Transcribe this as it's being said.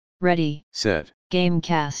Ready, set,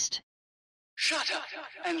 Gamecast. Shut up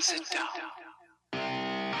and sit down.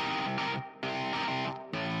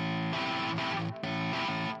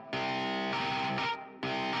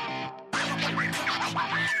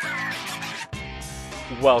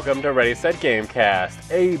 Welcome to Ready Set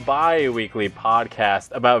Gamecast, a bi-weekly podcast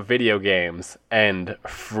about video games and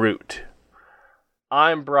fruit.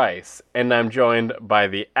 I'm Bryce, and I'm joined by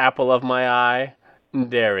the apple of my eye,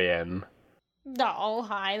 Darian. Oh,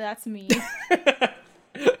 hi, that's me.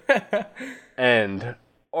 And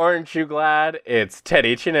aren't you glad it's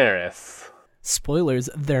Teddy Chinaris? Spoilers,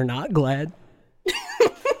 they're not glad.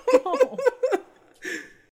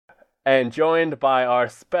 And joined by our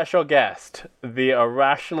special guest, the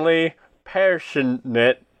irrationally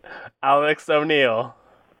passionate Alex O'Neill.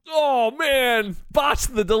 Oh man,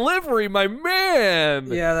 botched the delivery, my man.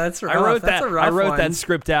 Yeah, that's right. I wrote that's that. A rough I wrote one. that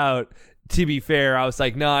script out. To be fair, I was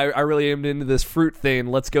like, no, I really am into this fruit thing.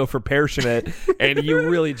 Let's go for passionate. And you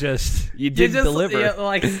really you didn't deliver.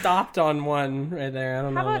 You stopped on one right there. I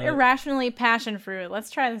don't know. How about irrationally passion fruit? Let's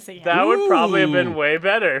try this again. That would probably have Ooh. been way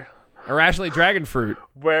better. Irrationally dragon fruit.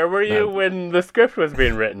 Where were you No. when the script was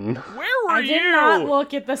being written? Where were I you? did not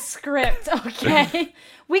look at the script, okay?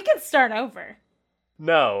 We can start over.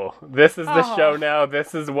 No, this is the Oh. show now.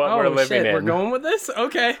 This is what we're living in. We're going with this?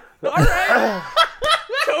 Okay. All right.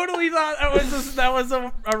 Totally thought that was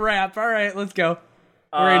a wrap. All right, let's go.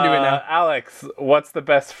 We're into it now. Alex, what's the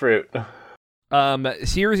best fruit?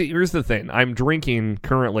 Here's the thing. I'm drinking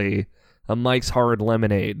currently a Mike's Hard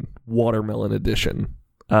Lemonade Watermelon Edition.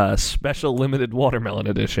 Special limited watermelon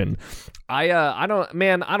edition. I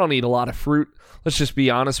don't eat a lot of fruit. Let's just be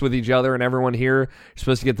honest with each other and everyone here. You're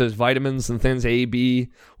supposed to get those vitamins and things, A, B,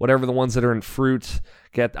 whatever the ones that are in fruit.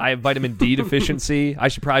 I have vitamin D deficiency. I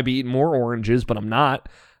should probably be eating more oranges, but I'm not.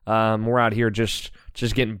 We're out here just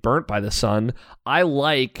getting burnt by the sun. I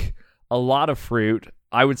like a lot of fruit.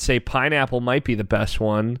 I would say pineapple might be the best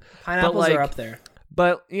one. Pineapples are up there.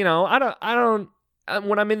 But, I don't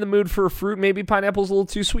when I'm in the mood for a fruit, maybe pineapple's a little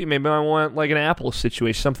too sweet. Maybe I want like an apple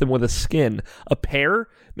situation, something with a skin. A pear,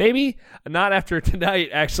 maybe? Not after tonight,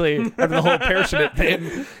 actually. After the whole passionate thing.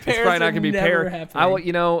 It's probably not going to be pear.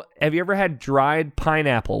 Have you ever had dried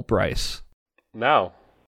pineapple, Bryce? No.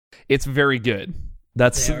 It's very good.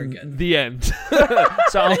 That's They are good. the end.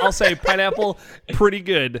 So I'll say pineapple, pretty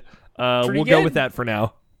good. We'll go good. with that for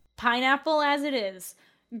now. Pineapple as it is.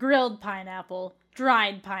 Grilled pineapple.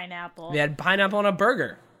 Dried pineapple. We had pineapple on a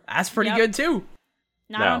burger. That's pretty Yep. good too.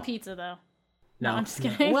 Not No. on pizza, though. No, I'm just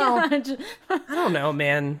kidding. Well, I don't know,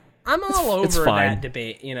 man. I'm all it's over fine. that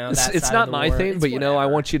debate. That It's side not of the my war. thing, It's but I whatever.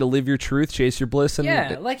 want you to live your truth, chase your bliss, and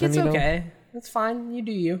Yeah, it's and, okay. It's fine. You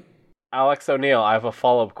do you. Alex O'Neill, I have a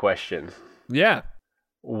follow-up question. Yeah.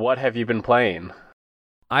 What have you been playing?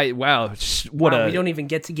 What Wow, a we don't even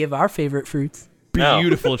get to give our favorite fruits.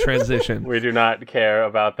 beautiful transition. We do not care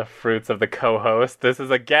about the fruits of the co-host. This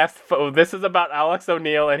is a guest. This is about Alex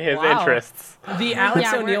O'Neill and his Wow. interests. The Alex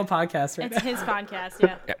Yeah, O'Neill we're- podcast, right? It's his podcast,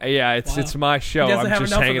 yeah. Yeah, it's my show. He doesn't I'm have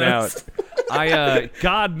just enough of hanging out. this.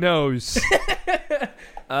 God knows.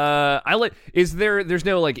 I like. There's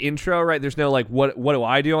no like intro, right? There's no like what do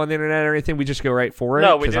I do on the internet or anything? We just go right for it.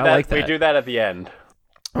 No, we 'Cause do I that. like We do that at the end.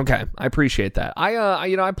 Okay, I appreciate that.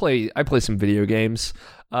 I play some video games.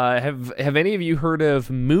 Have any of you heard of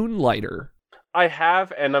Moonlighter? I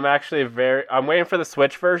have, and I'm actually I'm waiting for the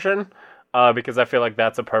Switch version, because I feel like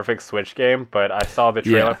that's a perfect Switch game. But I saw the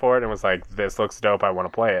trailer Yeah. for it and was like, "This looks dope. I want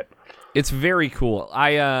to play it." It's very cool.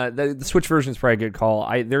 The Switch version is probably a good call.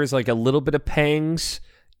 There's like a little bit of pangs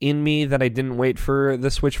in me that I didn't wait for the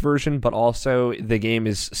Switch version, but also the game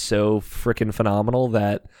is so freaking phenomenal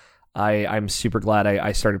that I'm super glad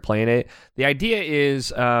I started playing it. The idea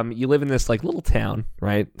is you live in this like little town,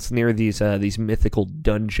 right? It's near these mythical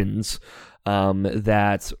dungeons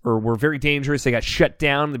that were very dangerous. They got shut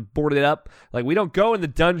down, they boarded up. Like, we don't go in the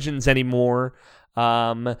dungeons anymore.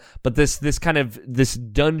 But this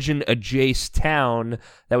dungeon adjacent town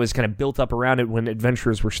that was kind of built up around it when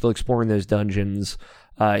adventurers were still exploring those dungeons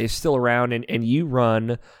is still around, and you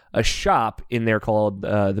run a shop in there called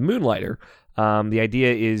the Moonlighter. The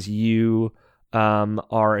idea is you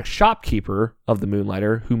are a shopkeeper of the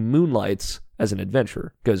Moonlighter who moonlights as an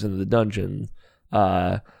adventurer, goes into the dungeon,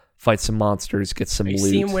 fights some monsters, gets some Are you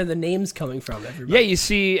loot. seeing where the name's coming from, everybody? Yeah, you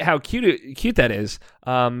see how cute that is.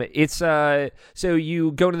 It's so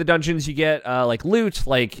you go to the dungeons, you get like loot,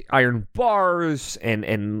 like iron bars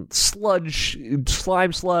and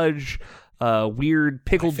slime sludge, weird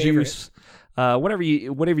pickle juice, whatever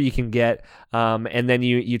you can get, and then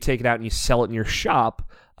you take it out and you sell it in your shop.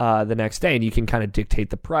 the next day, and you can kind of dictate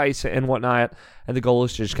the price and whatnot. And the goal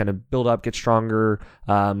is to just kind of build up, get stronger,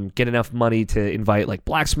 get enough money to invite like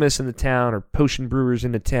blacksmiths in the town or potion brewers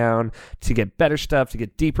into town to get better stuff, to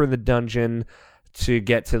get deeper in the dungeon, to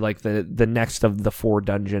get to like the next of the 4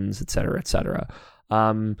 dungeons, et cetera, et cetera.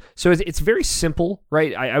 So it's very simple,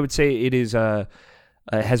 right? I would say it is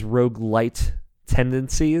has roguelite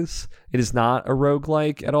tendencies. It is not a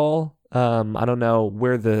roguelike at all. I don't know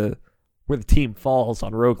where the team falls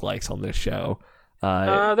on roguelikes on this show.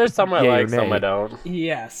 There's some I like, some I don't.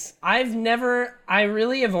 Yes. I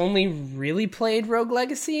really have only really played Rogue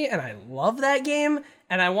Legacy, and I love that game,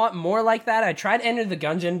 and I want more like that. I tried Enter the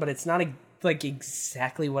Gungeon, but it's not like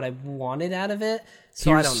exactly what I wanted out of it,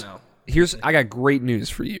 so I don't know. I got great news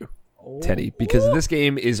for you, Teddy, because this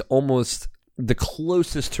game is almost the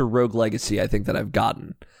closest to Rogue Legacy I think that I've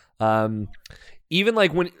gotten. Even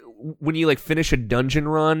like when you like finish a dungeon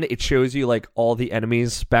run, it shows you like all the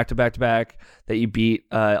enemies back to back to back that you beat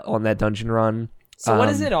on that dungeon run. So what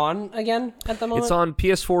is it on again at the moment? It's on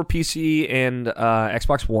PS4, PC, and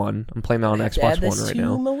Xbox One. I'm playing on Xbox One right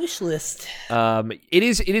now. My wish list. It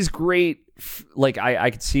is great. Like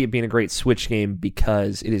I could see it being a great Switch game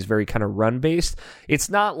because it is very kind of run based. It's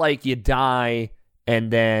not like you die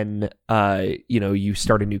and then you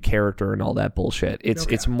start a new character and all that bullshit.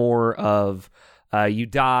 It's more of you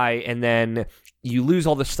die and then you lose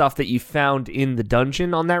all the stuff that you found in the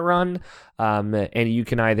dungeon on that run, and you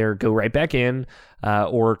can either go right back in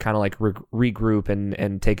or kind of like regroup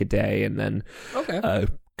and take a day and then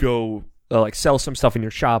go like sell some stuff in your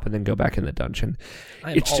shop and then go back in the dungeon.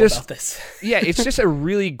 It's all about this. Yeah, it's just a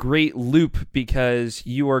really great loop because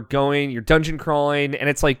you're dungeon crawling, and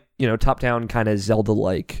it's like, top down kind of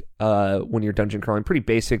Zelda-like when you're dungeon crawling. Pretty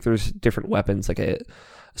basic. There's different weapons like a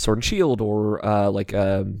sword and shield or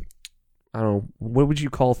I don't know, what would you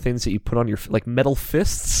call things that you put on your like metal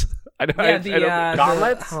fists?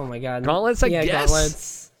 Gauntlets? Oh my god, gauntlets. I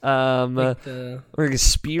guess. Gauntlets. Or like a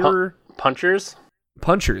spear.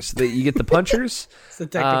 Punchers that you get the punchers. It's a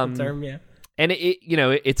technical term, yeah. And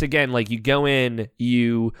it's again like you go in,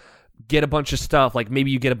 you get a bunch of stuff, like maybe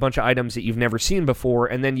you get a bunch of items that you've never seen before,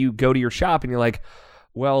 and then you go to your shop and you're like,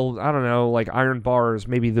 well, I don't know, like iron bars,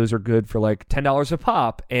 maybe those are good for like $10 a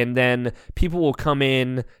pop. And then people will come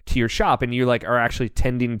in to your shop and you like are actually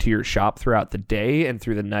tending to your shop throughout the day, and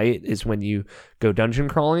through the night is when you go dungeon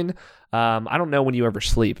crawling. I don't know when you ever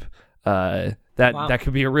sleep. That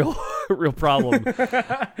could be a real problem.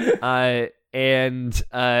 And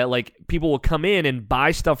like people will come in and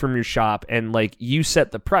buy stuff from your shop, and like you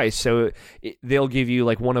set the price, so they'll give you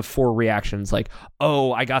like one of 4 reactions, like,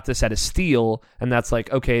 oh, I got this at a steal, and that's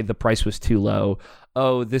like, okay, the price was too low.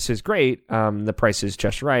 Oh, this is great, the price is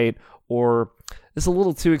just right, or it's a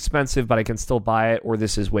little too expensive but I can still buy it, or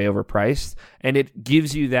this is way overpriced. And it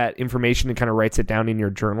gives you that information and kind of writes it down in your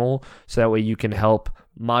journal, so that way you can help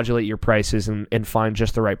modulate your prices and find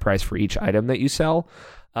just the right price for each item that you sell.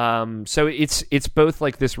 So it's both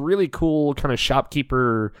like this really cool kind of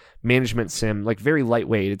shopkeeper management sim, like very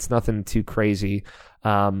lightweight. It's nothing too crazy.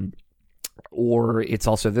 Or it's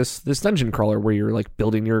also this dungeon crawler where you're like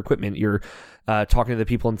building your equipment. You're talking to the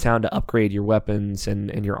people in town to upgrade your weapons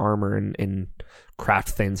and your armor and craft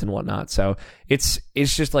things and whatnot. So it's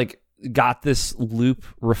just like got this loop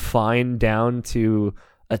refined down to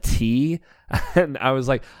a T, and I was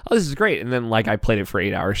like, oh, this is great. And then like I played it for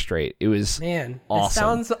 8 hours straight. It was awesome. It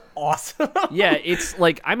sounds awesome. Yeah, it's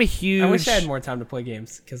like I wish I had more time to play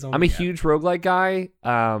games because I'm a huge roguelike guy.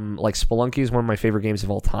 Like Spelunky is one of my favorite games of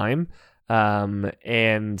all time.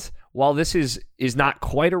 And while this is not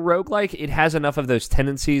quite a roguelike, it has enough of those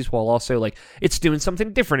tendencies while also like it's doing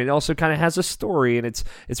something different. It also kind of has a story, and it's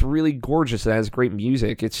really gorgeous. It has great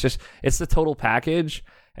music. It's the total package.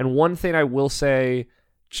 And one thing I will say,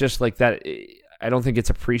 just like that, I don't think it's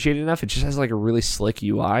appreciated enough. It just has like a really slick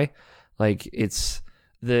UI. Like it's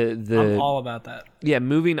I'm all about that. Yeah,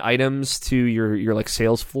 moving items to your like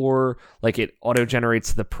sales floor, like it auto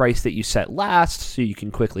generates the price that you set last, so you can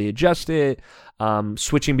quickly adjust it.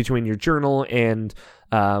 Switching between your journal and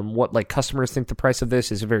what like customers think the price of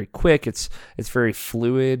this is very quick. It's very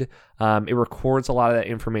fluid. It records a lot of that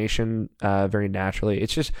information very naturally.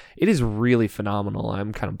 It is really phenomenal.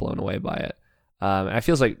 I'm kind of blown away by it. And it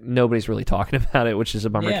feels like nobody's really talking about it, which is a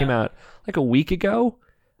bummer. Yeah. It came out like a week ago.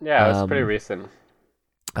 Yeah, it was pretty recent.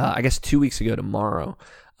 I guess 2 weeks ago tomorrow,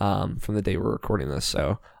 from the day we're recording this.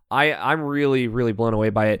 So I'm really, really blown away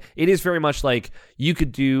by it. It is very much like you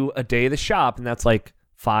could do a day of the shop, and that's like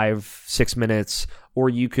 5-6 minutes, or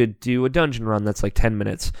you could do a dungeon run that's like 10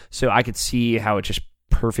 minutes. So I could see how it just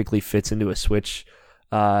perfectly fits into a Switch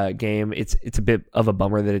game. It's a bit of a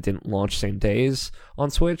bummer that it didn't launch same days on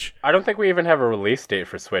Switch. I don't think we even have a release date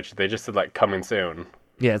for Switch. They just said like coming soon.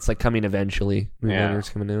 Yeah, it's like coming eventually. Moonlighter's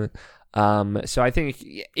coming to it. So I think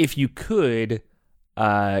if you could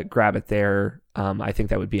grab it there, I think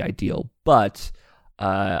that would be ideal. But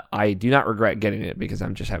I do not regret getting it because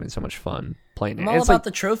I'm just having so much fun playing it. I'm all about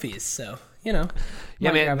the trophies, so you know.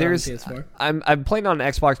 Yeah, man. I'm playing on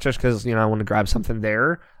Xbox just because I want to grab something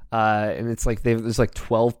there. And it's like there's like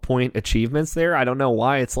 12-point achievements there. I don't know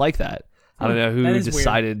why it's like that. I don't know who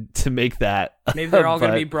decided to make that. Maybe they're all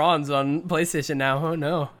going to be bronze on PlayStation now. Oh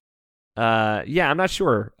no. Yeah, I'm not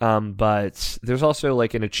sure. But there's also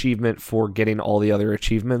like an achievement for getting all the other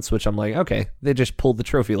achievements, which I'm like, okay, they just pulled the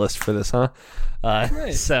trophy list for this, huh?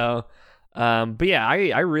 Nice. So, but yeah,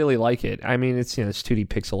 I really like it. I mean, it's it's 2D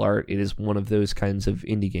pixel art. It is one of those kinds of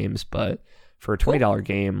indie games, but for a $20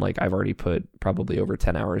 game, like I've already put probably over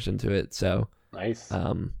 10 hours into it. So nice.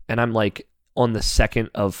 And I'm like on the second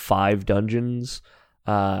of 5 dungeons.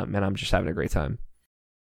 And I'm just having a great time.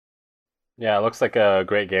 Yeah, it looks like a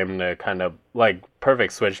great game to kind of like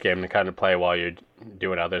perfect Switch game to kind of play while you're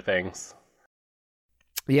doing other things.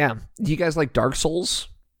 Yeah. Do you guys like Dark Souls?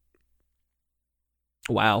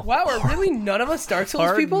 Wow. Are really none of us Dark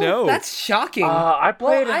Souls people? No. That's shocking. I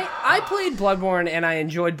played Bloodborne and I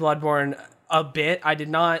enjoyed Bloodborne a bit. I did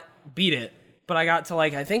not beat it, but I got to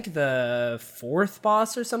like I think the 4th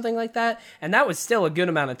boss or something like that, and that was still a good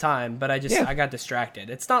amount of time, but I got distracted.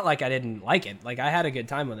 It's not like I didn't like it. Like I had a good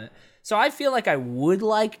time with it. So I feel like I would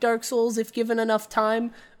like Dark Souls if given enough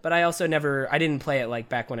time, but I also I didn't play it like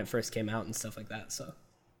back when it first came out and stuff like that. So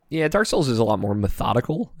yeah, Dark Souls is a lot more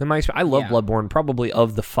methodical in my experience. I love Bloodborne. Probably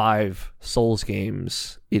of the 5 Souls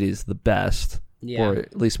games, it is the best, or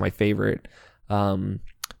at least my favorite.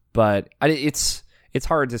 But it's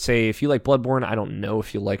hard to say if you like Bloodborne. I don't know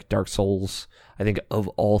if you like Dark Souls. I think of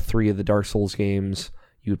all 3 of the Dark Souls games,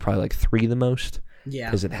 you would probably like 3 the most.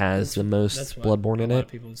 Yeah, because it has the most Bloodborne in it. A lot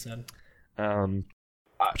of people have said.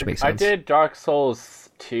 Which makes sense. I did Dark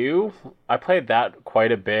Souls 2. I played that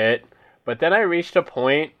quite a bit, but then I reached a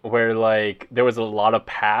point where like there was a lot of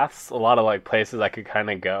paths, a lot of like places I could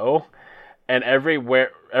kind of go, and every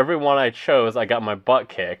one I chose, I got my butt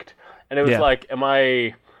kicked, and it was like, am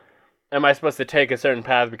I supposed to take a certain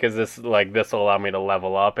path because this will allow me to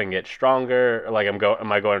level up and get stronger? Like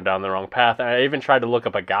am I going down the wrong path? And I even tried to look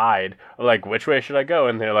up a guide of like which way should I go,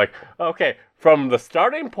 and they're like, okay, from the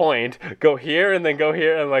starting point, go here and then go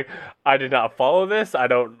here, and like I did not follow this.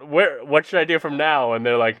 What should I do from now? And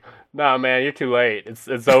they're like, nah, man, you're too late.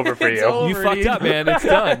 It's over for you. You fucked up, man. It's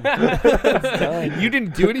done. It's done. You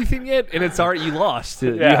didn't do anything yet, and it's already you lost.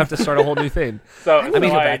 You have to start a whole new thing. So I need to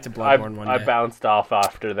go back to Bloodborne one day. I bounced off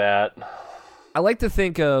after that. I like to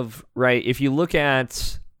think of, right, if you look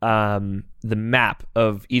at the map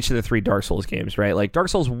of each of the 3 Dark Souls games, right? Like Dark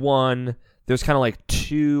Souls 1, there's kind of like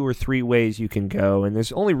 2 or 3 ways you can go, and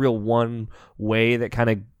there's only real one way that kind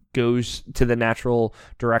of goes to the natural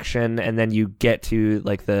direction, and then you get to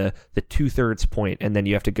like the 2/3 point, and then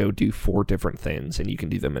you have to go do 4 different things, and you can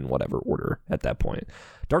do them in whatever order at that point.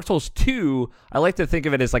 Dark Souls 2, I like to think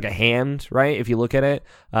of it as like a hand, right? If you look at it,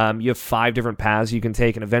 you have 5 different paths you can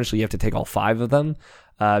take, and eventually you have to take all 5 of them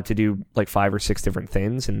to do like 5 or 6 different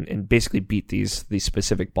things, and basically beat these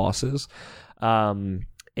specific bosses.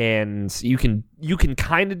 And you can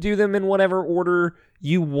kind of do them in whatever order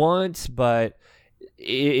you want, but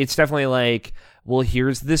it's definitely like, well,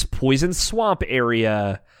 here's this poison swamp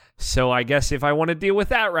area, so I guess if I want to deal with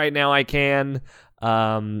that right now, I can.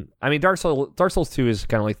 I mean, Dark Souls 2 is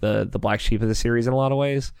kind of like the black sheep of the series in a lot of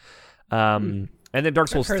ways. And then Dark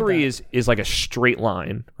Souls 3 is like a straight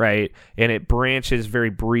line, right? And it branches very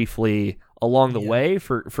briefly along the way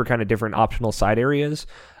for kind of different optional side areas.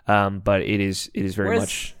 But it is very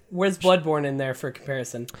much. Where's Bloodborne in there for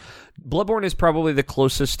comparison? Bloodborne is probably the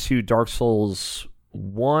closest to Dark Souls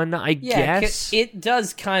 1, I guess. It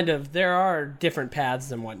does kind of. There are different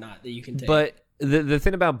paths and whatnot that you can take. But the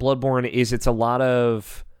thing about Bloodborne is it's a lot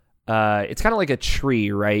of. It's kind of like a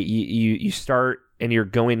tree, right? You start and you're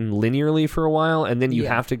going linearly for a while, and then you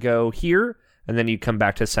have to go here, and then you come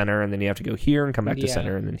back to center, and then you have to go here and come back to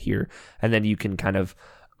center, and then here, and then you can kind of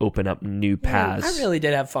open up new paths. I really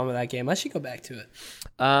did have fun with that game. I should go back to it.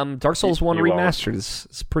 Dark Souls 1 Remastered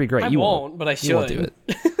is pretty great. You won't, but I should. You won't do it.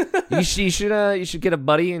 you should get a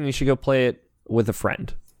buddy and you should go play it with a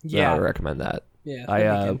friend. Yeah, I would recommend that. Yeah,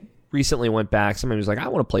 I recently went back. Somebody was like, I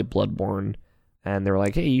want to play Bloodborne, and they were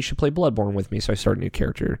like, hey, you should play Bloodborne with me. So I started a new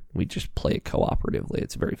character. We just play it cooperatively.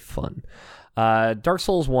 It's very fun. Dark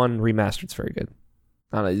Souls 1 Remastered is very good.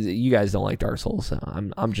 You guys don't like Dark Souls, so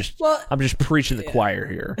I'm just preaching the choir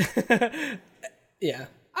here. Yeah,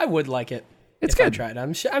 I would like it. It's if I good. tried.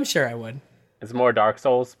 I'm sure I would. It's more Dark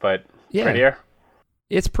Souls, but Yeah. prettier.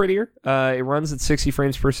 It's prettier. It runs at 60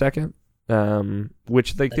 frames per second,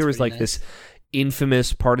 which there was pretty like this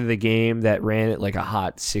infamous part of the game that ran at like a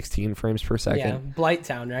hot 16 frames per second. Yeah, Blight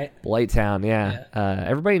Town, right? Blighttown, yeah.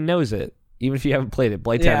 Everybody knows it, even if you haven't played it.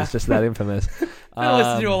 Blighttown is just that infamous. I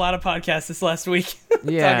listened to a lot of podcasts this last week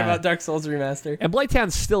talking about Dark Souls Remaster. And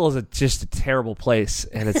Blighttown still is just a terrible place,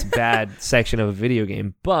 and it's a bad section of a video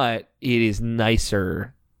game, but it is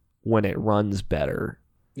nicer when it runs better.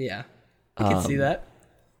 Yeah, I can see that.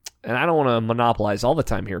 And I don't want to monopolize all the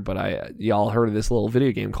time here, but y'all heard of this little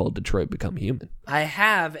video game called Detroit Become Human? I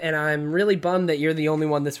have, and I'm really bummed that you're the only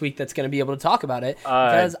one this week that's going to be able to talk about it.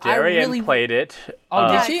 Because Darian played it.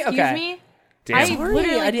 Oh, did she? Excuse Okay. me? Damn. I Sorry,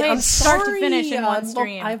 literally played I'm start sorry. to finish in one Look,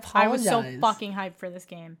 stream. I I was so apologize. fucking hyped for this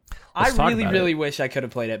game. I Let's talk really, about really wish I could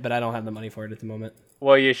have played it, but I don't have the money for it at the moment.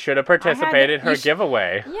 Well, you should have participated in her you sh-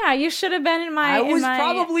 giveaway. Yeah, you should have been in my. I was in my,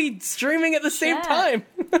 probably streaming at the same Yeah. time.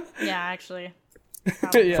 Yeah, actually.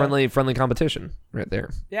 Yeah. Friendly competition right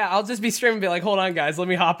there. Yeah, I'll just be streaming and be like, hold on, guys, let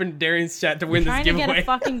me hop in Darian's chat to win this Trying to giveaway. get a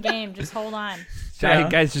fucking game. Just hold on. Yeah.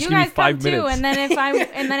 Guys, just You give me guys come 5 too, minutes.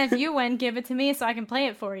 and then if you win, give it to me so I can play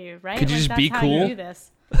it for you. Right? Could you just that's be how cool? You do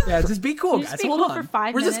this. Yeah, just be cool, You guys. just be Hold cool on. for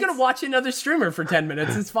 5 We're just minutes. gonna watch another streamer for 10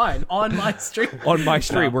 minutes. It's fine on my stream. On my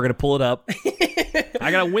stream, we're going to pull it up.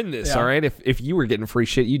 I got to win this, Yeah. all right? If you were getting free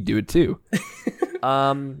shit, you'd do it too.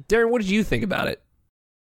 Darren, what did you think about it?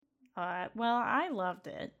 Well, I loved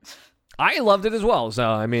it. I loved it as well. So,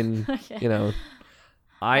 I mean, Okay. you know,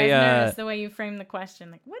 I was I nervous the way you framed the question.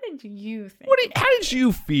 Like, what did you think? how did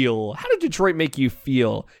you feel? How did Detroit make you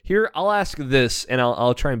feel? Here, I'll ask this, and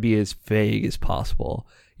I'll try and be as vague as possible.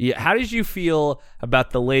 Yeah, how did you feel about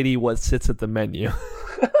the lady what sits at the menu?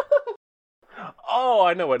 Oh,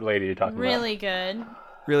 I know what lady you're talking Really good.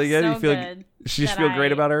 Really good? So you feel good you just that feel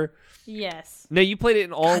great I- about her? Yes. No, you played it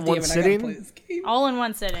in all in one sitting. All in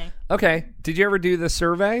one sitting. Okay. Did you ever do the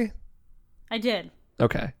survey? I did.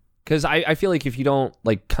 Okay. Because I feel like if you don't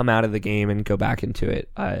like come out of the game and go back into it,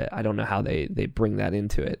 I don't know how they bring that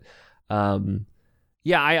into it.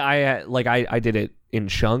 Yeah, I did it in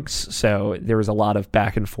chunks, so there was a lot of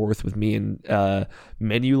back and forth with me and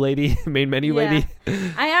menu lady, main menu lady.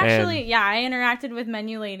 I actually, I interacted with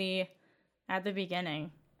Menu Lady at the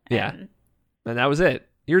beginning. Yeah. and And that was it.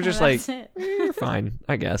 You're just like, that's it. you're fine,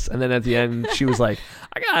 I guess. And then at the end, she was like,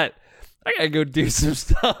 I gotta go do some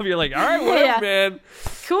stuff. You're like, all right, whatever, Yeah. man.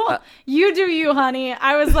 Cool. You do you, honey.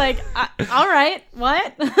 I was like, all right,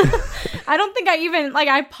 what? I don't think I even,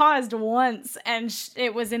 I paused once and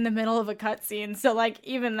it was in the middle of a cutscene. So,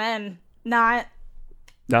 even then, No.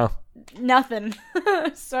 nothing.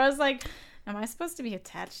 So I was like, am I supposed to be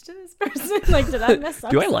attached to this person? Did I mess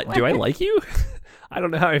up Do I somewhere? like you? I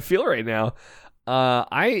don't know how I feel right now.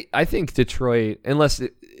 I think Detroit,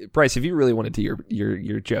 Bryce, if you really want to do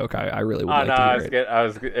your joke, I really would Oh like no, to I hear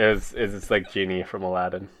was it. good. It's like Genie from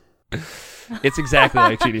Aladdin. It's exactly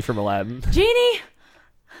like Genie from Aladdin. Genie!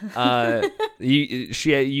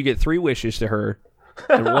 You get 3 wishes to her,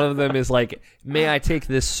 and one of them is like, may I take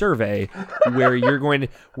this survey where we're going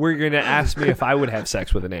to ask me if I would have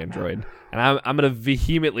sex with an android, and I'm going to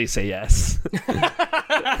vehemently say yes.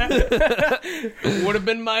 Would have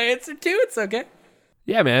been my answer too. It's okay.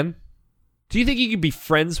 Yeah, man. Do you think you could be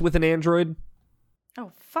friends with an android?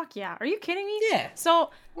 Oh, fuck yeah. Are you kidding me? Yeah.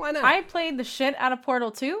 So, Why not? I played the shit out of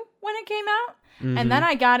Portal 2 when it came out. Mm-hmm. And then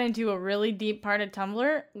I got into a really deep part of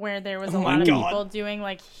Tumblr where there was a lot of people doing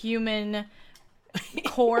human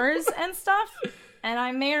cores and stuff. And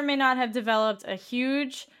I may or may not have developed a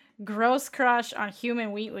huge, gross crush on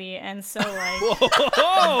Human Wheatley. And so,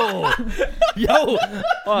 Oh, yo, hold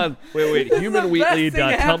on, wait,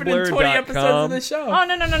 humanwheatley.tumblr.com. Show. oh,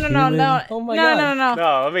 no. Oh my no, God. no.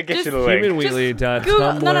 No, let me get Just you the link. Humanwheatley.tumblr.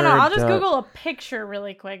 Google, no. I'll just Google a picture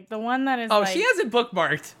really quick. The one that is Oh, she has it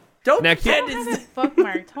bookmarked. Don't Now, pretend I have it's it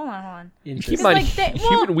bookmarked. Hold on. Keep in It's mind, like they-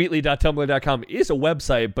 well- humanwheatley.tumblr.com is a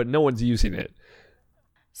website, but no one's using it.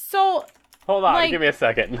 So, Hold on, like- give me a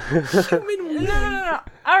second. no.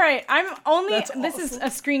 All right, I'm only. That's This is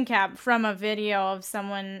a screen cap from a video of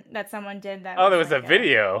someone did that. Oh, there was a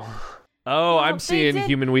video. Oh, I'm they seeing did-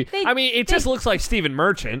 Human Wheat. they- I mean, it just looks like Stephen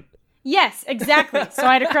Merchant. Yes, exactly. So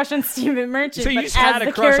I had a crush on Stephen Merchant. So you but just as had a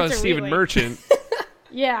the crush on character Stephen Wheatley. Merchant.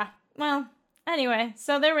 Yeah. Well, anyway,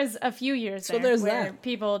 so there was a few years there there's where that.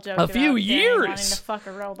 people joked A about few Danny years? wanting to fuck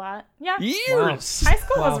a robot. Yeah. Years. High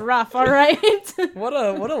school was Wow. rough. All right. what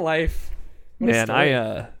a life. What a Man, story.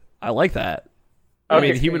 I like that. I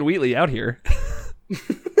mean, Okay. Human Wheatley out here.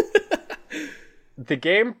 the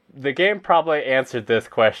game probably answered this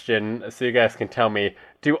question, so you guys can tell me: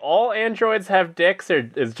 do all androids have dicks, or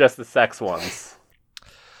is just the sex ones?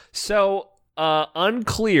 So,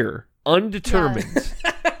 unclear, undetermined.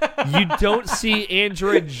 You don't see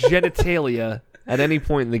android genitalia at any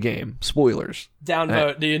point in the game. Spoilers.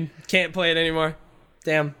 Downvote, dude. Can't play it anymore.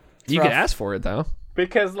 Damn. You can ask for it though,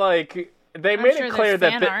 because like they made it clear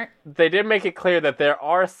that they did make it clear that there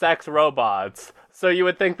are sex robots. So you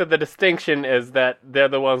would think that the distinction is that they're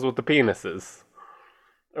the ones with the penises,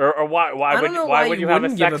 or why would you have a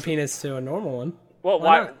sex? Give a penis to a normal one? Well,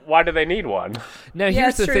 why do they need one? Now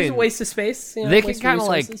here's the thing: it's a waste of space. You know, they can kind of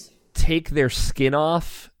like take their skin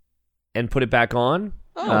off and put it back on.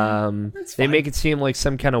 They make it seem like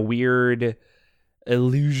some kind of weird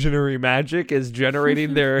illusionary magic is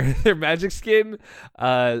generating their magic skin.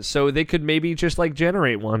 So they could maybe just like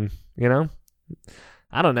generate one. You know.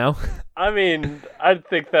 I don't know. I mean, I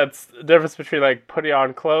think that's the difference between like putting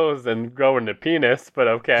on clothes and growing a penis, but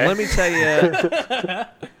okay. Let me tell you,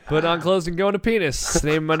 put on clothes and go into penis.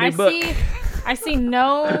 Name my new book. I see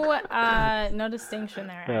no distinction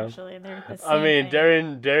there. Actually, they're the same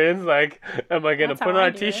thing. Darian's like, am I gonna put on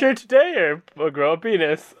a t-shirt today or grow a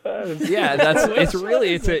penis? Yeah,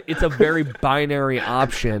 it's a very binary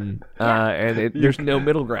option, and there's no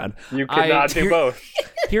middle ground. You cannot do both.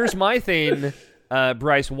 Here's my thing.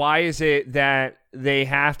 Bryce, why is it that they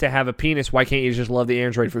have to have a penis? Why can't you just love the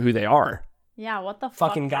android for who they are? Yeah, what the fuck?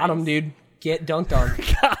 Fucking got him, dude. Get dunked on.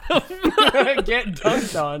 Got him. Get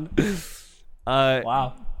dunked on.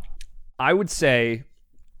 Wow. I would say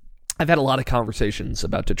I've had a lot of conversations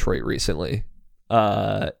about Detroit recently.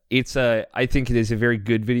 I think it is a very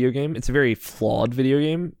good video game. It's a very flawed video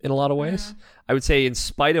game in a lot of ways. I would say in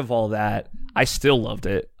spite of all that, I still loved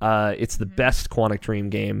it. It's the best Quantic Dream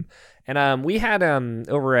game. And we had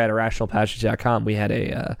over at irrationalpassage.com, we had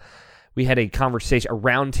a conversation, a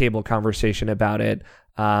roundtable conversation about it,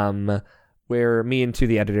 where me and two of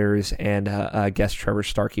the editors and guest Trevor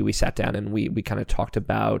Starkey, we sat down and we kind of talked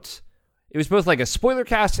about. It was both like a spoiler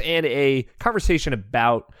cast and a conversation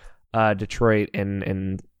about Detroit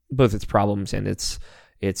and both its problems and its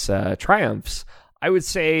triumphs. I would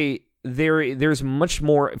say there's much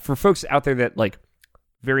more for folks out there that like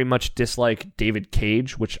very much dislike David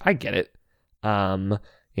Cage, which I get it.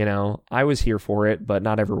 I was here for it, but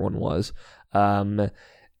not everyone was.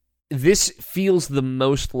 This feels the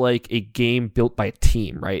most like a game built by a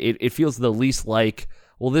team, right? It feels the least like,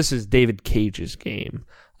 well, this is David Cage's game.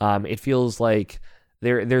 It feels like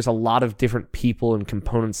there's a lot of different people and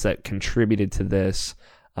components that contributed to this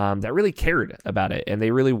that really cared about it, and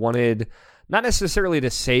they really wanted not necessarily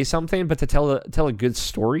to say something, but to tell a good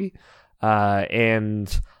story.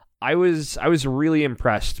 And I was really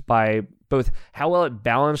impressed by both how well it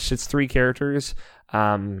balanced its three characters,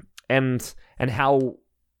 and how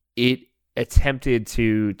it attempted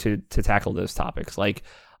to tackle those topics. Like,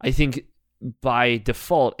 I think by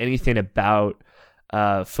default, anything about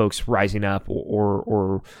folks rising up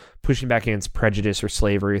or pushing back against prejudice or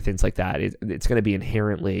slavery or things like that, it's going to be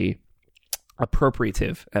inherently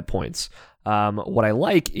appropriative at points. What I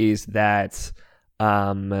like is that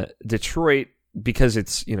Detroit, because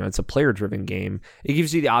it's a player-driven game, it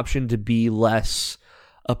gives you the option to be less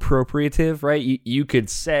appropriative, right? You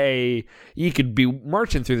could be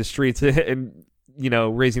marching through the streets and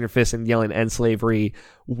raising your fist and yelling "end slavery,"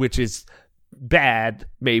 which is bad,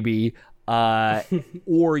 maybe.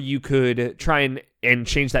 Or you could try and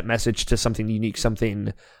change that message to something unique,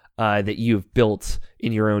 something that you've built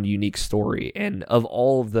in your own unique story. And of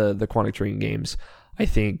all of the Quantic Dream games, I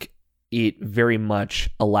think it very much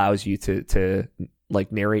allows you to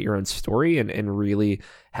like narrate your own story and really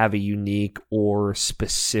have a unique or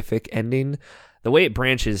specific ending. The way it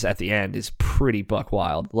branches at the end is pretty buck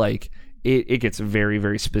wild. Like it gets very,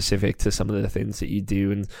 very specific to some of the things that you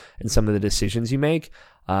do and some of the decisions you make.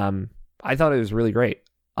 I thought it was really great.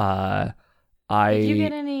 Did you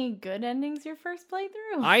get any good endings your first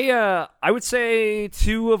playthrough? I would say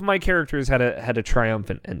two of my characters had a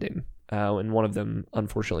triumphant ending. And one of them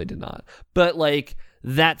unfortunately did not. But like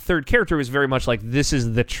that third character was very much like, this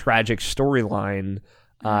is the tragic storyline,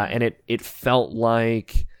 and it felt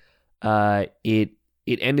like it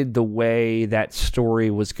ended the way that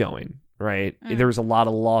story was going. Right, there was a lot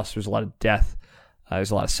of loss, there was a lot of death,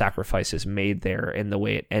 there's a lot of sacrifices made there, and the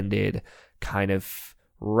way it ended kind of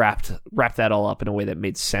wrapped that all up in a way that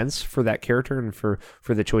made sense for that character and for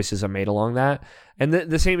the choices I made along that. And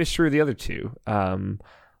the same is true of the other two.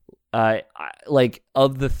 Like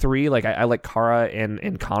of the three, like I like Kara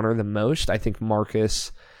and Connor the most. I think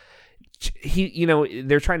Marcus,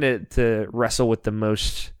 they're trying to wrestle with the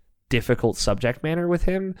most difficult subject matter with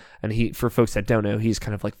him. And he, for folks that don't know, he's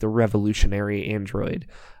kind of like the revolutionary android.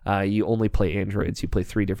 You only play androids. You play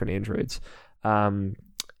 3 different androids. It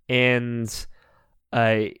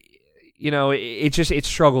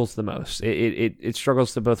struggles the most. It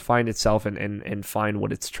struggles to both find itself and find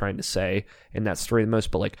what it's trying to say in that story the most.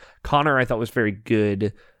 But like Connor, I thought was very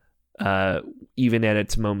good, even at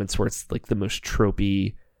its moments where it's like the most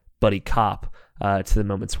tropey buddy cop, to the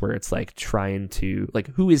moments where it's like trying to like,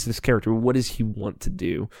 who is this character? What does he want to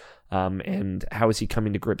do? And how is he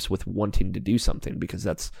coming to grips with wanting to do something? Because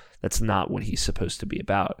that's not what he's supposed to be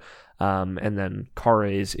about. And then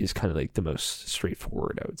Kara is kind of like the most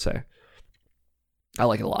straightforward, I would say. I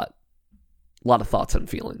like it a lot. A lot of thoughts and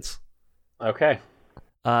feelings. Okay.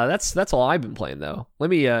 That's all I've been playing though. Let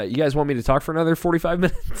me. You guys want me to talk for another 45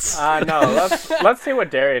 minutes? No. Let's see what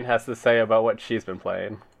Darian has to say about what she's been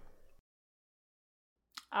playing.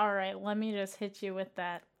 All right, let me just hit you with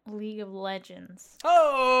that League of Legends.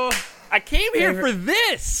 Oh, I came here for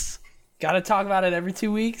this. Gotta talk about it every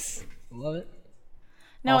 2 weeks. Love it.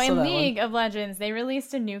 No, Also in that League of Legends, they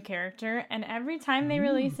released a new character, and every time they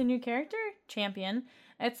release a new character, champion,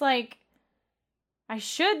 it's like, I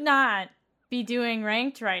should not be doing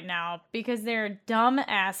ranked right now, because there are dumb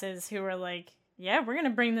asses who are like, yeah, we're gonna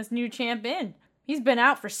bring this new champ in. He's been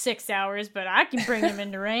out for 6 hours, but I can bring him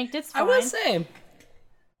into ranked, it's fine. I will say,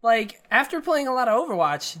 like, after playing a lot of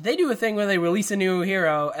Overwatch, they do a thing where they release a new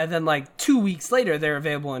hero, and then, like, 2 weeks later, they're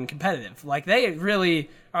available in competitive. Like, they really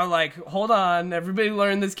are like, hold on, everybody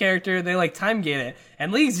learn this character. They, like, time gate it.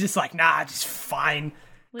 And League's just like, nah, just fine.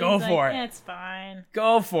 Go League's for like, it. It's fine.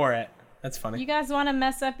 Go for it. That's funny. You guys want to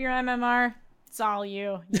mess up your MMR? It's all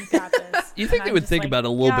you. You got this. You think And they I'm would just think like, about it a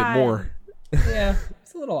little bit God. more. Yeah,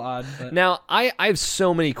 it's a little odd. But Now, I have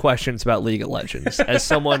so many questions about League of Legends. As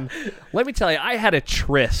someone, let me tell you, I had a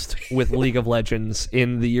tryst with League of Legends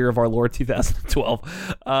in the year of our Lord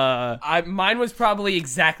 2012. mine was probably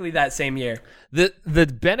exactly that same year.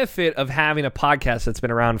 The benefit of having a podcast that's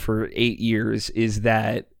been around for 8 years is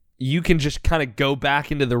that you can just kind of go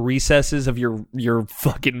back into the recesses of your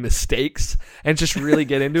fucking mistakes and just really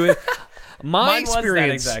get into it. Mine was that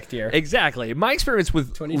exact year. Exactly. My experience with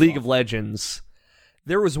 2012. League of Legends,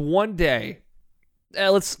 there was one day,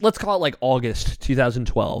 let's call it like August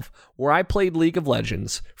 2012, where I played League of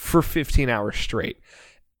Legends for 15 hours straight.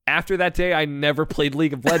 After that day, I never played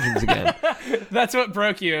League of Legends again. That's what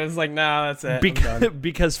broke you. It was like, nah, that's it. I'm done.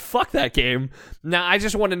 Because fuck that game. Now, I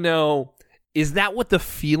just want to know, is that what the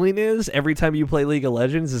feeling is every time you play League of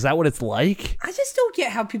Legends? Is that what it's like? I just don't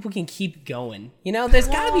get how people can keep going. You know, there's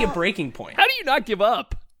got to be a breaking point. How do you not give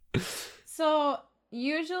up? So,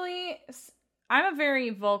 usually, I'm a very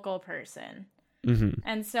vocal person. Mm-hmm.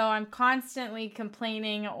 And so I'm constantly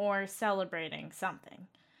complaining or celebrating something.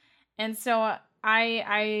 And so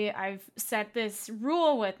I've set this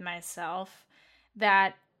rule with myself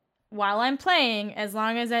that while I'm playing, as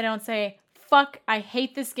long as I don't say, fuck, I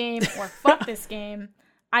hate this game, or fuck this game,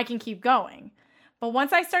 I can keep going. But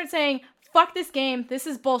once I start saying, fuck this game, this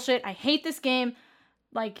is bullshit, I hate this game,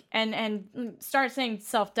 like, and start saying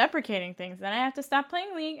self-deprecating things, then I have to stop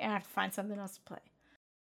playing League and I have to find something else to play.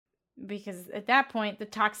 Because at that point, the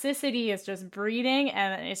toxicity is just breeding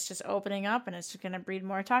and it's just opening up and it's just going to breed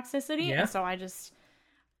more toxicity. Yeah. And so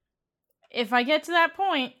if I get to that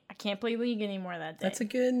point, I can't play League anymore that day. That's a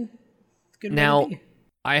good Now, way to be.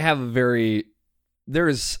 I have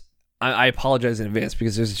I apologize in advance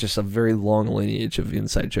because there's just a very long lineage of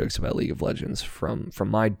inside jokes about League of Legends from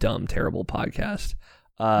my dumb, terrible podcast.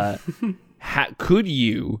 Could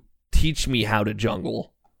you teach me how to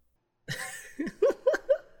jungle?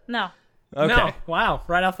 No. Okay. No. Wow.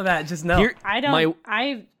 Right off the bat, just no.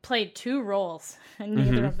 I played 2 roles and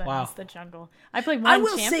neither of them Wow. is the jungle. I played I one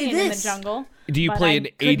will say champion in the this. jungle. Do you but play I an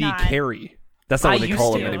could AD not. carry? That's not I what they used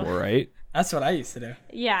call to. them anymore, right? That's what I used to do.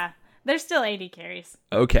 Yeah. There's still 80 carries.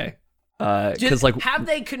 Okay. Because Just, like have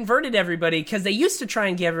they converted everybody? Because they used to try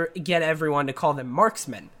and get everyone to call them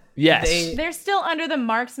marksmen. yes, They're still under the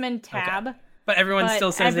marksman tab. But everyone But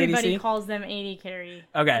still says everybody ADC? calls them 80 carry.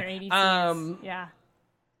 Okay. Or ADCs. Yeah.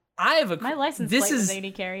 I have a... My license this plate was is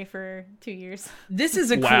 80 carry for 2 years. This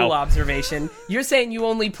is a Wow. cool observation. You're saying you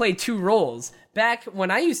only play 2 roles. Back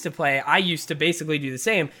when I used to play, I used to basically do the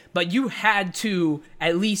same, but you had to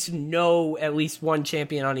at least know at least one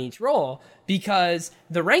champion on each role because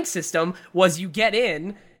the rank system was you get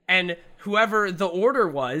in and whoever the order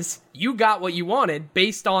was, you got what you wanted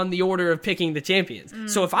based on the order of picking the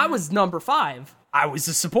champions. So if I was number 5, I was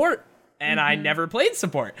a support. And I never played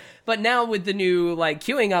support. But now with the new like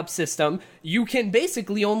queuing up system, you can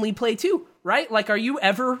basically only play 2, right? Like, are you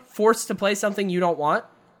ever forced to play something you don't want?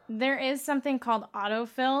 there is something called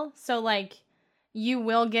autofill. So, like, you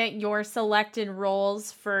will get your selected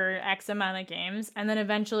roles for X amount of games, and then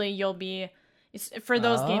eventually you'll be, for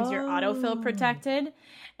those games, you're autofill protected,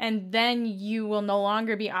 and then you will no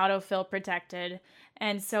longer be autofill protected.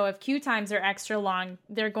 And so if queue times are extra long,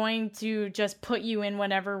 they're going to just put you in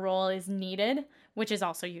whatever role is needed, which is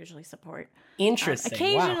also usually support. Interesting.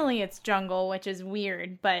 Occasionally it's jungle, which is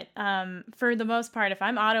weird, but for the most part, if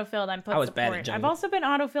I'm autofilled, I'm put I was support. bad at jungle. I've also been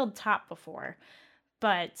autofilled top before,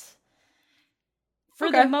 but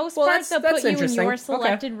for the most part, they'll put you in your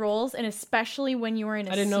selected roles, and especially when you are in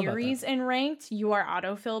a series in ranked, you are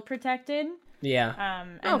autofill protected. Yeah.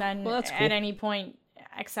 And then cool. at any point,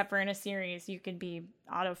 except for in a series, you could be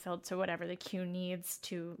autofilled to whatever the queue needs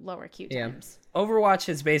to lower queue times. Overwatch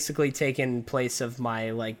has basically taken place of my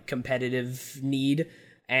like competitive need,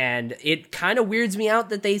 and it kind of weirds me out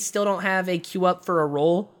that they still don't have a queue up for a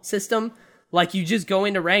role system. Like, you just go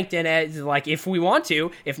into ranked, and like, if we want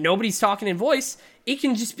to, if nobody's talking in voice, it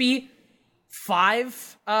can just be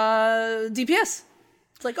 5 DPS.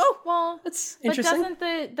 It's like, oh, well, that's interesting. But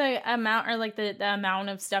doesn't the amount, or like the amount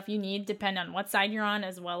of stuff you need, depend on what side you're on,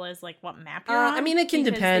 as well as like what map you're on? I mean, it can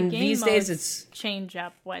depend. These days, it's change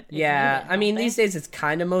up what. Yeah, needed, I mean, these days it's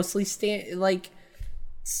kind of mostly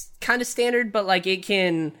kind of standard, but like it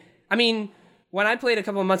can. I mean, when I played a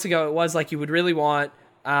couple of months ago, it was like you would really want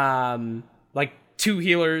like 2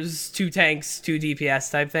 healers, 2 tanks, 2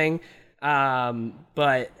 DPS type thing.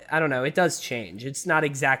 But I don't know. It does change. It's not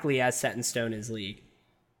exactly as set in stone as League.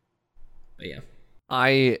 But yeah.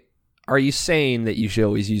 Are you saying that you should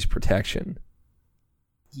always use protection?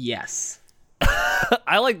 Yes.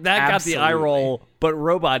 I like that. Absolutely. Got the eye roll, but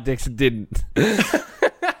Robot Dicks didn't.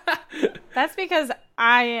 That's because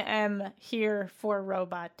I am here for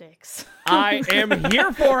Robot Dicks. I am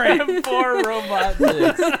here for it. For Robot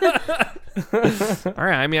Dicks. All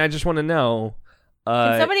right. I mean, I just want to know.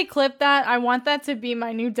 Can somebody clip that? I want that to be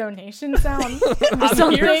my new donation sound.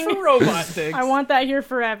 I'm here for Robot Dicks. I want that here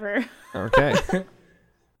forever. Okay.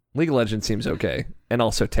 League of Legends seems okay, and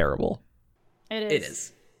also terrible. It is. It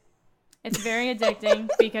is. It's very addicting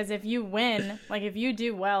because if you win, like if you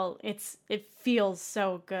do well, it feels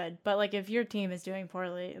so good. But like if your team is doing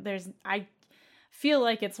poorly, I feel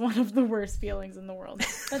like it's one of the worst feelings in the world.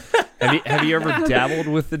 Have you ever dabbled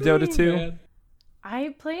with the Dota 2?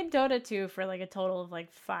 I played Dota 2 for like a total of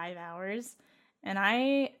like 5 hours, and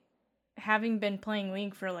having been playing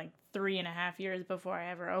League for like 3.5 years before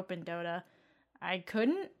I ever opened Dota, I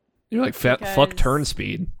couldn't. You're like fuck turn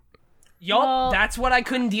speed. Yup, that's what I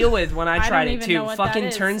couldn't deal with when I tried it too.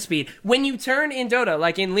 Fucking turn speed. When you turn in Dota,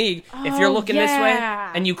 like in League, if you're looking this way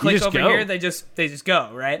and you click over here, they just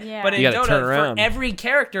go, right? Yeah. But in Dota, for every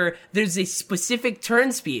character, there's a specific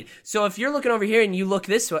turn speed. So if you're looking over here and you look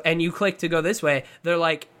this way and you click to go this way, they're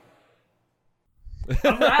like,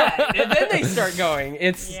 all right. And then they start going.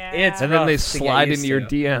 It's and then they slide into your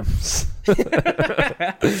DMs.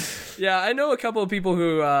 Yeah, I know a couple of people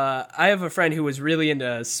who I have a friend who was really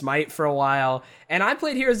into Smite for a while, and I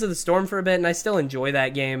played Heroes of the Storm for a bit, and I still enjoy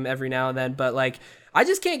that game every now and then, but like I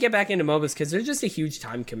just can't get back into MOBAs because they're just a huge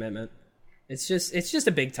time commitment. It's just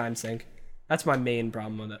a big time sink. That's my main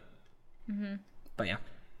problem with it. Mm-hmm. But yeah,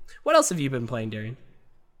 what else have you been playing, Darian?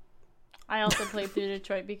 I also played through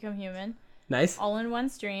Detroit Become Human. Nice. All in one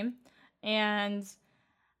stream, and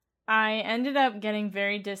I ended up getting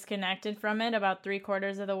very disconnected from it about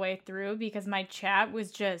 3/4 of the way through because my chat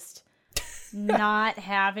was just not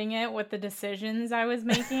having it with the decisions I was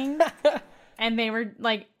making. And they were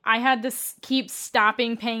like, I had to keep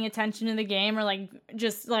stopping paying attention to the game, or like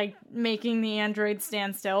just like making the android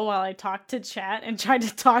stand still while I talked to chat and tried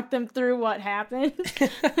to talk them through what happened.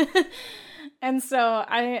 And so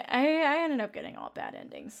I ended up getting all bad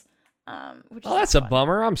endings. Which that's a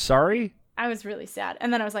bummer. I'm sorry. I was really sad.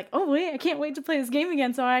 And then I was like, oh wait, I can't wait to play this game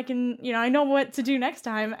again so I can, I know what to do next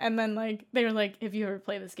time. And then like they were like, if you ever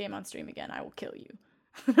play this game on stream again, I will kill you.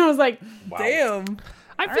 I was like, wow. Damn.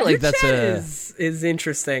 I feel like that's is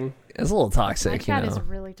interesting. It's a little toxic. My chat is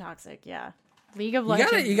really toxic, yeah. League of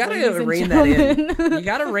Legends. You gotta rein that in. You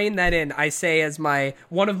gotta rein that in. I say as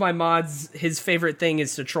one of my mods, his favorite thing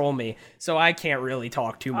is to troll me, so I can't really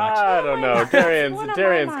talk too much. I don't know.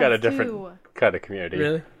 Darian's got a different kind of community.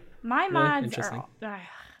 Really? My mods are.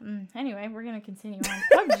 Anyway, we're gonna continue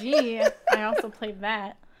on. PUBG. I also played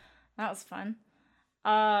that. That was fun.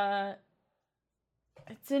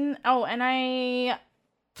 It's in. Oh, and I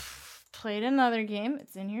played another game.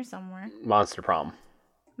 It's in here somewhere. Monster Prom.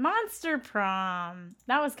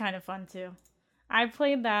 That was kind of fun too. I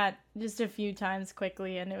played that just a few times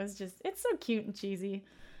quickly, and it's so cute and cheesy.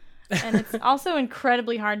 And it's also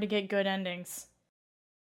incredibly hard to get good endings.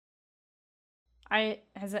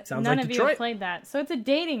 Sounds none like of you Detroit. have played that. So it's a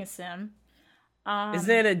dating sim. Isn't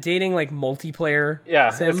it a dating like multiplayer? Yeah,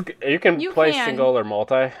 sim? you can You play can. single or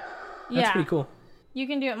multi. That's Yeah, pretty cool. you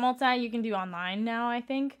can do it multi. You can do online now, I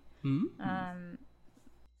think.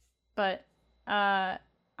 But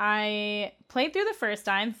I played through the first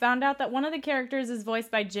time, found out that one of the characters is voiced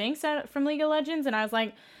by Jinx from League of Legends, and I was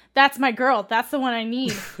like, "That's my girl. That's the one I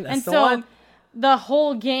need." And the so one. the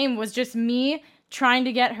whole game was just me trying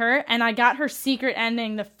to get her, and I got her secret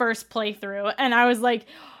ending the first playthrough, and I was like,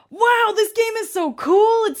 wow, this game is so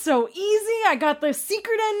cool. It's so easy. I got the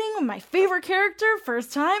secret ending of my favorite character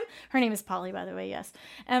first time. Her name is Polly, by the way, yes.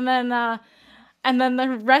 And then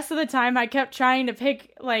the rest of the time I kept trying to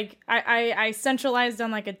pick, like, I centralized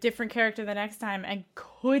on like a different character the next time and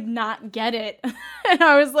could not get it. And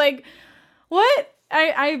I was like, what?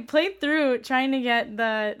 I played through trying to get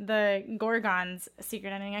the Gorgon's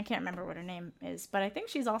secret ending. I can't remember what her name is, but I think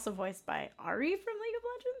she's also voiced by Ari from League of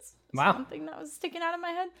Legends. Wow. Something that was sticking out of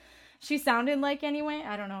my head. She sounded like anyway.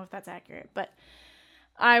 I don't know if that's accurate, but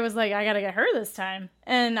I was like, I gotta get her this time.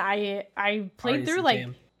 And I played Ari's through the like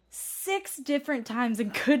jam. 6 different times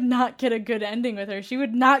and could not get a good ending with her. She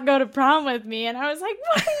would not go to prom with me, and I was like,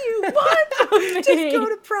 what do you want from me? Just go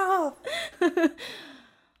to prom.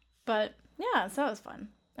 But yeah, so that was fun.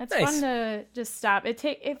 It's Nice. fun to just stop. It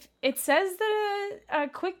says that a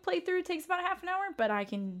quick playthrough takes about half an hour, but I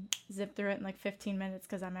can zip through it in like 15 minutes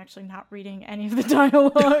because I'm actually not reading any of the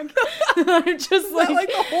dialogue. I'm just like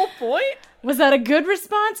the whole point? was that a good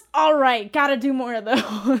response? All right, gotta do more of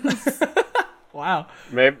those. Wow.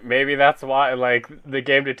 Maybe that's why, like, the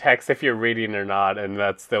game detects if you're reading or not, and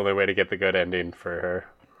that's the only way to get the good ending for her.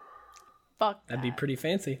 Fuck That'd be that. pretty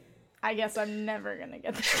fancy. I guess I'm never gonna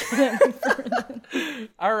get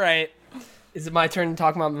the All right. Is it my turn to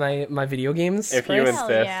talk about my video games? If you Bryce? Hell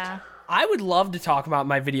insist. yeah. I would love to talk about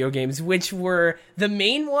my video games, which were the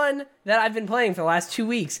main one that I've been playing for the last 2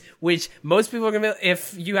 weeks, which most people are going to be,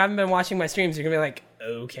 if you haven't been watching my streams, you're going to be like,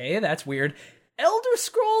 okay, that's weird. Elder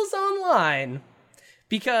Scrolls Online.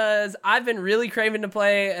 Because I've been really craving to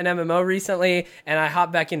play an MMO recently, and I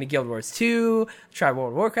hopped back into Guild Wars 2, tried World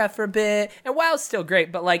of Warcraft for a bit, and WoW's still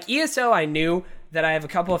great, but like ESO, I knew that I have a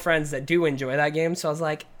couple of friends that do enjoy that game, so I was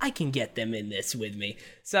like, I can get them in this with me.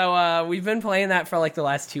 So we've been playing that for like the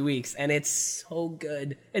last 2 weeks, and it's so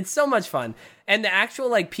good. It's so much fun. And the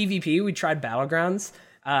actual like PvP, we tried Battlegrounds.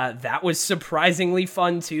 That was surprisingly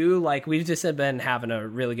fun too. Like we've just been having a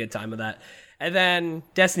really good time with that. And then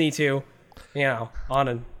Destiny 2, you know, on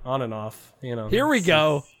and off, you know. Here we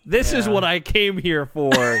go. This is what I came here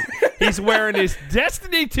for. He's wearing his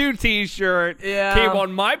Destiny 2 t-shirt. Yeah. Came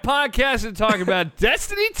on my podcast and talking about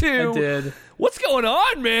Destiny 2. I did. What's going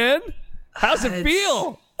on, man? How's it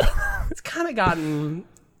feel? It's kind of gotten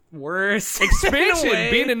worse. in a Expansion way.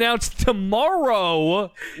 being announced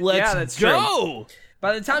tomorrow. Let's Yeah, that's go.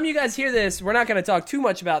 By the time you guys hear this, we're not going to talk too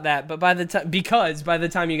much about that, but by the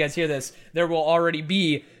time you guys hear this, there will already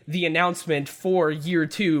be the announcement for year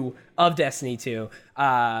 2 of Destiny 2. You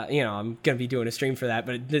know, I'm going to be doing a stream for that,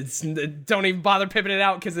 but don't even bother pipping it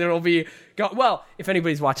out because it'll be... Well, if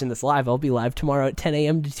anybody's watching this live, I'll be live tomorrow at 10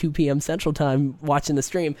 a.m. to 2 p.m. Central Time watching the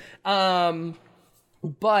stream. But,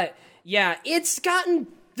 yeah,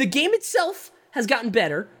 the game itself has gotten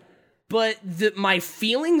better, but my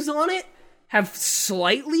feelings on it have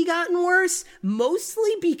slightly gotten worse,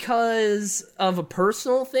 mostly because of a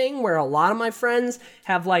personal thing where a lot of my friends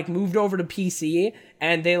have like moved over to PC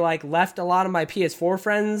and they like left a lot of my PS4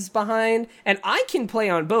 friends behind, and I can play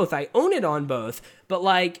on both. I own it on both, but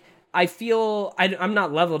like I feel I'm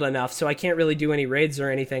not leveled enough, so I can't really do any raids or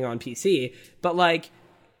anything on PC. But like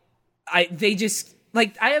I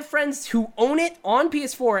have friends who own it on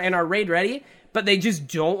PS4 and are raid ready, but they just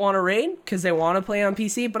don't want to raid because they want to play on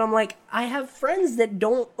PC. But I'm like, I have friends that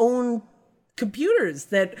don't own computers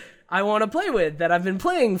that I want to play with, that I've been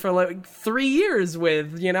playing for like 3 years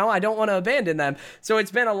with, you know, I don't want to abandon them. So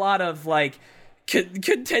it's been a lot of like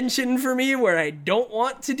contention for me where I don't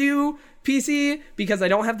want to do PC because I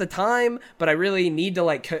don't have the time, but I really need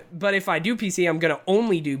to but if I do PC, I'm going to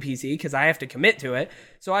only do PC because I have to commit to it.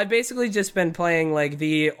 So I've basically just been playing like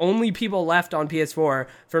the only people left on PS4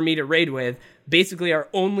 for me to raid with basically are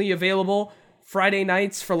only available Friday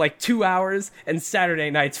nights for like 2 hours and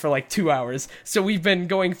Saturday nights for like 2 hours. So we've been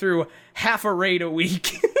going through half a raid a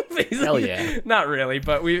week. Basically. Hell yeah. Not really,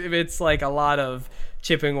 but it's like a lot of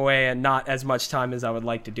chipping away and not as much time as I would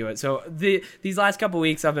like to do it. So these last couple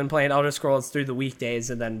weeks I've been playing Elder Scrolls through the weekdays,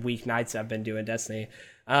 and then weeknights I've been doing Destiny.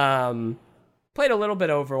 Played a little bit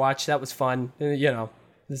of Overwatch. That was fun. You know,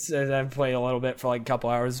 I've played a little bit for like a couple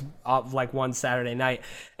hours, like one Saturday night.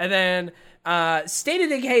 And then State of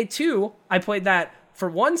Decay 2, I played that for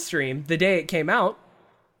one stream the day it came out,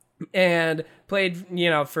 and played,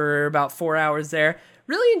 for about 4 hours there.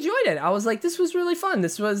 Really enjoyed it. I was like, this was really fun.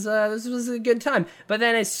 This was a good time. But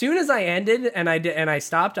then as soon as I ended and I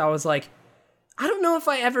stopped, I was like, I don't know if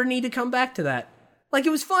I ever need to come back to that. Like, it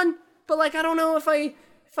was fun, but like, I don't know if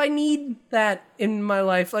I need that in my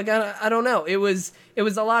life. Like, I don't know. It was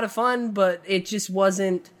a lot of fun, but it just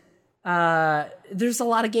wasn't. There's a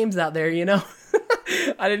lot of games out there,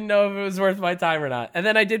 I didn't know if it was worth my time or not. And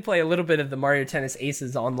then I did play a little bit of the Mario Tennis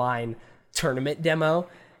Aces online tournament demo,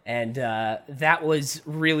 and that was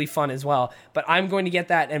really fun as well. But I'm going to get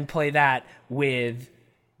that and play that with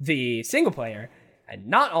the single player and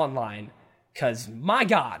not online, because my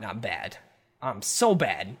God, I'm bad. I'm so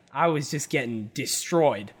bad. I was just getting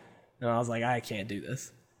destroyed, and I was like, I can't do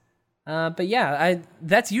this. But yeah,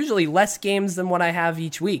 that's usually less games than what I have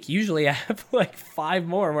each week. Usually I have like 5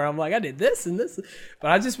 more where I'm like, I did this and this.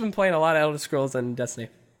 But I've just been playing a lot of Elder Scrolls and Destiny.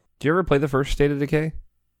 Do you ever play the first State of Decay?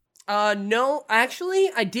 No,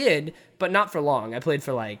 actually I did, but not for long. I played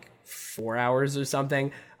for like 4 hours or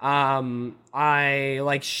something. I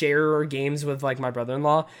like share games with like my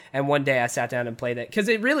brother-in-law, and one day I sat down and played it because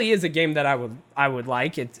it really is a game that I would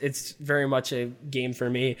like. It's very much a game for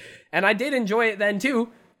me, and I did enjoy it then too.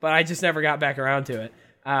 But I just never got back around to it.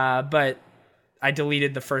 But I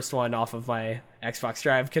deleted the first one off of my Xbox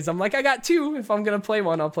Drive because I'm like, I got 2. If I'm gonna play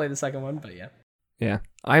one, I'll play the second one. But yeah. Yeah,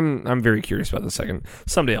 I'm very curious about the second.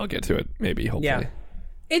 Someday I'll get to it. Maybe, hopefully. Yeah,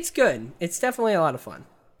 it's good. It's definitely a lot of fun.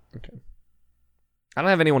 Okay. I don't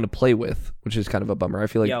have anyone to play with, which is kind of a bummer. I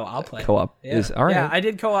feel like I'll play. Co-op is all right. Yeah, I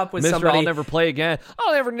did co-op with Mr. somebody. I'll never play again.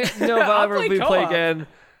 I'll never know if I'll ever play again.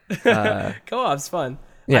 Co-op's fun.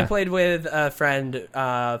 Yeah. I played with a friend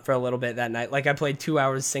for a little bit that night. Like, I played 2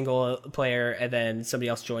 hours single player, and then somebody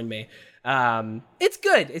else joined me. It's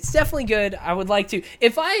good. It's definitely good. I would like to.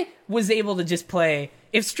 If I was able to just play...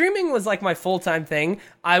 If streaming was like my full-time thing,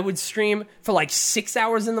 I would stream for like 6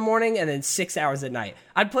 hours in the morning and then 6 hours at night.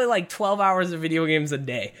 I'd play like 12 hours of video games a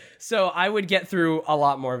day. So I would get through a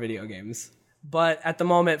lot more video games. But at the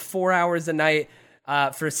moment, 4 hours a night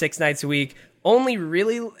for 6 nights a week... only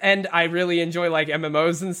really, and I really enjoy like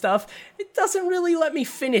MMOs and stuff, it doesn't really let me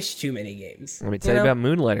finish too many games. Let me tell you about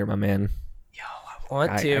Moonlighter, my man. Yo, I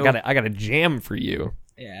want to. I got a jam for you.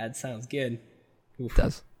 Yeah, it sounds good. It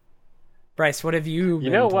does. Bryce, what have you been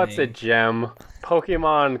You know playing? what's a gem?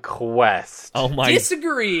 Pokemon Quest. Oh my.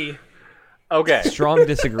 Disagree. Okay. Strong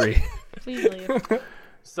disagree. Please leave.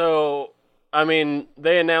 So, I mean,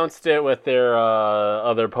 they announced it with their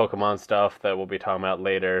other Pokemon stuff that we'll be talking about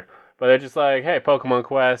later. But they're just like, hey, Pokemon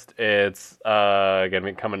Quest, it's going to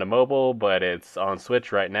be coming to mobile, but it's on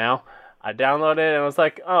Switch right now. I downloaded it and I was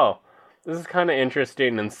like, oh, this is kind of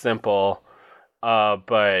interesting and simple.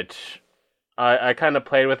 But I kind of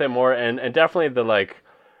played with it more, and definitely the like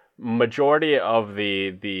majority of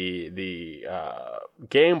the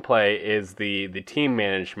gameplay is the team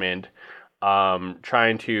management,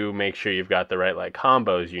 trying to make sure you've got the right like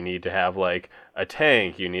combos. You need to have like a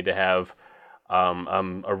tank, you need to have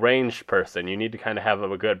a ranged person. You need to kind of have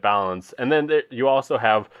a good balance. And then you also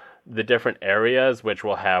have the different areas, which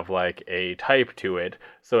will have like a type to it.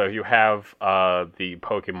 So if you have the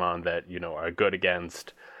Pokemon that, are good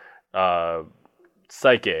against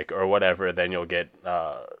Psychic or whatever, then you'll get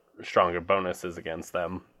stronger bonuses against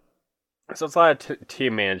them. So it's a lot of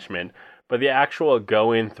team management. But the actual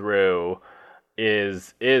going through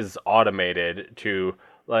is automated to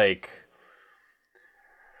like...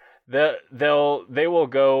 They will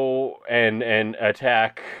go and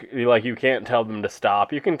attack. Like, you can't tell them to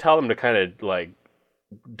stop. You can tell them to kind of like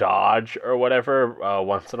dodge or whatever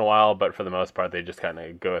once in a while, but for the most part they just kind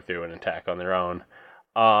of go through and attack on their own.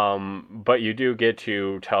 But you do get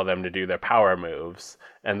to tell them to do their power moves,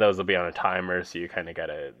 and those will be on a timer, so you kind of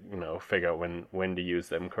gotta figure out when to use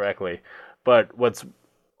them correctly. But what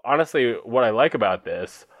I like about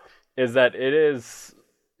this is that it is,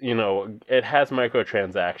 it has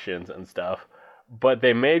microtransactions and stuff, but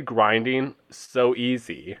they made grinding so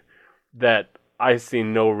easy that I see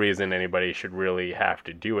no reason anybody should really have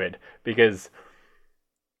to do it, because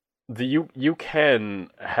you can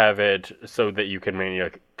have it so that you can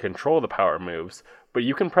manually control the power moves, but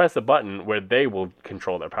you can press a button where they will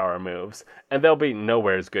control their power moves, and they'll be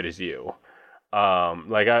nowhere as good as you.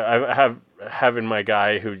 Like I have having my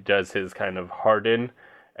guy who does his kind of harden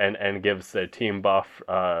and gives a team buff,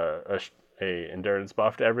 a endurance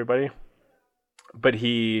buff to everybody. But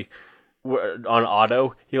he, on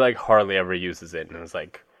auto, he like hardly ever uses it, and it's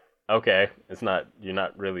like, okay, you're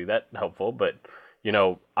not really that helpful, but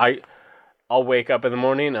I'll wake up in the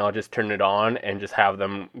morning and I'll just turn it on and just have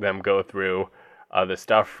them go through the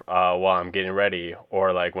stuff while I'm getting ready,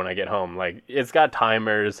 or like when I get home. Like, it's got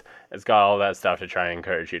timers, it's got all that stuff to try and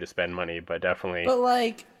encourage you to spend money, but definitely. But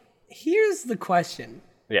like, here's the question.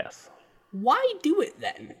 Yes. Why do it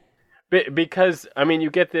then? Because I mean, you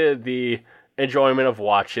get the enjoyment of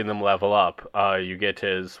watching them level up. You get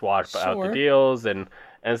to swap out the deals and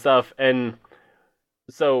stuff, and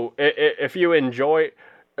so if you enjoy,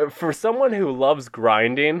 for someone who loves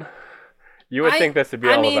grinding, you would think this would be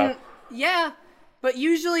all about. Yeah, but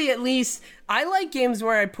usually, at least, I like games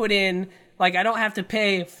where I put in, like, I don't have to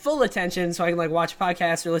pay full attention, so I can, like, watch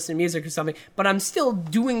podcasts or listen to music or something, but I'm still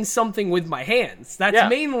doing something with my hands. That's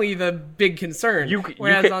mainly the big concern.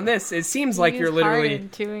 Whereas on this, it seems like you're literally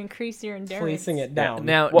to increase your endurance, placing it down.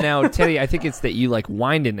 Now, Teddy, I think it's that you like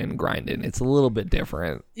winding and grinding. It's a little bit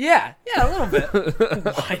different. Yeah, a little bit.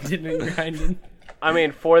 Winding and grinding. I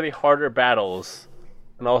mean, for the harder battles,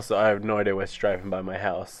 and also I have no idea what's driving by my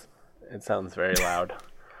house. It sounds very loud.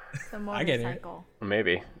 The motorcycle.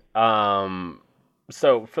 Maybe.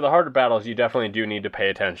 So for the harder battles, you definitely do need to pay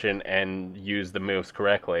attention and use the moves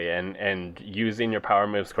correctly, and using your power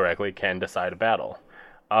moves correctly can decide a battle.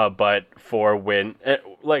 But for when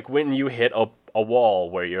you hit a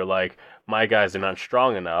wall where you're like, my guys are not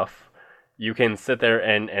strong enough, you can sit there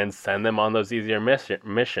and send them on those easier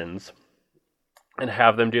missions and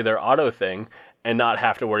have them do their auto thing and not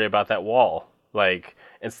have to worry about that wall. Like,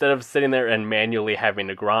 instead of sitting there and manually having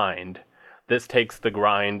to grind, this takes the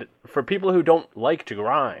grind. For people who don't like to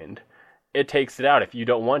grind, it takes it out if you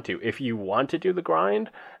don't want to. If you want to do the grind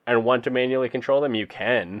and want to manually control them, you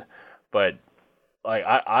can. But like,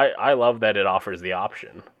 I love that it offers the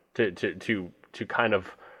option to kind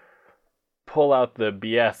of pull out the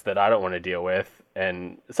BS that I don't want to deal with.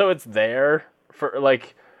 And so it's there for,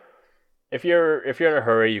 like, if you're in a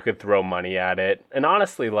hurry, you could throw money at it. And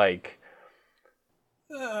honestly, like,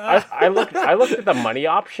 I looked at the money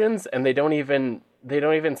options, and they don't even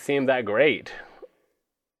seem that great.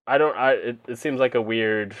 It seems like a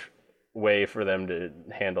weird way for them to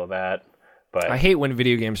handle that. But I hate when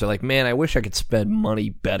video games are like, man, I wish I could spend money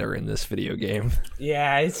better in this video game.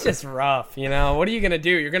 Yeah, it's just rough, you know? What are you going to do?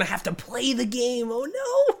 You're going to have to play the game. Oh,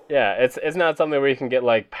 no. Yeah, it's not something where you can get,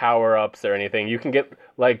 like, power-ups or anything. You can get,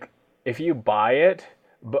 like, if you buy it,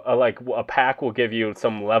 like, a pack will give you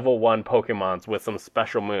some level 1 Pokemons with some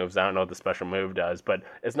special moves. I don't know what the special move does, but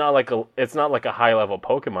it's not like a high level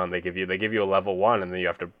Pokemon they give you. They give you a level 1, and then you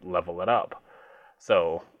have to level it up.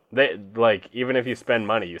 So they, like, even if you spend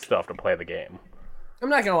money, you still have to play the game. I'm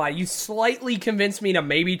not gonna lie, you slightly convinced me to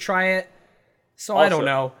maybe try it. So I don't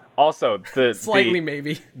know. Also,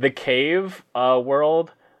 maybe the cave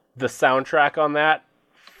world, the soundtrack on that,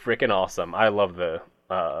 freaking awesome. I love the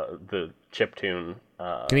chiptune.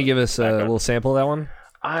 Can you give us a little sample of that one?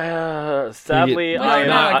 Sadly,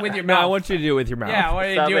 with your mouth. No, I want you to do it with your mouth. Yeah, what are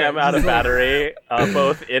you sadly, doing? I'm out of battery,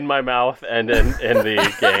 both in my mouth and in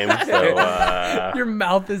the game. So your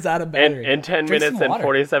mouth is out of battery. In 10 minutes and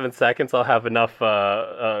 47 seconds, I'll have enough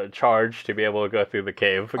charge to be able to go through the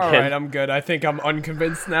cave again. All right, I'm good. I think I'm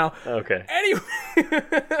unconvinced now. Okay. Anyway.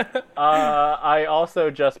 I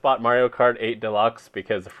also just bought Mario Kart 8 Deluxe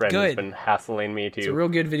because a friend has been hassling me to. It's a real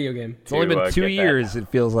good video game. It's only been 2 years, it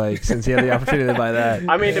feels like, since you had the opportunity to buy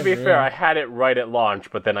that. I mean, to be fair, I had it right at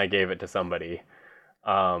launch, but then I gave it to somebody.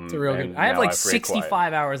 It's a real good. I have like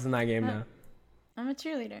 65 hours in that game now. I'm a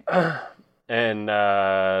cheerleader. And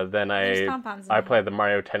then I played the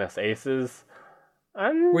Mario Tennis Aces.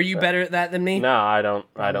 Were you better at that than me? No, I don't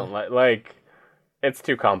like. It's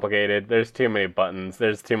too complicated. There's too many buttons.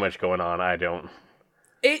 There's too much going on.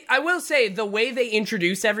 I will say the way they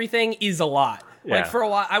introduce everything is a lot. Yeah. Like, for a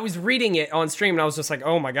while, I was reading it on stream, and I was just like,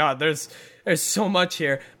 oh my god, there's so much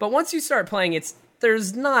here. But once you start playing,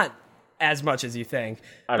 there's not as much as you think.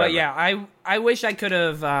 Yeah, I wish I could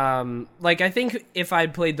have, I think if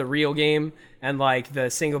I'd played the real game and, like, the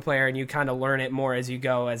single player, and you kind of learn it more as you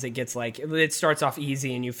go, as it gets, like, it starts off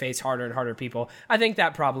easy and you face harder and harder people, I think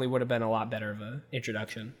that probably would have been a lot better of an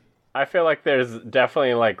introduction. I feel like there's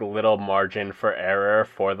definitely, like, little margin for error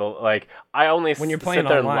for the, like, I only when you're playing sit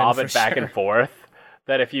there and online, lob it back and forth.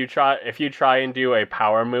 That if you try and do a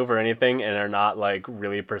power move or anything and are not, like,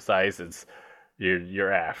 really precise,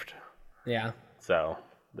 you're effed. Yeah. So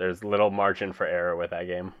there's little margin for error with that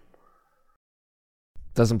game.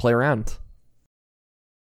 Doesn't play around.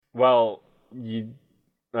 Well,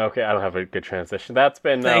 okay, I don't have a good transition. That's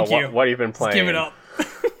been what you've been playing. Let's give it up.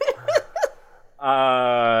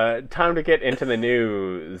 Time to get into the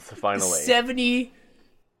news, finally.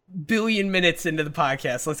 billion minutes into the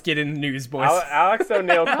podcast. Let's get in the news, boys. Alex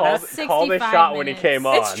O'Neill called a 65 shot when he minutes. came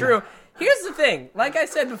on. It's true. Here's the thing. Like I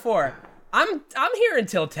said before, I'm here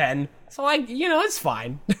until 10, so it's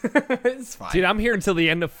fine. It's fine. Dude, I'm here until the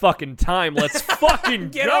end of fucking time. Let's fucking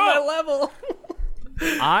Get go. on my level.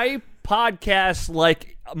 I podcast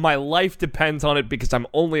like my life depends on it because I'm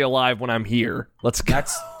only alive when I'm here. Let's go.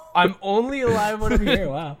 I'm only alive when I'm here.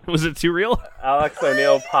 Wow. Was it too real? Alex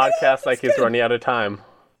O'Neill podcasts like he's running out of time.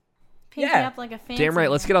 Pinky Yeah. up like a fancy Damn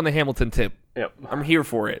right. Let's get on the Hamilton tip. Yep. I'm here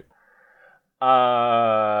for it.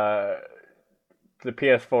 The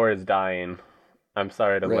PS4 is dying. I'm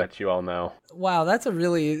sorry to Rip. let you all know. Wow, that's a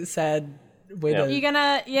really sad way Yeah. to... You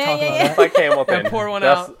gonna Talk about yeah. Just like Hamilton. Yeah, pour one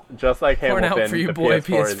just like Pour one Hamilton, out for you, the boy,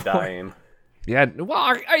 PS4 is PS4. dying. Yeah.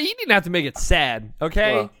 Well, you didn't have to make it sad,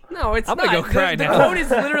 okay? Well, No, it's I'm not. gonna go cry the now. quote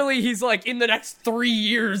is literally, he's like, in the next 3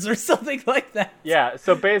 years or something like that. Yeah,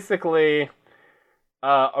 so basically,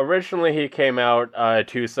 originally he came out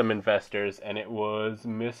to some investors, and it was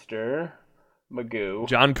Mr. Magoo.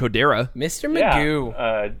 John Codera. Mr. Yeah,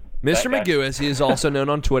 Magoo. Mr. that guy. Magoo, as he is also known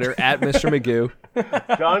on Twitter, at Mr. Magoo.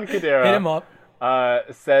 John Hit him Codera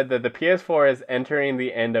up. said that the PS4 is entering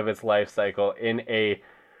the end of its life cycle in a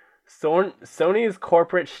Sony's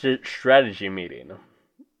corporate strategy meeting.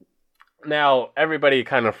 Now, everybody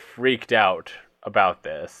kind of freaked out about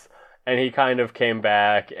this, and he kind of came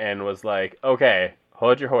back and was like, okay,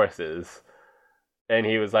 hold your horses. And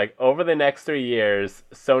he was like, over the next 3 years,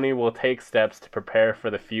 Sony will take steps to prepare for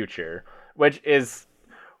the future, which is,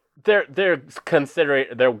 they're considering,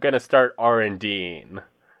 they're going to start R&Ding.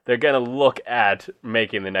 They're going to look at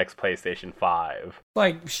making the next PlayStation 5.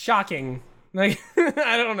 Like, shocking. Like,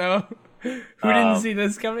 I don't know. Who didn't see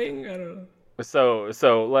this coming? I don't know.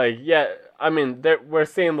 So like, yeah, I mean, we're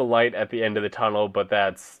seeing the light at the end of the tunnel, but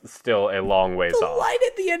that's still a long ways The off. light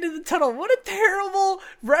at the end of the tunnel. What a terrible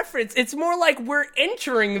reference. It's more like we're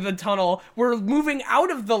entering the tunnel. We're moving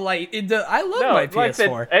out of the light. I love my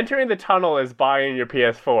PS4. Like entering the tunnel is buying your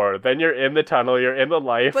PS4. Then you're in the tunnel, you're in the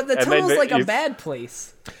life. But the and then tunnel's like a you- bad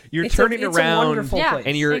place. You're It's turning it's around a wonderful Yeah. place.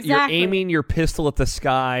 and you're Exactly. aiming your pistol at the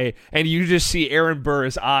sky, and you just see Aaron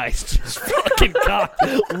Burr's eyes just fucking cocked,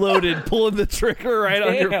 loaded, pulling the trigger right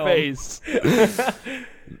on your Damn. face.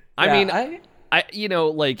 I Yeah, mean, I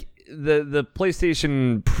like the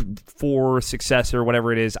PlayStation 4 successor,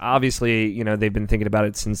 whatever it is. Obviously, they've been thinking about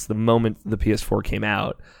it since the moment the PS4 came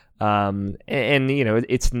out. And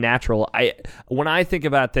it's natural. When I think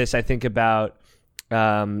about this, I think about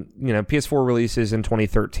PS4 releases in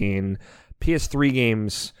 2013. PS3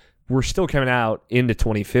 games were still coming out into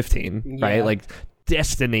 2015, right? Yeah. Like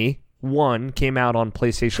Destiny 1 came out on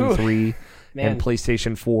PlayStation 3 Man. and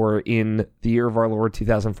PlayStation 4 in the year of our Lord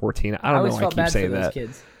 2014. I don't always know. I felt keep bad for saying those that.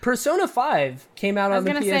 kids. Persona 5 came out I on was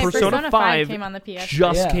the gonna say PS3. Persona 5 5 came on the PS.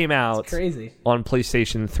 Just Yeah, came out It's crazy. on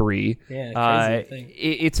PlayStation 3. Yeah, crazy thing.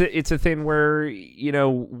 It's a thing where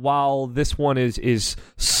while this one is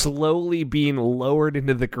slowly being lowered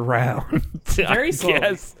into the ground, Very slowly.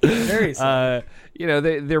 Yes. Very slowly.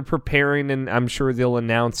 They're preparing, and I'm sure they'll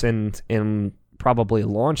announce and probably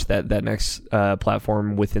launch that next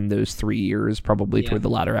platform within those 3 years, probably toward the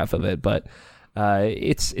latter half of it. But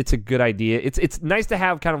it's a good idea. It's nice to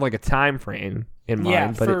have kind of like a time frame in mind. Yeah,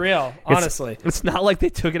 but for real. Honestly. it's not like they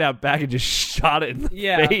took it out back and just shot it in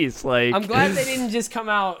the face. Like, I'm glad they didn't just come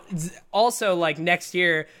out also like next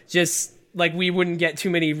year, just like we wouldn't get too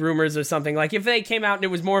many rumors or something. Like if they came out and it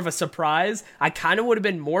was more of a surprise, I kind of would have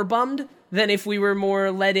been more bummed than if we were more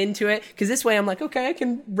led into it. Because this way I'm like, okay, I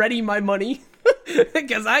can ready my money.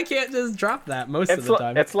 Because I can't just drop that most of the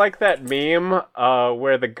time. It's like that meme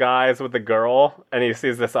where the guy's with the girl and he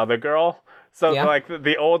sees this other girl. So Yeah. like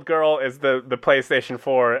the old girl is the PlayStation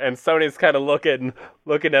 4, and Sony's kind of looking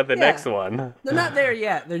at the next one. They're not there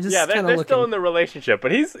yet. They're just Yeah, kind they're of still looking. in the relationship,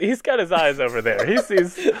 but he's got his eyes over there. He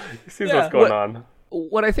sees what's going on.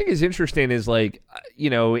 what I think is interesting is like,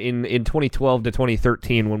 in 2012 to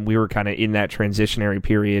 2013, when we were kind of in that transitionary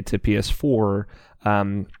period to PS4,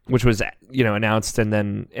 which was, announced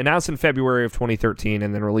in February of 2013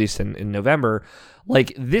 and then released in November.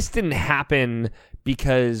 Like, this didn't happen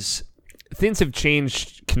because things have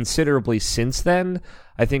changed considerably since then.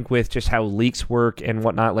 I think with just how leaks work and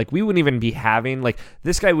whatnot, like we wouldn't even be having, like,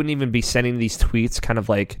 this guy wouldn't even be sending these tweets kind of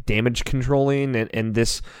like damage controlling, and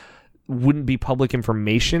this wouldn't be public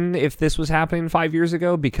information if this was happening 5 years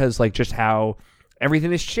ago, because like just how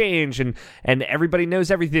everything has changed and everybody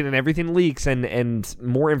knows everything and everything leaks and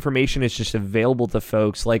more information is just available to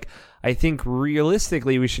folks. Like, I think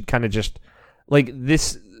realistically we should kind of just like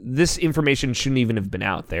this information shouldn't even have been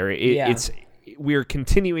out there. It's we're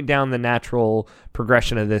continuing down the natural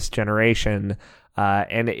progression of this generation,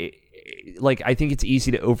 and I think it's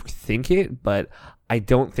easy to overthink it, but I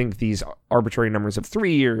don't think these arbitrary numbers of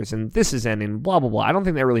 3 years and this is ending, blah blah blah. I don't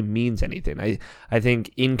think that really means anything. I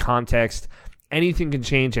think in context, anything can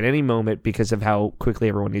change at any moment because of how quickly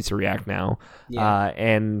everyone needs to react now. Yeah.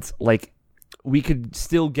 And we could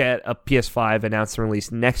still get a PS5 announced and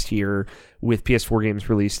released next year with PS4 games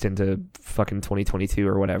released into fucking 2022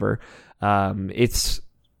 or whatever. I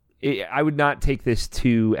would not take this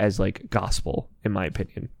as gospel, in my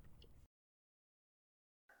opinion.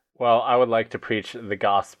 Well, I would like to preach the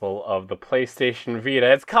gospel of the PlayStation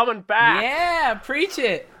Vita. It's coming back! Yeah, preach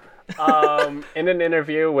it! In an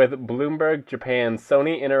interview with Bloomberg Japan,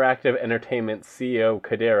 Sony Interactive Entertainment CEO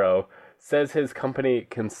Kodero says his company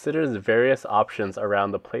considers various options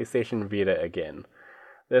around the PlayStation Vita again.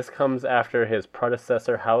 This comes after his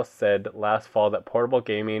predecessor House said last fall that portable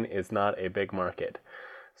gaming is not a big market.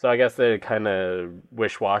 So I guess they're kind of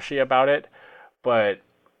wish-washy about it. But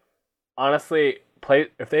honestly,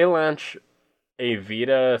 if they launch a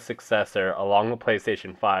Vita successor along the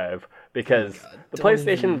PlayStation 5, because the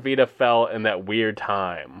PlayStation Vita fell in that weird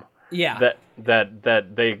time. Yeah.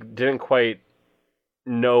 That they didn't quite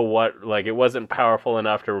know what, it wasn't powerful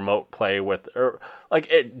enough to remote play with, or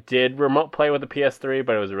it did remote play with the PS3,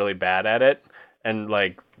 but it was really bad at it. And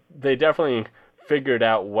they definitely figured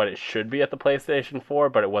out what it should be at the PlayStation 4,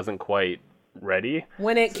 but it wasn't quite ready.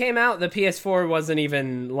 When it came out, the PS4 wasn't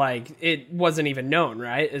even it wasn't even known,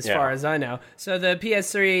 right? As far as I know. So the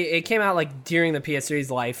PS3, it came out during the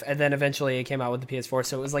PS3's life, and then eventually it came out with the PS4.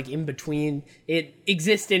 So it was in between. It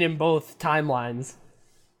existed in both timelines.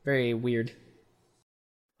 Very weird.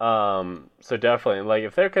 So definitely,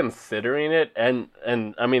 if they're considering it, and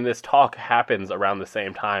I mean, this talk happens around the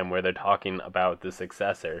same time where they're talking about the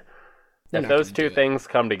successor. If those two things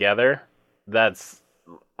come together, that's,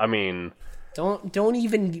 I mean, don't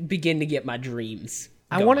even begin to get my dreams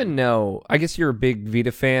going. I want to know. I guess you're a big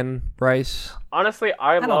Vita fan, Bryce. Honestly,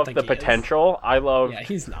 I love the potential. Yeah,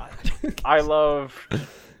 he's not.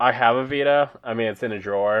 I have a Vita. I mean, it's in a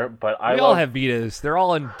drawer, but we all have Vitas. They're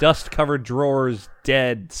all in dust-covered drawers,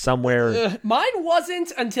 dead somewhere. Mine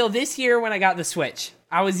wasn't until this year when I got the Switch.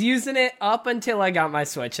 I was using it up until I got my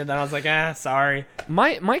Switch, and then I was like, sorry.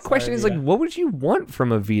 My question is, what would you want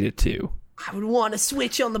from a Vita 2? I would want a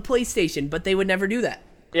Switch on the PlayStation, but they would never do that.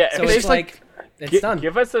 Yeah, so it's it's done.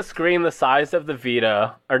 Give us a screen the size of the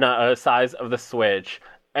Vita, or not, size of the Switch,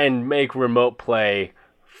 and make remote play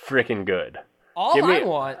freaking good. All I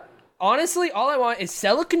want is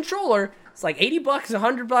sell a controller. It's $80,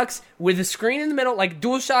 $100 with a screen in the middle, like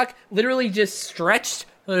DualShock, literally just stretched.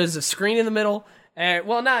 There's a screen in the middle.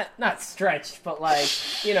 Well, not stretched, but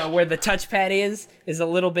where the touchpad is a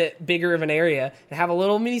little bit bigger of an area, and have a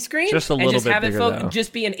little mini screen, just a little bit have bigger, it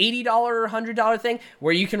just be an $80 or $100 thing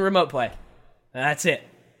where you can remote play. That's it.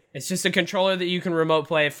 It's just a controller that you can remote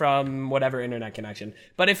play from whatever internet connection.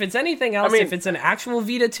 But if it's anything else, if it's an actual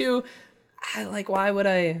Vita 2, why would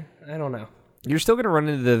I don't know. You're still going to run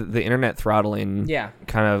into the internet throttling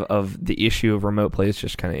kind of the issue of remote play. It's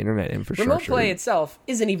just kind of internet infrastructure. Remote play itself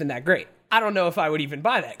isn't even that great. I don't know if I would even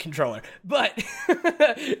buy that controller. But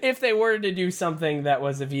if they were to do something that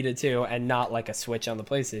was a Vita 2 and not a Switch on the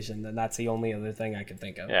PlayStation, then that's the only other thing I could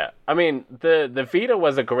think of. Yeah. I mean, the Vita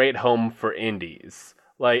was a great home for indies.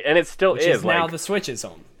 And it still Which is now the Switch's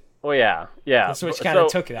home. Well, yeah. The Switch kind of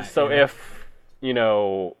took that. So if,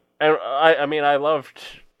 and I loved,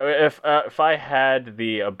 if I had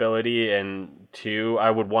the ability I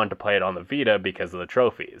would want to play it on the Vita because of the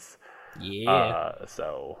trophies. Yeah.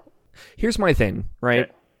 So here's my thing, right?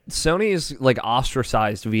 Okay. Sony is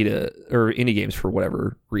ostracized Vita or indie games for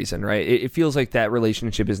whatever reason, right? It feels like that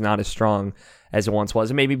relationship is not as strong as it once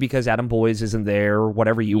was. And maybe because Adam Boyes isn't there or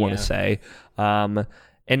whatever you want to say.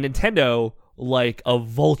 And Nintendo, like a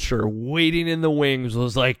vulture waiting in the wings,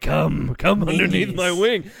 was come underneath my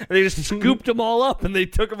wing. And they just scooped them all up and they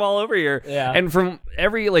took them all over here. Yeah. And from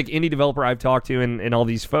every indie developer I've talked to and all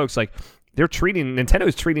these folks,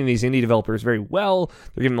 Nintendo's treating these indie developers very well.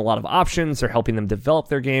 They're giving them a lot of options. They're helping them develop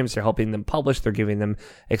their games. They're helping them publish. They're giving them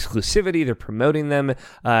exclusivity. They're promoting them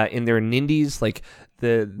in their indies.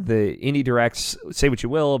 The indie directs, say what you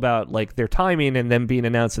will about their timing and them being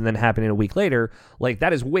announced and then happening a week later.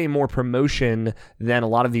 That is way more promotion than a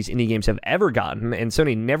lot of these indie games have ever gotten. And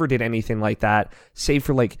Sony never did anything like that, save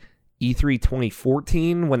for E3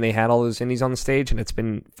 2014 when they had all those indies on the stage, and it's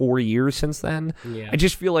been 4 years since then. Yeah. I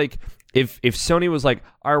just feel like if Sony was all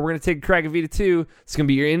right, we're going to take a crack at Vita 2, it's going to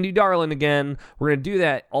be your indie darling again, we're going to do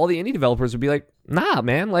that, all the indie developers would be nah,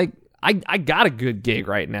 man, I got a good gig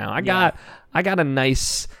right now. I got a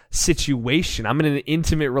nice situation. I'm in an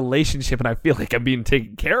intimate relationship, and I feel like I'm being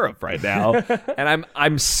taken care of right now. And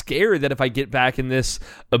I'm scared that if I get back in this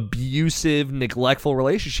abusive, neglectful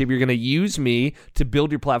relationship, you're going to use me to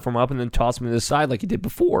build your platform up and then toss me to the side like you did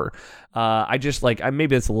before.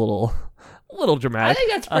 Maybe it's a little dramatic. I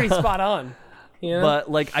think that's pretty spot on. Yeah. But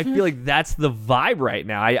like, I feel like that's the vibe right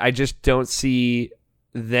now. I just don't see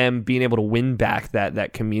them being able to win back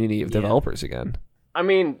that community of developers again. I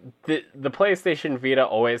mean, the PlayStation Vita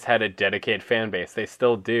always had a dedicated fan base. They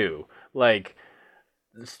still do. Like,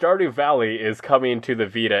 Stardew Valley is coming to the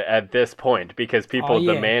Vita at this point because people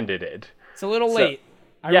demanded it. It's a little late.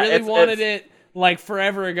 I really wanted it like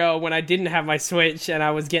forever ago when I didn't have my Switch and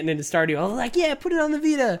I was getting into Stardew. I was like, yeah, put it on the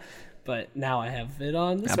Vita. But now I have it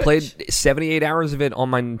on the Switch. I played 78 hours of it on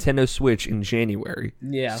my Nintendo Switch in January.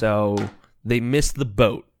 Yeah. So they missed the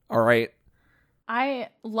boat, all right? I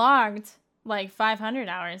logged like 500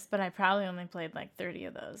 hours, but I probably only played like 30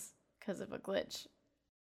 of those because of a glitch.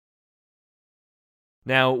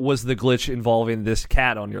 Now, was the glitch involving this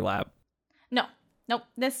cat on your lap? Nope.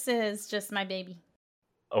 This is just my baby.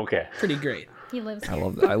 Okay. Pretty great. He lives I here.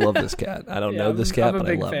 love this cat. I don't know this cat, I'm a but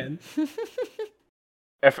big I love fan. him.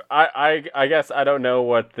 If I guess I don't know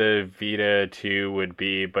what the Vita 2 would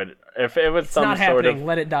be, but if it was It's not happening.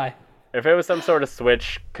 Let it die. If it was some sort of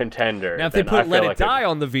Switch contender, Now, if they put Let It Die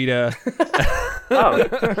on the Vita...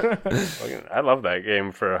 I love that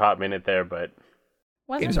game for a hot minute there, but...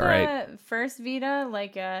 Wasn't Game's the alright. first Vita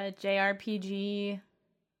like a JRPG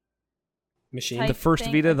Machine. type The first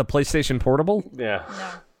thing? Vita, the PlayStation Portable? Yeah.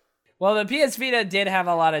 No. Well, the PS Vita did have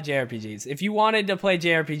a lot of JRPGs. If you wanted to play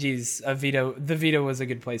JRPGs, the Vita was a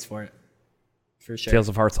good place for it. For sure. Tales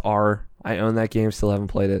of Hearts R. I own that game, still haven't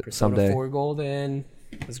played it. Persona Someday. 4 Golden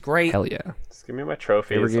was great. Hell yeah. Just give me my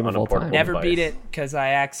trophies Favorite game on of a all time. portable Never device. beat it because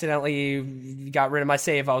I accidentally got rid of my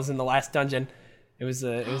save. I was in the last dungeon. It was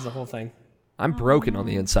the whole thing. I'm broken on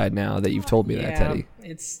the inside now that you've told me that, Teddy.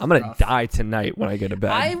 It's I'm gonna rough. die tonight when I go to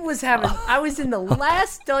bed. I was in the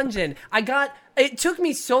last dungeon. It took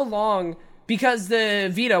me so long because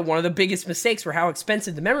the Vita, one of the biggest mistakes were how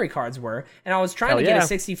expensive the memory cards were. And I was trying to get a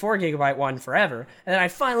 64 gigabyte one forever. And then I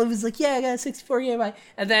finally was like, yeah, I got a 64 gigabyte.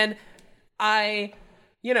 And then I,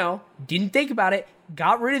 didn't think about it.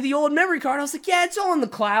 Got rid of the old memory card. I was like, yeah, it's all in the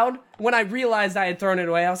cloud. When I realized I had thrown it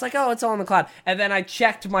away, I was like, oh, it's all in the cloud. And then I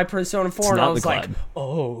checked my Persona 4 and I was like,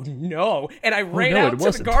 oh, no. And I ran out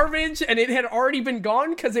to the garbage and it had already been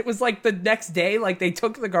gone because it was like the next day, like they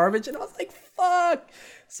took the garbage. And I was like, fuck.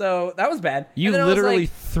 So that was bad. You literally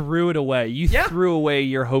threw it away. You threw away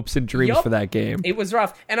your hopes and dreams for that game. It was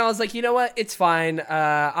rough. And I was like, you know what? It's fine.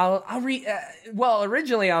 Well,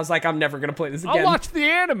 originally I was like, I'm never going to play this again. I'll watch the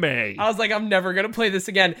anime. I was like, I'm never going to play this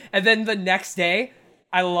again. And then the next day,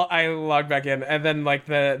 I logged back in. And then like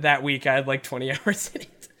that week, I had like 20 hours in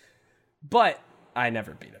it. But I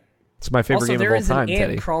never beat it. It's my favorite game of all time, there is an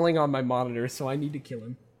Teddy. ant crawling on my monitor, so I need to kill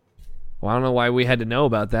him. Well, I don't know why we had to know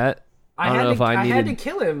about that. I had to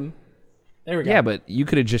kill him. There we go. Yeah, but you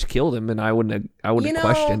could have just killed him, and I wouldn't have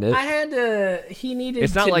questioned it. I had to. He needed.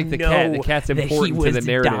 It's not to like the know cat. The cat's important that he to was the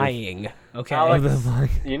narrative. Dying. Okay.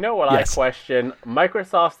 Alex, you know what Yes. I question?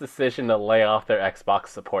 Microsoft's decision to lay off their Xbox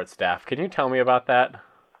support staff. Can you tell me about that?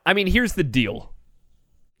 I mean, here's the deal.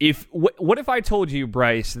 What if I told you,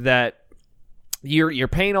 Bryce, that you're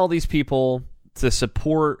paying all these people to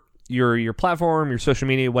support your platform, your social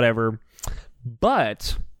media, whatever,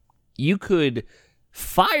 but you could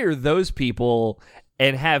fire those people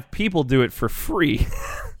and have people do it for free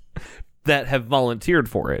that have volunteered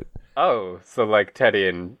for it. Oh, so like Teddy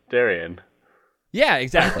and Darian. Yeah,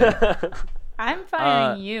 exactly. I'm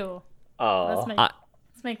firing you. Oh,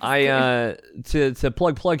 Let's make this clear. To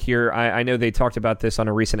plug here, I know they talked about this on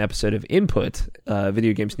a recent episode of Input,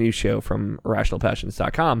 video games news show from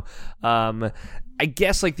irrationalpassions.com. I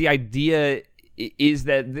guess like the idea is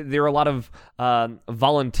that there are a lot of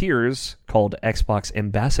volunteers called Xbox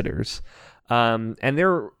ambassadors, and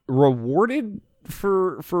they're rewarded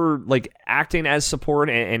for like acting as support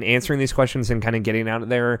and answering these questions and kind of getting out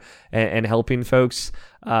there and helping folks.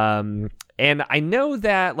 And I know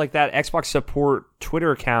that like that Xbox support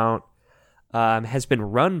Twitter account has been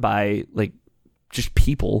run by like just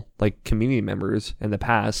people, like community members in the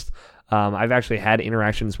past. I've actually had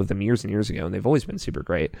interactions with them years and years ago, and they've always been super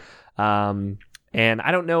great. And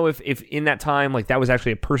I don't know if in that time, like that was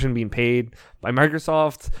actually a person being paid by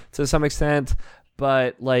Microsoft to some extent,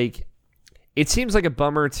 but like it seems like a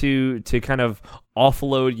bummer to kind of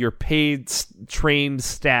offload your paid trained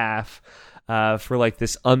staff for like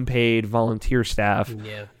this unpaid volunteer staff.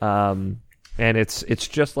 Yeah. And it's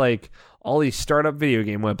just like all these startup video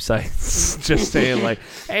game websites just saying like,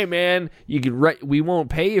 hey man, you could write, we won't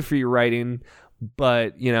pay you for your writing,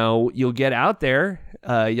 but you'll get out there,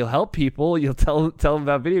 you'll help people, you'll tell them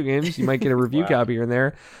about video games, you might get a review copy here and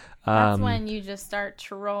there. That's when you just start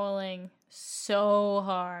trolling so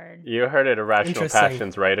hard. You heard it, Irrational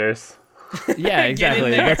Passions writers. Yeah,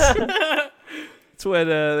 exactly. That's when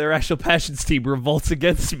the Irrational Passions team revolts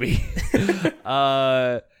against me.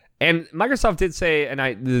 And Microsoft did say, and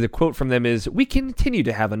the quote from them is, "We continue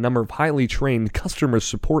to have a number of highly trained customer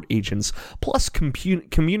support agents, plus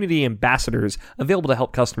community ambassadors available to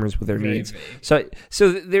help customers with their needs." Vague.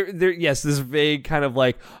 So there, yes, this vague kind of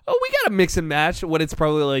like, oh, we got to mix and match when it's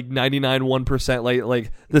probably like 99.1%,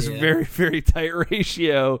 like this very, very tight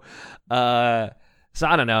ratio. So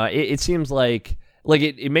I don't know. It seems like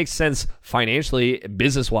it makes sense financially,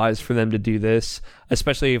 business-wise, for them to do this,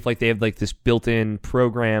 especially if like they have like this built-in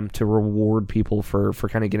program to reward people for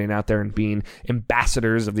kind of getting out there and being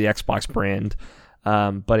ambassadors of the Xbox brand.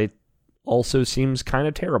 But it also seems kind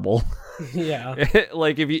of terrible. Yeah.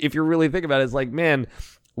 Like if you really think about it, it's like, man,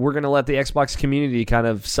 we're going to let the Xbox community kind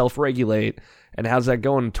of self-regulate. And how's that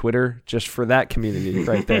going, Twitter? Just for that community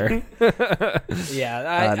right there.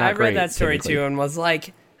 Yeah, I read that story too and was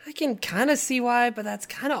like, I can kind of see why, but that's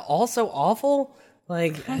kind of also awful.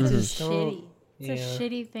 Like, that's shitty. It's a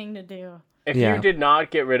shitty thing to do. If you did not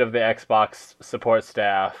get rid of the Xbox support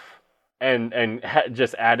staff and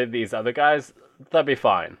just added these other guys, that'd be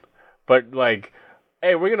fine. But like,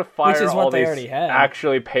 hey, we're gonna fire all these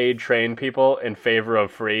actually paid trained people in favor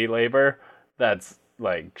of free labor. That's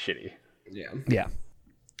like shitty. Yeah.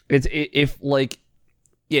 If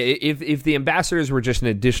the ambassadors were just an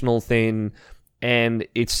additional thing, and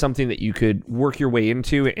it's something that you could work your way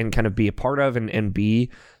into and kind of be a part of and be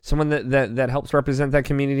someone that helps represent that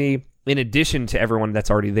community, in addition to everyone that's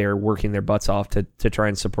already there working their butts off to try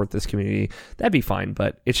and support this community, that'd be fine.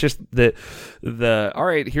 But it's just the all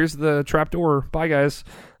right, here's the trapdoor, bye guys.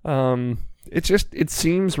 It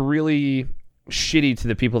seems really shitty to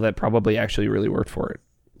the people that probably actually really worked for it.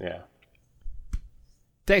 Yeah.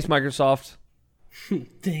 Thanks, Microsoft.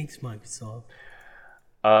 Thanks, Microsoft.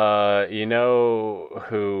 You know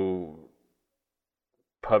who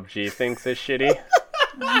PUBG thinks is shitty?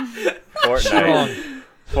 Fortnite.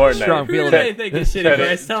 Strong. Who do they think is shitty,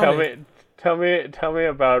 guys? Tell me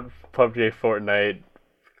about PUBG Fortnite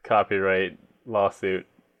copyright lawsuit,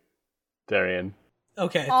 Darian.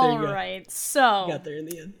 Okay. All right. So got there in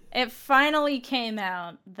the end. It finally came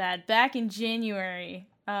out that back in January,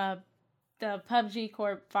 the PUBG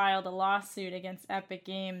Corp filed a lawsuit against Epic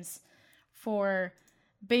Games for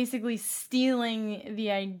basically stealing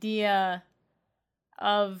the idea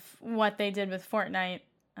of what they did with Fortnite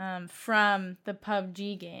from the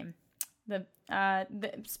PUBG game.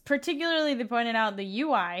 Particularly, they pointed out the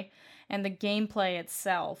UI and the gameplay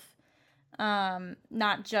itself.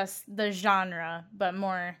 Not just the genre, but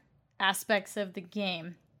more aspects of the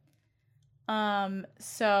game.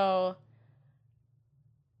 So,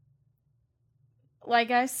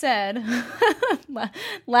 like I said,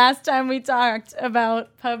 last time we talked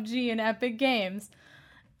about PUBG and Epic Games,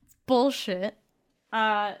 it's bullshit.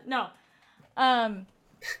 No.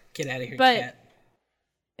 Get out of here, but, cat.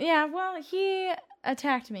 Yeah, well, he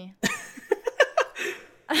attacked me.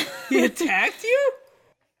 He attacked you?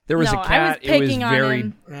 There was a cat.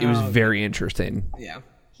 It was very interesting. Yeah.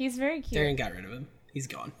 He's very cute. Darian got rid of him. He's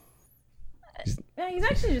gone. He's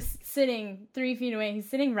actually just sitting 3 feet away. He's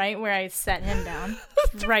sitting right where I set him down.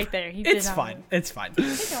 Right there. It's fine. It's fine.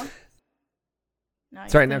 No,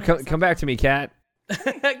 sorry, now come back to me, cat.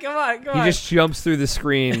 Come on. He just jumps through the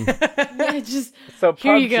screen. Yeah, just so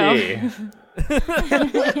here PUBG.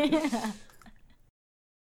 You go.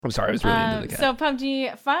 I'm sorry, I was really into the cat. So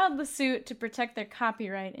PUBG filed the suit to protect their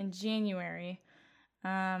copyright in January.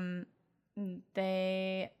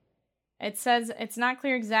 It says it's not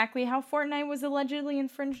clear exactly how Fortnite was allegedly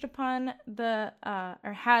infringed upon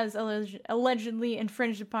allegedly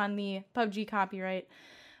infringed upon the PUBG copyright,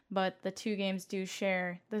 but the two games do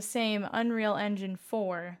share the same Unreal Engine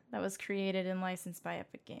 4 that was created and licensed by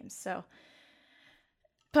Epic Games. So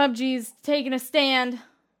PUBG's taking a stand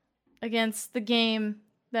against the game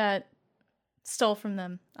that stole from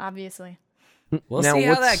them, obviously. We'll see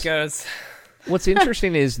how that goes. What's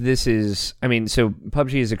interesting is so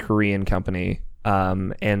PUBG is a Korean company,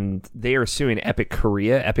 and they are suing Epic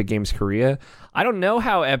Games Korea. I don't know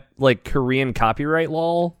how Korean copyright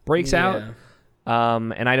law breaks out,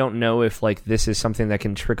 and I don't know if this is something that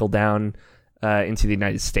can trickle down into the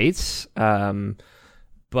United States.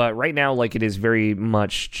 But right now, it is very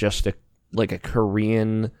much just a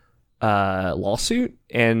Korean lawsuit,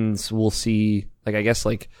 and we'll see. I guess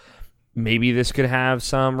maybe this could have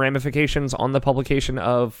some ramifications on the publication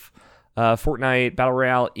of Fortnite Battle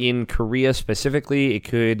Royale in Korea specifically. It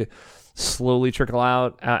could slowly trickle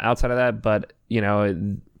out outside of that, but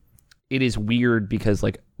it is weird because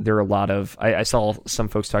like there are a lot of I saw some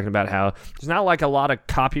folks talking about how there's not like a lot of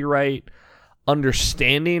copyright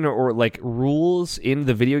understanding or like rules in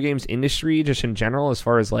the video games industry just in general, as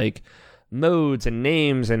far as like modes and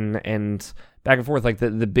names and back and forth. Like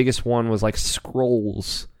the biggest one was like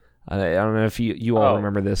scrolls. I don't know if you all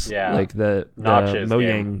remember this. Yeah. Like the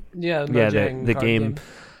Mojang. Mojang the card game.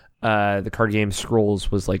 The card game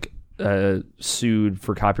Scrolls was like sued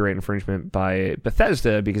for copyright infringement by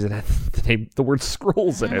Bethesda because it had the word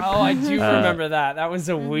scrolls in it. Oh, I do remember that. That was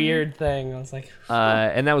a weird thing. I was like,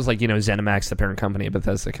 and that was like ZeniMax, the parent company of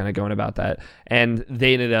Bethesda, kind of going about that. And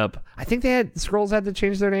they ended up, I think Scrolls had to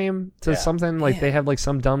change their name to something like they have like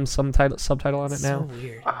some dumb subtitle on it now. so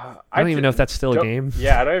weird. I don't even know if that's still a game.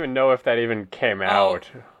 Yeah, I don't even know if that even came out.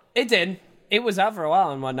 It did. It was out for a while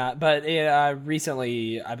and whatnot, but it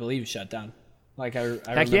recently, I believe, shut down. Like I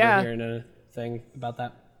remember hearing a thing about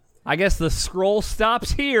that. I guess the scroll stops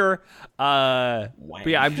here. But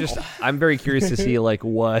yeah, I'm very curious to see like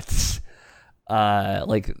what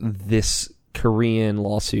like this Korean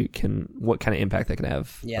lawsuit what kind of impact that can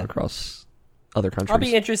have across other countries. I'll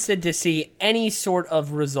be interested to see any sort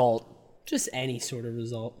of result, just any sort of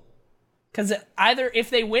result. Because either if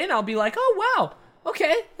they win, I'll be like, oh wow,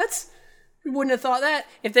 okay, we wouldn't have thought that.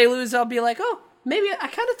 If they lose, I'll be like, oh, maybe I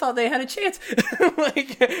kind of thought they had a chance.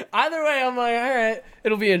 Like either way, I'm like, all right,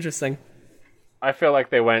 it'll be interesting. I feel like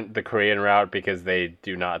they went the Korean route because they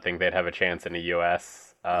do not think they'd have a chance in a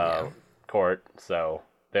U.S. Court. So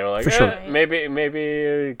they were like,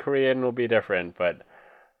 maybe Korean will be different. But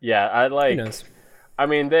yeah, Who knows? I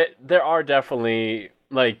mean, there are definitely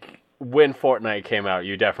like when Fortnite came out,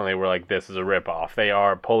 you definitely were like, this is a ripoff. They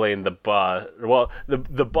are pulling the bus. Well,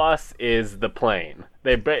 the bus is the plane.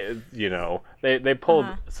 They pulled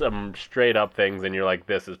some straight up things, and you're like,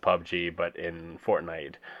 this is PUBG, but in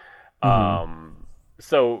Fortnite.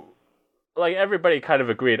 So like everybody kind of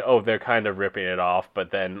agreed, oh, they're kind of ripping it off, but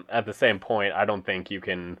then at the same point, I don't think you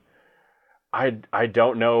can. I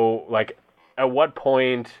don't know, like at what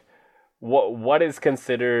point, what is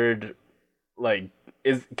considered like.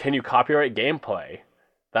 Can you copyright gameplay?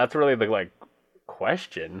 That's really the like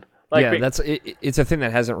question. Like, it's a thing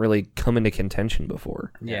that hasn't really come into contention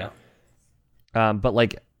before. Yeah. But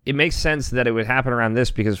like it makes sense that it would happen around this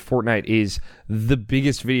because Fortnite is the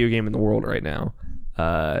biggest video game in the world right now.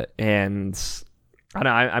 And I don't know,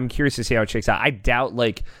 I'm curious to see how it shakes out. I doubt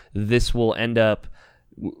like this will end up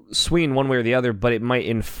swinging one way or the other, but it might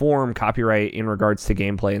inform copyright in regards to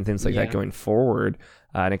gameplay and things like that going forward.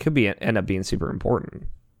 And it could end up being super important.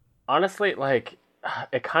 Honestly, like,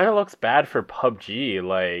 it kind of looks bad for PUBG.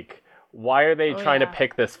 Like, why are they trying to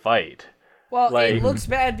pick this fight? Well, it looks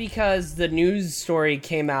bad because the news story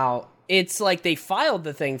came out. It's like they filed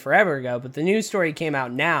the thing forever ago, but the news story came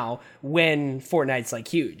out now when Fortnite's like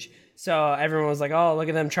huge. So everyone was like, oh, look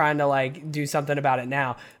at them trying to like do something about it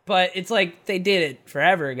now. But it's like they did it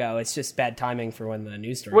forever ago. It's just bad timing for when the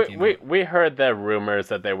news story came out. We heard the rumors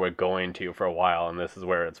that they were going to for a while, and this is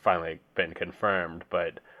where it's finally been confirmed.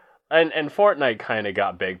 But and Fortnite kind of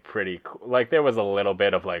got big pretty like there was a little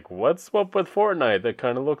bit of like, what's up with Fortnite? That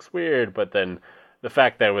kind of looks weird. But then the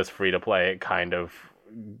fact that it was free to play, it kind of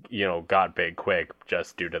got big quick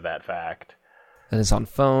just due to that fact. And it's on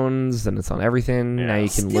phones, and it's on everything. Yeah. Now you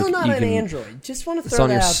can Still look. not an Android. Just want to throw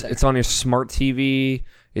that out there. It's on your smart TV.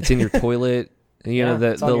 It's in your toilet. The urinal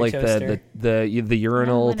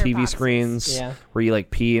TV boxes. Screens where you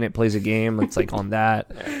like pee and it plays a game. It's like on that.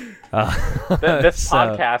 This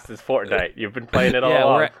podcast is Fortnite. You've been playing it all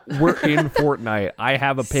along. We're in Fortnite. I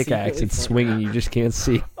have a pickaxe. It's swinging. You just can't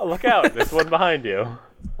see. Oh, look out! There's one behind you.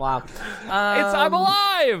 Wow. I'm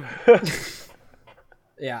alive.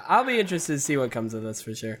 Yeah, I'll be interested to see what comes of this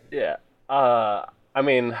for sure. Yeah. I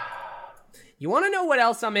mean... You want to know what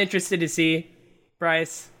else I'm interested to see,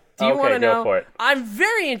 Bryce? Do you want to know? Go for it. I'm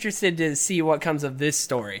very interested to see what comes of this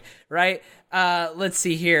story, right? Let's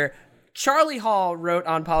see here. Charlie Hall wrote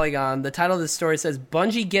on Polygon, the title of the story says,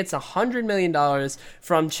 Bungie gets $100 million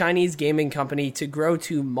from Chinese gaming company to grow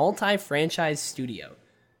to multi-franchise studio.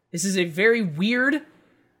 This is a very weird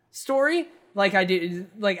story. Like,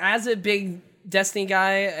 as a big Destiny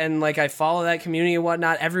guy and like I follow that community and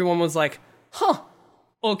whatnot, everyone was like,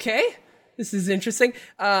 okay, this is interesting.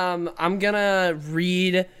 I'm gonna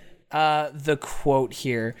read the quote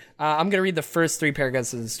here. I'm going to read the first 3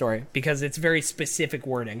 paragraphs of the story because it's very specific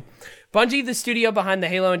wording. Bungie, the studio behind the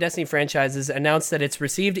Halo and Destiny franchises, announced that it's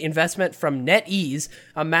received investment from NetEase,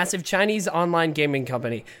 a massive Chinese online gaming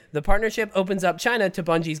company. The partnership opens up China to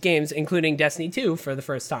Bungie's games, including Destiny 2, for the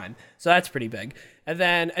first time. So that's pretty big. And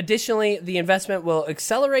then, additionally, the investment will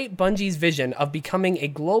accelerate Bungie's vision of becoming a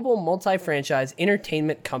global multi-franchise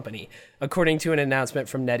entertainment company, according to an announcement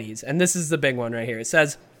from NetEase. And this is the big one right here. It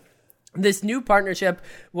says, this new partnership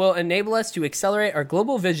will enable us to accelerate our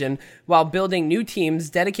global vision while building new teams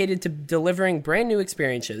dedicated to delivering brand new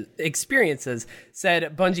experiences,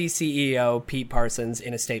 said Bungie CEO Pete Parsons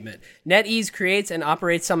in a statement. NetEase creates and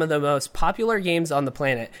operates some of the most popular games on the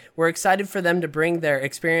planet. We're excited for them to bring their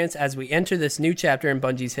experience as we enter this new chapter in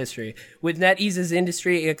Bungie's history. With NetEase's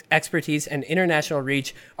industry expertise and international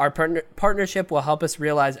reach, our partnership will help us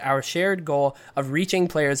realize our shared goal of reaching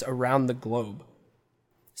players around the globe.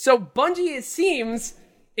 So Bungie, it seems,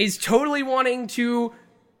 is totally wanting to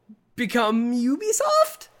become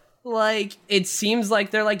Ubisoft. Like, it seems like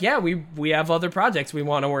they're like, yeah, we have other projects we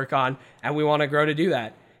want to work on, and we want to grow to do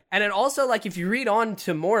that. And then also, like, if you read on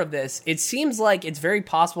to more of this, it seems like it's very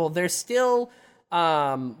possible they're still,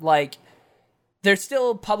 they're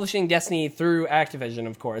still publishing Destiny through Activision,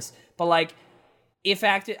 of course. But, like,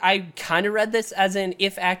 I kind of read this as in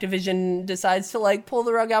if Activision decides to like pull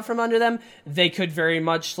the rug out from under them, they could very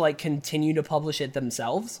much like continue to publish it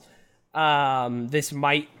themselves. This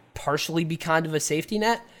might partially be kind of a safety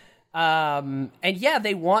net. And yeah,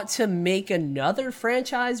 they want to make another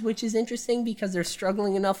franchise, which is interesting because they're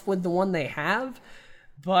struggling enough with the one they have.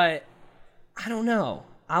 But I don't know.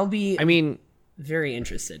 I'll be very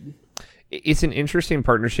interested. It's an interesting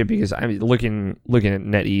partnership because I'm looking at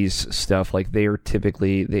NetEase stuff. Like they are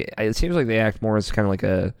typically it seems like they act more as kind of like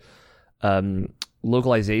a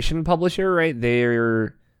localization publisher, right?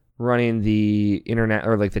 They're running the internet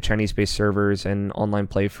or like the Chinese-based servers and online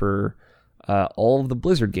play for all of the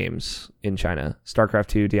Blizzard games in China: StarCraft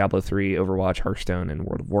 2, Diablo 3, Overwatch, Hearthstone, and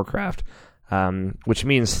World of Warcraft. Which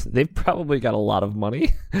means they've probably got a lot of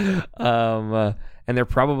money. And they're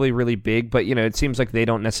probably really big, but, you know, it seems like they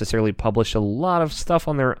don't necessarily publish a lot of stuff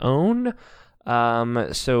on their own.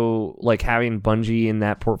 So, like, having Bungie in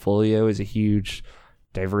that portfolio is a huge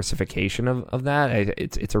diversification of that.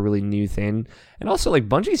 It's a really new thing. And also, like,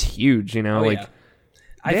 Bungie's huge, you know? Yeah.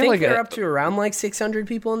 I think they're up to around, like, 600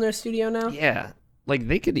 people in their studio now. Yeah. Like,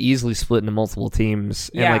 they could easily split into multiple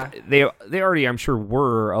teams. And, like, they already, I'm sure,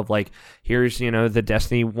 were of, like, here's, you know, the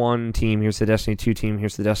Destiny 1 team, here's the Destiny 2 team,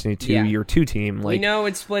 here's the Destiny 2 Year 2 team. Like, we know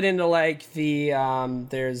it's split into, like, the,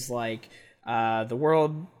 there's, like, the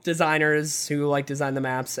world designers who, like, design the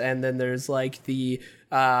maps, and then there's, like,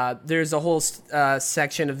 there's a whole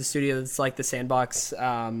section of the studio that's like the sandbox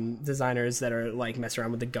designers that are like mess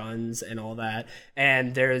around with the guns and all that.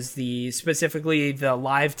 And there's specifically the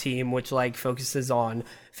live team, which like focuses on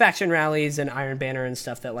faction rallies and Iron Banner and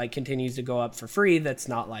stuff that like continues to go up for free. That's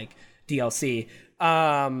not like DLC.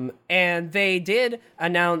 And they did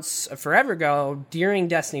announce forever ago during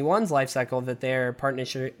Destiny 1's life cycle that they're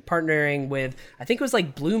partnering with, I think it was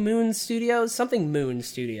like Blue Moon Studios, something Moon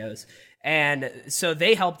Studios. And so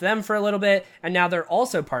they helped them for a little bit, and now they're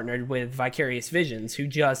also partnered with Vicarious Visions, who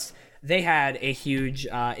they had a huge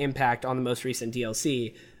impact on the most recent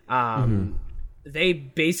DLC. They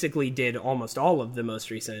basically did almost all of the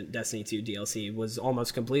most recent Destiny 2 DLC was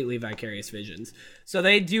almost completely Vicarious Visions. So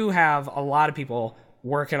they do have a lot of people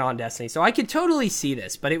working on Destiny. So I could totally see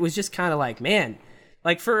this, but it was just kind of like, man,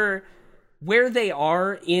 like for where they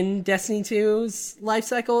are in Destiny 2's life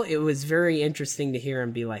cycle, it was very interesting to hear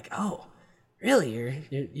him be like, oh, really?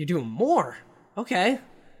 You're doing more? Okay.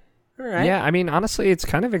 All right. Yeah, I mean, honestly, it's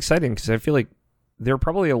kind of exciting because I feel like there are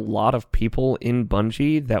probably a lot of people in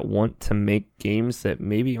Bungie that want to make games that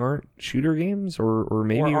maybe aren't shooter games or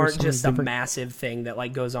maybe aren't just different. A massive thing that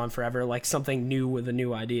like goes on forever, like something new with a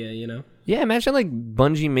new idea, you know? Yeah, imagine like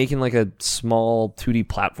Bungie making like a small 2D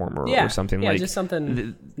platformer or something. Yeah, like just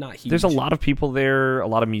something not huge. There's a lot of people there, a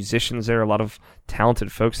lot of musicians there, a lot of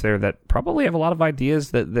talented folks there that probably have a lot of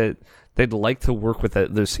ideas that they'd like to work with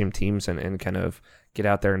those same teams and kind of get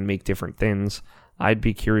out there and make different things. I'd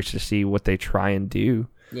be curious to see what they try and do.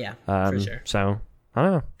 Yeah, for sure. So, I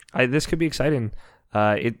don't know. This could be exciting.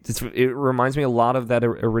 It reminds me a lot of that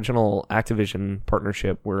original Activision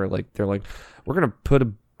partnership where like they're like, we're going to put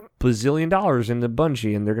 $1 bazillion into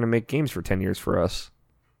Bungie and they're going to make games for 10 years for us.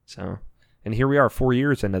 So, and here we are 4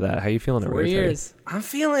 years into that. How you feeling? 4 years. I'm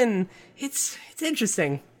feeling, it's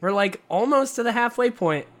interesting. We're like almost to the halfway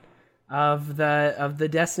point of the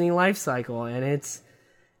Destiny life cycle, and it's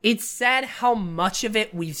sad how much of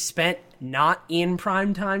it we've spent not in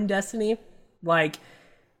primetime Destiny. Like,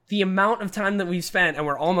 the amount of time that we've spent, and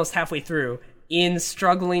we're almost halfway through, in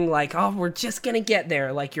struggling, like, oh, we're just gonna get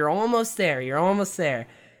there. Like, you're almost there. You're almost there.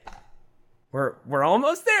 We're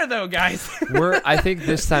almost there, though, guys. I think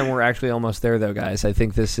this time we're actually almost there, though, guys. I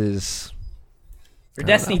think this is... For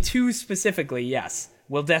Destiny 2 specifically, yes.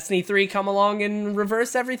 Will Destiny 3 come along and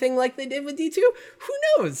reverse everything like they did with D2? Who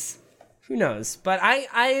knows? Who knows? But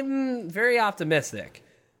I'm very optimistic.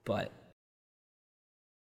 But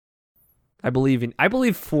I believe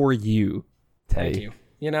for you, Teddy. Thank you.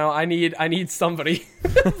 You know, I need somebody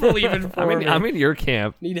believing for me. I'm in your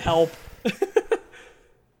camp. Need help.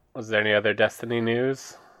 Was there any other Destiny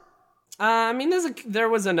news? I mean, there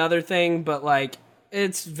was another thing, but like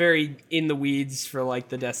it's very in the weeds for like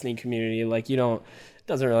the Destiny community. Like it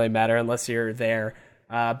doesn't really matter unless you're there.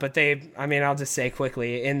 But I'll just say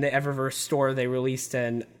quickly, in the Eververse store, they released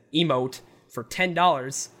an emote for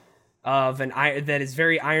 $10 of that is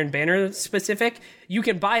very Iron Banner specific. You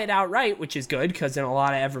can buy it outright, which is good because in a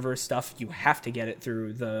lot of Eververse stuff, you have to get it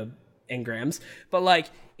through the engrams. But like,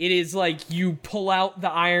 it is like you pull out the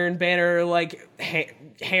Iron Banner like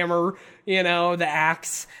hammer, the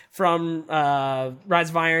axe from Rise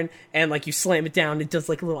of Iron, and like you slam it down. It does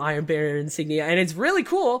like a little Iron Banner insignia, and it's really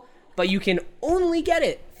cool. But you can only get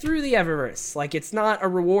it through the Eververse. Like, it's not a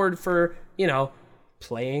reward for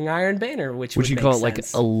playing Iron Banner, which would you make call it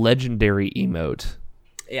sense. like a legendary emote?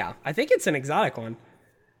 Yeah, I think it's an exotic one,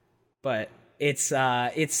 but it's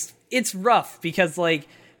rough because like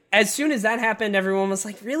as soon as that happened, everyone was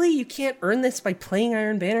like, "Really, you can't earn this by playing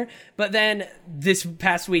Iron Banner?" But then this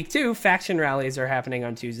past week too, faction rallies are happening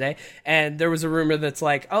on Tuesday, and there was a rumor that's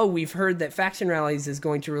like, "Oh, we've heard that faction rallies is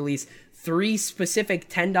going to release 3 specific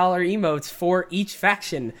 $10 emotes for each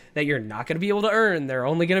faction that you're not going to be able to earn. They're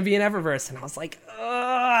only going to be in Eververse." And I was like,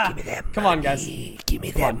 ugh. Give me that money. Come on, guys. Give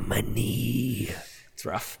me that money. It's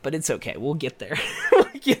rough, but it's okay. We'll get there. We'll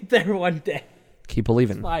get there one day. Keep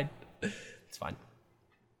believing. It's fine. It's fine.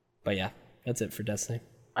 But yeah, that's it for Destiny.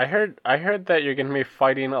 I heard that you're going to be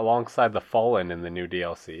fighting alongside the Fallen in the new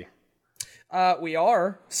DLC. We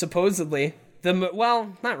are, supposedly.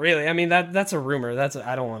 Well, not really. I mean, that's a rumor.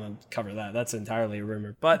 I don't want to cover that. That's entirely a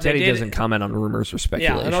rumor. But Teddy doesn't comment on rumors or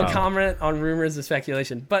speculation. Yeah, I don't comment on rumors or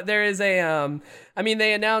speculation. But there is they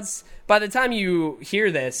announced, by the time you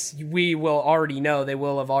hear this, we will already know. They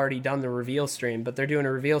will have already done the reveal stream. But they're doing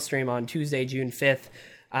a reveal stream on Tuesday, June 5th,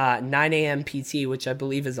 9 a.m. PT, which I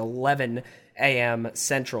believe is 11 a.m.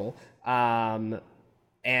 Central.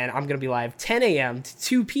 And I'm going to be live 10 a.m. to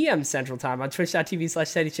 2 p.m. Central Time on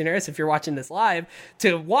twitch.tv/TeddyChinaris if you're watching this live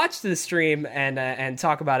to watch the stream and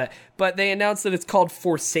talk about it. But they announced that it's called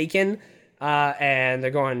Forsaken, and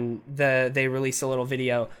they released a little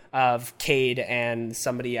video of Cade and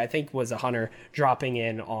somebody, I think was a hunter, dropping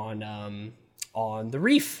in on the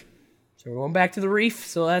reef. So we're going back to the reef,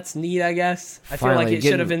 so that's neat, I guess. I feel like it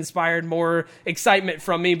should have inspired more excitement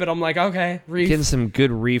from me, but I'm like, okay, reef. Getting some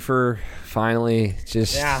good reefer, finally.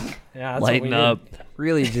 Just that's lighten up.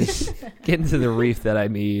 Really just getting to the reef that I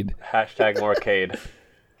need. Hashtag more Cade.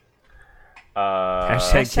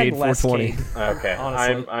 Hashtag Cade 420. Okay,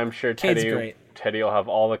 I'm sure Teddy will have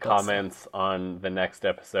all the comments on the next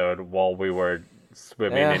episode while we were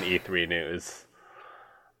swimming in E3 news.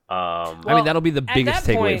 That'll be the biggest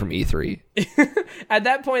takeaway from E3. At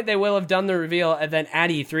that point, they will have done the reveal, and then at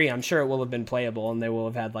E3, I'm sure it will have been playable, and they will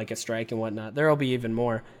have had like a strike and whatnot. There will be even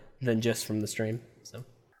more than just from the stream. So,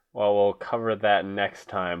 well, we'll cover that next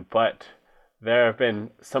time. But there have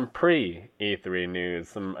been some pre-E3 news,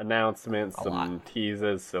 some announcements, some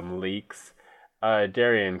teases, some leaks.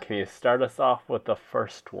 Darian, can you start us off with the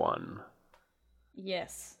first one?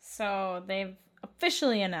 Yes. So they've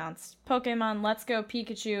officially announced Pokemon Let's Go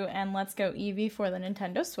Pikachu and Let's Go Eevee for the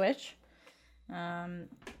Nintendo Switch.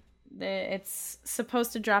 It's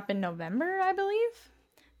supposed to drop in November, I believe.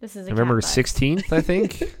 This is November 16th, I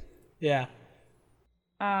think. Yeah.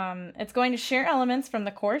 It's going to share elements from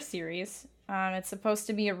the core series. It's supposed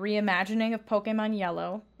to be a reimagining of Pokemon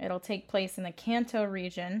Yellow. It'll take place in the Kanto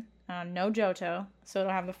region, no Johto, so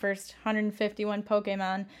it'll have the first 151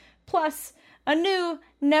 Pokemon, plus a new,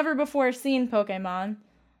 never-before-seen Pokemon.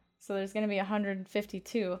 So there's going to be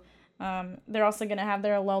 152. They're also going to have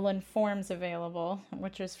their Alolan forms available,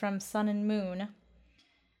 which is from Sun and Moon.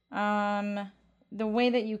 The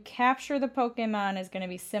way that you capture the Pokemon is going to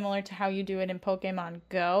be similar to how you do it in Pokemon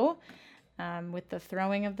Go, with the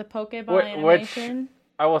throwing of the Pokeball animation. Which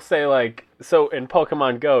I will say, so in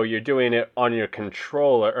Pokemon Go, you're doing it on your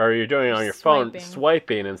controller, or you're doing it on your phone,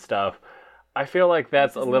 swiping and stuff. I feel like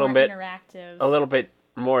that's a little bit interactive. A little bit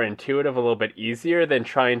more intuitive, a little bit easier than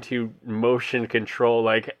trying to motion control.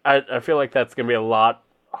 Like, I feel like that's going to be a lot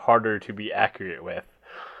harder to be accurate with.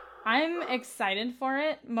 I'm excited for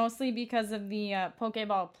it, mostly because of the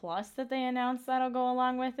Pokeball Plus that they announced that'll go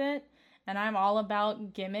along with it. And I'm all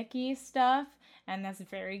about gimmicky stuff, and that's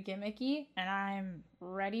very gimmicky, and I'm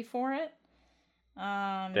ready for it.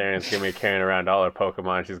 Darren's going to be carrying around all her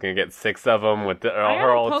Pokemon. She's going to get 6 of them with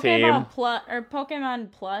her whole team. Pokemon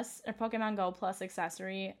Plus, or Pokemon Go Plus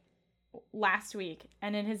accessory last week,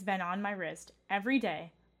 and it has been on my wrist every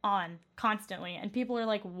day, constantly, and people are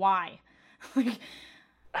like, why? Like,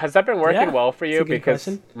 has that been working well for you? Because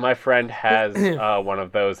question. my friend has one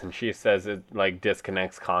of those, and she says it like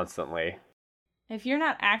disconnects constantly. if you're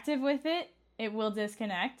not active with it, it will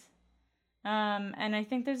disconnect. And I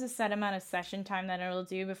think there's a set amount of session time that it'll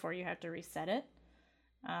do before you have to reset it.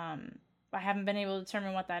 I haven't been able to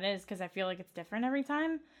determine what that is because I feel like it's different every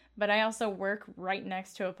time. But I also work right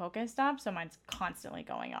next to a Pokestop, so mine's constantly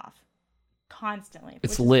going off. Constantly.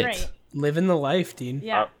 It's which is lit. Great. Living the life, dude.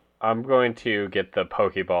 Yeah. I'm going to get the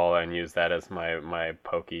Pokeball and use that as my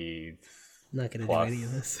Poke Not gonna Plus do any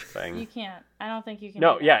of this. thing. You can't. I don't think you can.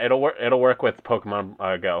 No, do that. yeah, it'll work. It'll work with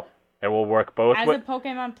Pokemon Go. It will work both As with. a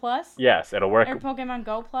Pokemon Plus? Yes, it'll work. Or Pokemon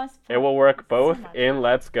Go Plus? It will work both So much. in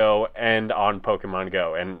Let's Go and on Pokemon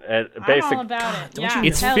Go, and it I'm all basic. about it. don't Yeah, you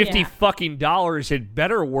It's hell $50 yeah. fucking dollars. It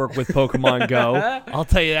better work with Pokemon Go. I'll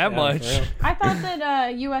tell you that much. for real. I thought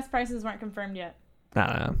that U.S. prices weren't confirmed yet.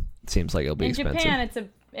 Nah, it seems like it'll be In expensive. Japan,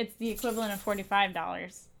 it's the equivalent of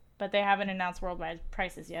 $45, but they haven't announced worldwide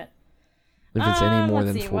prices yet. If it's any more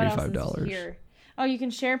Let's than see, what else is $45. here? Oh, you can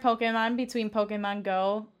share Pokemon between Pokemon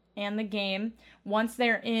Go and the game. Once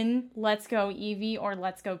they're in Let's Go Eevee or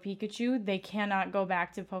Let's Go Pikachu, they cannot go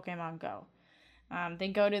back to Pokemon Go. They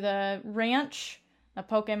go to the ranch, a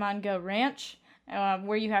Pokemon Go ranch,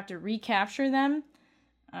 where you have to recapture them,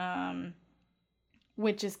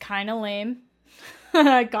 which is kind of lame.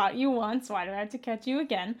 I got you once, why do I have to catch you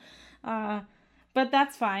again? But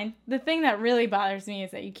that's fine. The thing that really bothers me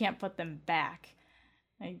is that you can't put them back.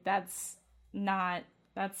 Like, that's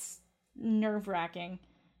nerve-wracking.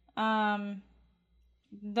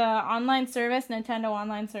 The online service, Nintendo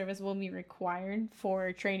Online Service, will be required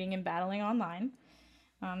for trading and battling online.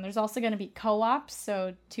 There's also going to be co-ops,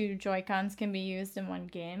 so 2 Joy-Cons can be used in one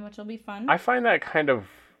game, which will be fun. I find that kind of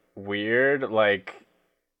weird. Like,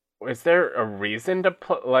 is there a reason to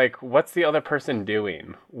put? Like, what's the other person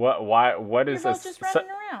doing? What? Why? What is You're this? both just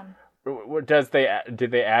running around.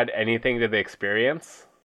 Did they add anything to the experience?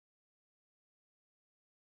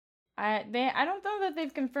 I don't know that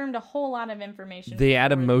they've confirmed a whole lot of information. They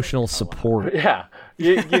add for the emotional co-op. support. Yeah,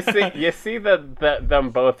 you see them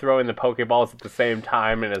both throwing the Pokeballs at the same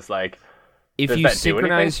time, and it's like, If does you that do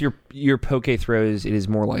synchronize your Poke throws, it is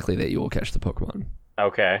more likely that you will catch the Pokemon.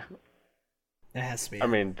 okay. That has to be. I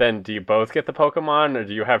mean, then do you both get the Pokemon, or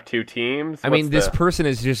do you have 2 teams? I mean, What's this the- person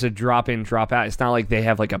is just a drop in, drop out. It's not like they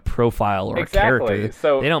have like a profile or Exactly, a character.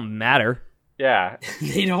 so- they don't matter. yeah.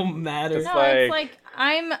 They don't matter. It's No, like- it's like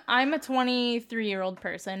I'm a 23-year-old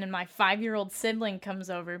person, and my 5-year-old sibling comes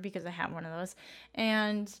over because I have one of those,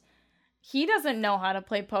 and he doesn't know how to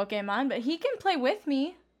play Pokemon, but he can play with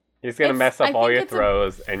me. He's gonna It's- mess up I all think your it's a-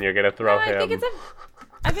 throws, and you're gonna throw No, him.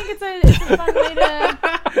 I think it's a fun way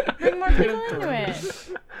to bring more people into it.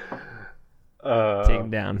 Take him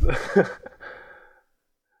down.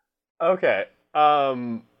 Okay.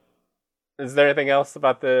 Is there anything else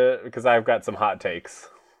about because I've got some hot takes.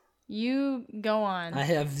 You go on. I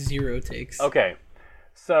have 0 takes. Okay.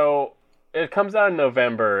 So it comes out in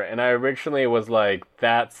November, and I originally was like,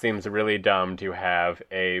 that seems really dumb to have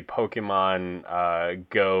a Pokemon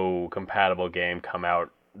Go compatible game come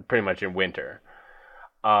out pretty much in winter.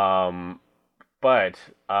 But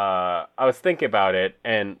I was thinking about it,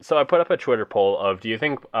 and so I put up a Twitter poll of, do you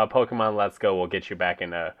think Pokemon Let's Go will get you back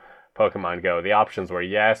into Pokemon Go? The options were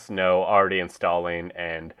yes, no, already installing,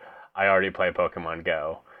 and I already play Pokemon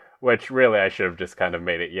Go. Which really I should have just kind of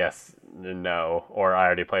made it yes, no, or I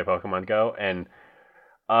already play Pokemon Go. And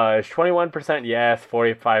it's 21% yes,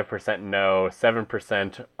 45% no,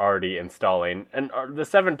 7% already installing. And the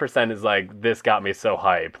 7% is like, this got me so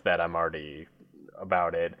hyped that I'm already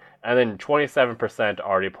about it. And then 27%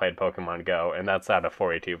 already played Pokemon Go, and that's out of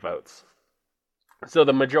 42 votes. So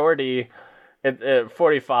the majority,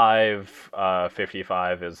 45,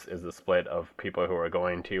 55 is the split of people who are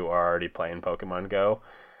going to or already playing Pokemon Go.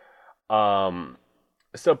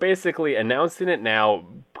 So basically, announcing it now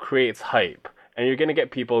creates hype, and you're going to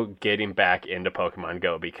get people getting back into Pokemon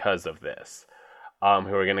Go because of this, who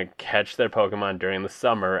are going to catch their Pokemon during the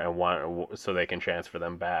summer and want so they can transfer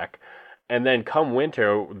them back. And then come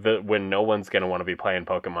winter, when no one's going to want to be playing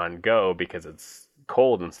Pokemon Go because it's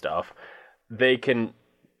cold and stuff, they can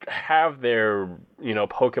have their,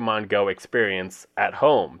 Pokemon Go experience at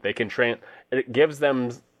home. They can it gives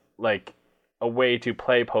them like a way to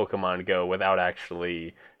play Pokemon Go without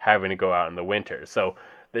actually having to go out in the winter. So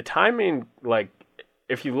the timing, like,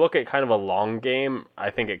 if you look at kind of a long game,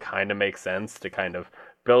 I think it kind of makes sense to kind of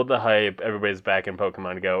build the hype, everybody's back in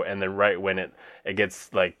Pokemon Go, and then right when it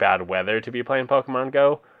gets like bad weather to be playing Pokemon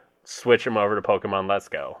Go, switch them over to Pokemon Let's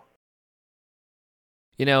Go.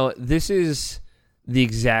 This is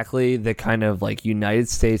exactly the kind of like United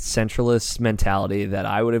States centralist mentality that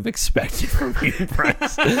I would have expected from you,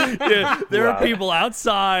 Bryce. There are people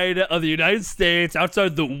outside of the United States,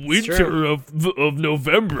 outside the winter of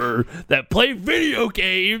November, that play video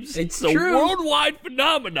games. It's a true. worldwide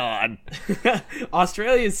phenomenon.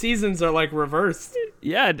 Australia's seasons are like reversed.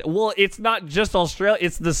 Yeah, well, it's not just Australia;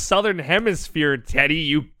 it's the Southern Hemisphere, Teddy.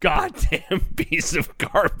 You goddamn piece of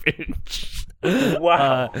garbage.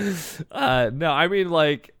 Wow. No, I mean,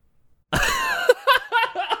 like,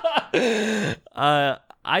 I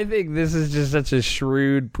think this is just such a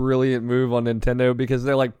shrewd, brilliant move on Nintendo because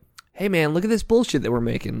they're like, hey, man, look at this bullshit that we're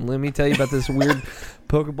making. Let me tell you about this weird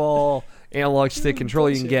Pokeball analog stick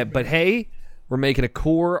controller you can get. But, hey, we're making a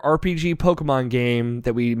core RPG Pokemon game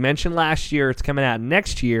that we mentioned last year. It's coming out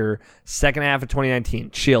next year, second half of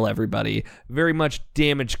 2019. Chill, everybody. Very much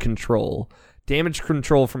damage control. Damage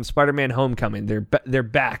control from Spider-Man Homecoming. They're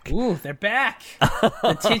back. Ooh, they're back.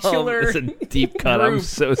 The titular it's a deep cut. group. I'm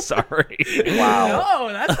so sorry. Wow.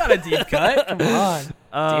 No, that's not a deep cut. Come on.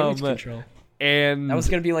 Damage control. And That was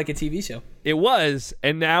going to be like a TV show. it was,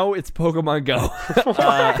 and now it's Pokemon Go.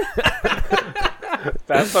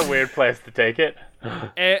 That's a weird place to take it.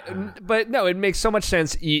 But no, it makes so much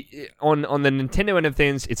sense. On the Nintendo end of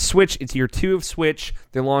things, it's Switch. It's year 2 of Switch.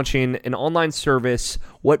 They're launching an online service.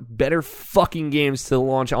 What better fucking games to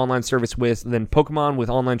launch online service with than Pokemon with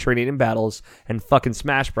online training and battles and fucking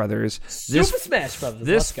Smash Brothers? Super Smash Brothers.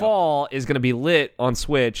 This Let's go. fall is going to be lit on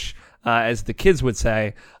Switch, as the kids would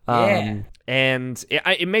say. Yeah. And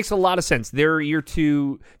it makes a lot of sense. Their year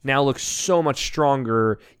 2 now looks so much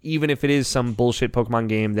stronger, even if it is some bullshit Pokemon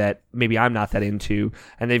game that maybe I'm not that into.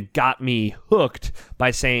 And they've got me hooked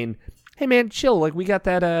by saying, hey man, chill. Like, we got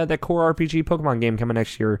that core RPG Pokemon game coming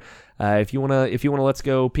next year. If you wanna Let's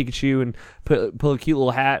Go Pikachu and put a cute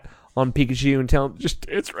little hat on Pikachu and tell him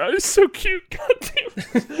it's so cute.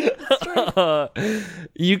 Goddamn.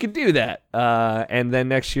 You can do that. And then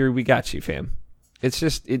next year we got you, fam.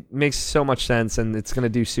 It makes so much sense, and it's going to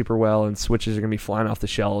do super well, and Switches are going to be flying off the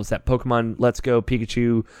shelves. That Pokemon Let's Go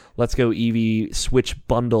Pikachu, Let's Go Eevee Switch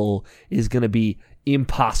bundle is going to be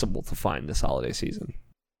impossible to find this holiday season.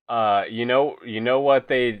 You know what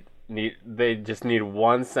they need? They just need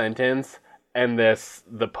one sentence, and the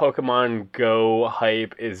Pokemon Go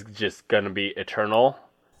hype is just going to be eternal.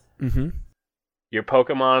 Mm-hmm. Your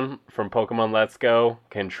Pokemon from Pokemon Let's Go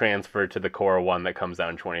can transfer to the core one that comes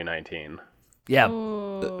out in 2019. Yeah,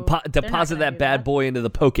 Ooh, deposit they're not gonna that do bad that. boy into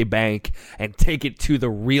the Pokebank and take it to the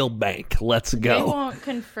real bank. Let's They go. won't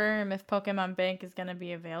confirm if Pokemon Bank is going to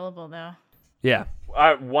be available, though. Yeah.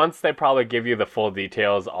 Once they probably give you the full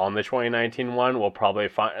details on the 2019 one, we'll probably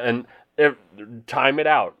find time it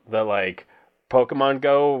out. The like Pokemon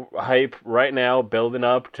Go hype right now, building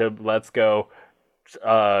up to Let's Go.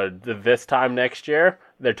 This time next year,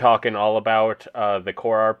 they're talking all about the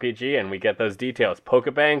core RPG, and we get those details.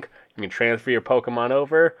 Pokebank, you can transfer your Pokemon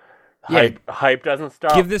over. Hype doesn't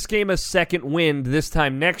stop. Give this game a second wind this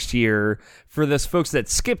time next year for those folks that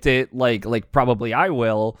skipped it, like probably I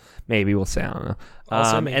will. Maybe we'll say, I don't know.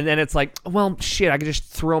 Also me. And then it's like, well, shit, I can just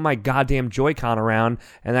throw my goddamn Joy-Con around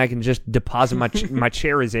and I can just deposit my my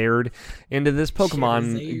Charizard into this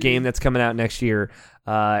Pokemon Charizard. game that's coming out next year.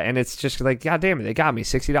 And it's just like, god damn it, they got me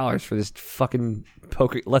 $60 for this fucking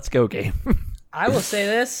Let's Go game. I will say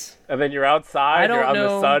this. And then you're outside, I don't you're out in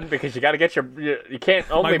know. the sun because you got to get you can't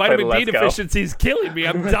only My play the vitamin Let's D Go. deficiency is killing me.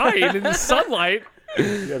 I'm dying in the sunlight.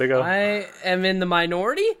 You gotta go. I am in the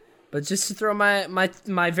minority, but just to throw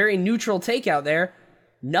my very neutral take out there,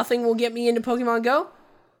 nothing will get me into Pokemon Go.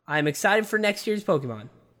 I'm excited for next year's Pokemon.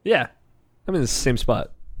 Yeah, I'm in the same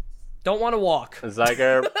spot. Don't want to walk.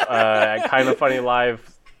 Zyger, Kind of Funny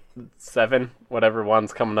Live 7, whatever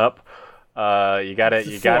one's coming up. You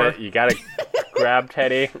gotta grab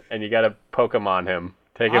Teddy and you gotta Pokemon him.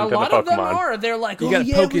 Take him A to the lot of them Pokemon. are. They're like, You gotta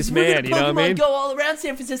yeah, poke his we're gonna man, you know what I Pokemon mean? Go all around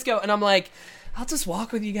San Francisco, and I'm like, I'll just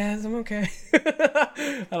walk with you guys. I'm okay.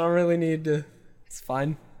 I don't really need to. It's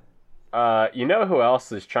fine. You know who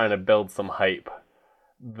else is trying to build some hype?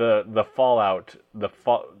 the Fallout, the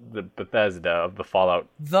Bethesda of the Fallout.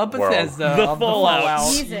 The Bethesda The of Fallout. the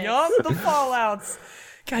Fallout. Jesus. Yup, the Fallouts.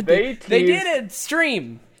 God, They they teased- did a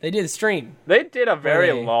stream. They did a stream. They did a very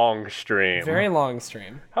Really? long stream. Very long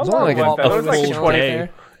stream. How was long only like was that? a It was like full 20. day.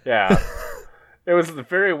 Yeah. It was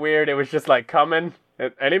very weird. It was just like coming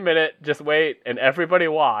at any minute, just wait, and everybody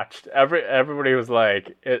watched. Everybody was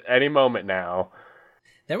like, at any moment now.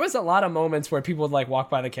 There was a lot of moments where people would like walk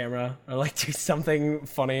by the camera or like do something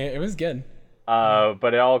funny. It was good.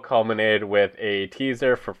 But it all culminated with a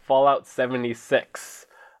teaser for Fallout 76,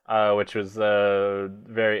 which was a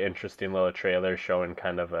very interesting little trailer showing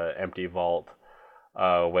kind of an empty vault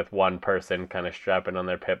with one person kind of strapping on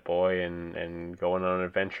their Pip-Boy and going on an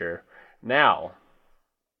adventure. Now,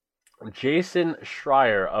 Jason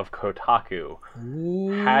Schreier of Kotaku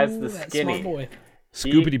has the That skinny. smart boy.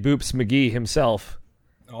 Scoopity Boops McGee himself.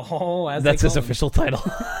 Oh, as That's they his call him. official title.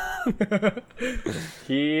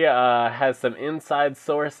 He has some inside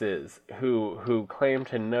sources who claim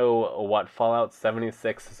to know what Fallout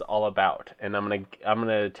 76 is all about, and I'm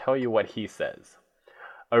gonna tell you what he says.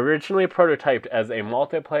 Originally prototyped as a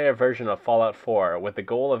multiplayer version of Fallout 4 with the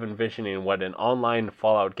goal of envisioning what an online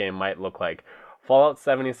Fallout game might look like, Fallout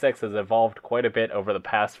 76 has evolved quite a bit over the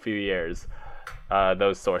past few years,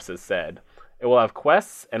 those sources said. It will have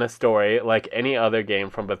quests and a story like any other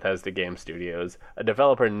game from Bethesda Game Studios, a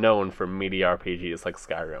developer known for meaty RPGs like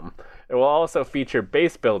Skyrim. It will also feature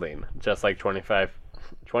base building, just like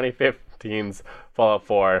 2015's Fallout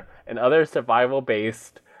 4, and other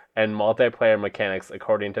survival-based and multiplayer mechanics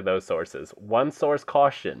according to those sources. One source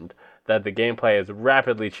cautioned that the gameplay is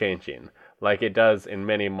rapidly changing, like it does in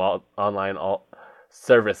many online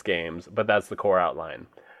service games, but that's the core outline.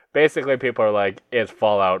 Basically, people are like, it's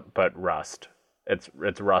Fallout, but Rust. It's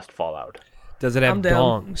Rust Fallout. Does it have I'm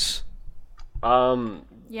down. dongs?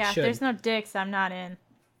 Yeah, if Should. there's no dicks, I'm not in.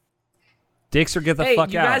 Dicks or get the Hey,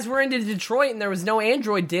 fuck you out. guys were into Detroit and there was no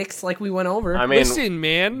Android dicks like we went over. I mean, Listen,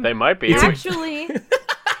 man. they might be. Actually,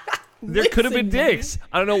 There could have been Listen, man. dicks.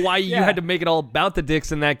 I don't know why you Yeah. had to make it all about the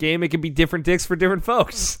dicks in that game. It could be different dicks for different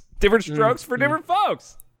folks. Different strokes for different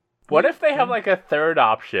folks. What if they have like a third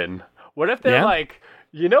option? What if they're Yeah? like,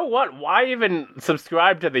 you know what? Why even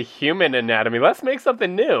subscribe to the human anatomy? Let's make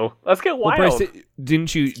something new. Let's get Well, wild. Bryce,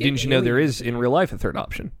 didn't you know there aliens. is in real life a third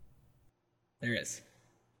option? There is.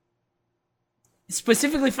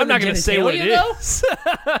 Specifically for I'm the not going to say what it genitalia, is.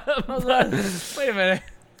 though? Hold on. Wait a minute.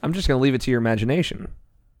 I'm just going to leave it to your imagination.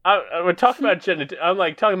 We're talking about I'm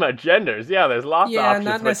like talking about genders. Yeah, there's lots Yeah, of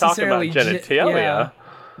not options. We're talking about necessarily genitalia. yeah.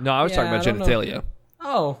 No, I was talking Yeah, about I don't know. genitalia.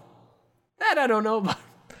 Oh. That I don't know about.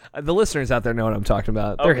 The listeners out there know what I'm talking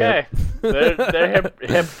about. They're Okay, hip. they're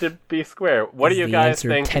hip to be square. What do you guys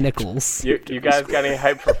think? Tentacles. You guys got any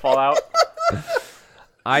hype for Fallout?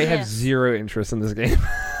 I have Yes. zero interest in this game.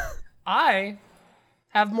 I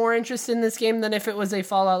have more interest in this game than if it was a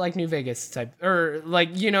Fallout like New Vegas type, or like,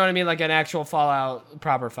 you know what I mean, like an actual Fallout,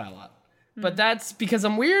 proper Fallout. But that's because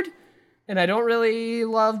I'm weird and I don't really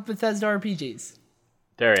love Bethesda RPGs.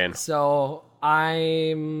 Darian. So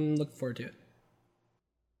I'm looking forward to it.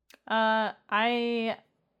 I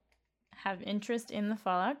have interest in the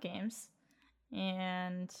Fallout games,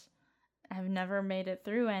 and have never made it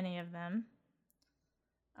through any of them.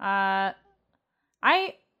 Have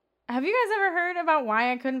you guys ever heard about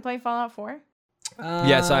why I couldn't play Fallout 4?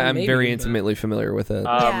 Yes, I'm maybe, very but- intimately familiar with it.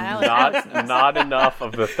 Yeah, Not enough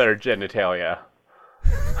of the third genitalia.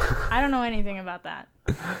 I don't know anything about that,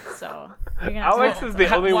 so you're gonna Alex have is to-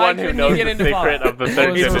 the only Why one who couldn't knows you get the into secret Fallout? of the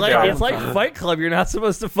third It's It's like, genitalia. it's like Fight Club. You're not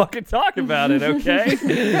supposed to fucking talk about it, okay?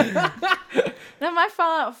 No, my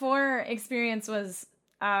Fallout 4 experience was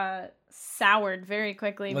soured very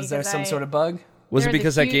quickly. Was there because some sort of bug? Was it There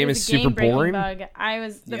because a that huge- game it was is a super game-breaking boring? Bug. I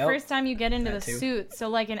was the Yep. first time you get into That the too. suit, so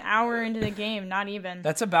like an hour into the game, not even.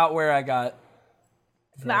 That's about where I got.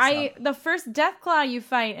 The first Deathclaw you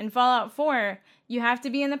fight in Fallout 4, you have to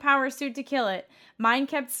be in the power suit to kill it. Mine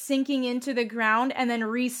kept sinking into the ground and then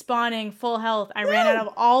respawning full health. I ran out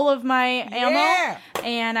of all of my ammo,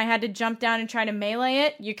 and I had to jump down and try to melee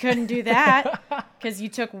it. You couldn't do that because you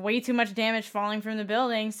took way too much damage falling from the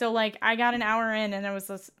building. So like I got an hour in, and there was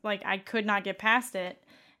this, like I could not get past it.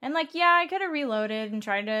 And like yeah, I could have reloaded and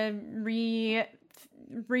tried to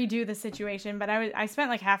redo the situation, but I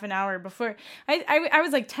spent like half an hour before I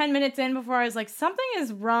was like 10 minutes in before I was like, something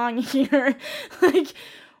is wrong here. Like,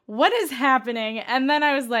 what is happening? And then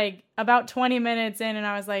I was like about 20 minutes in, and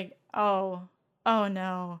I was like, oh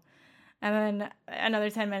no. And then another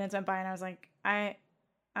 10 minutes went by, and I was like, I'm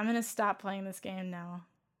gonna stop playing this game now,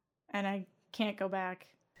 and I can't go back.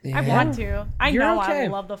 I want to. I You're know okay. I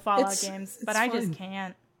love the Fallout It's games, but fine. I just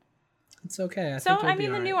can't. It's okay. So, think you'll I be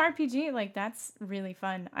mean, the new alright. RPG, like, that's really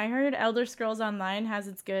fun. I heard Elder Scrolls Online has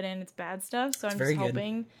its good and its bad stuff, so I'm very just good.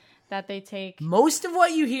 hoping that they take... Most of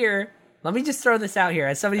what you hear, let me just throw this out here,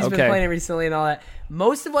 as somebody who's been Okay. playing it recently and all that,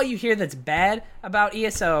 most of what you hear that's bad about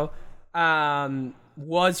ESO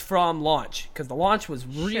was from launch, because the launch was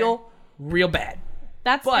real bad.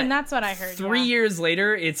 That's But and that's what I heard. 3 yeah. years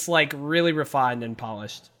later, it's like really refined and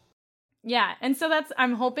polished. Yeah, and so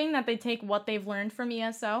I'm hoping that they take what they've learned from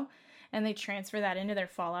ESO and they transfer that into their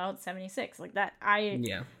Fallout 76. Like that, I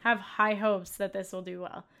have high hopes that this will do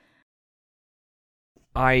well.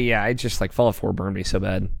 I just like Fallout 4 burned me so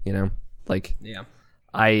bad, you know? Like, Yeah.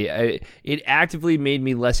 it actively made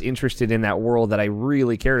me less interested in that world that I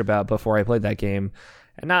really cared about before I played that game.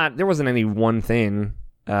 And there wasn't any one thing,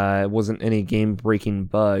 it wasn't any game-breaking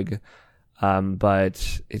bug,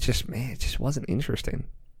 but it just wasn't interesting.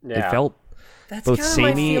 Yeah. It felt That's both kind of my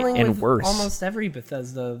samey feeling and with worse. almost every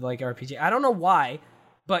Bethesda like RPG. I don't know why,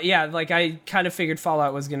 but yeah, like I kind of figured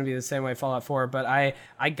Fallout was going to be the same way Fallout 4, but I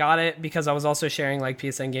got it because I was also sharing like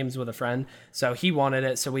PSN games with a friend, so he wanted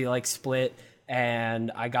it, so we like split, and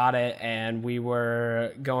I got it, and we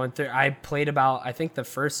were going through. I played about I think the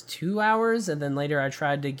first 2 hours, and then later I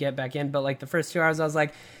tried to get back in, but like the first 2 hours I was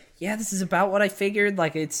like, yeah, this is about what I figured.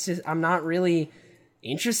 Like it's just I'm not really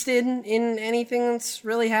interested in anything that's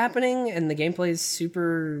really happening, and the gameplay is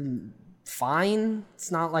super fine. It's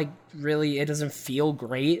not like really, it doesn't feel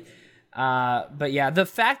great, but yeah, the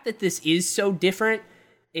fact that this is so different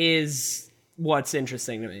is what's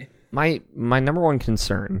interesting to me. my number one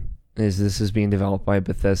concern is this is being developed by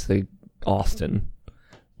Bethesda Austin,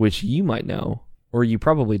 which you might know, or you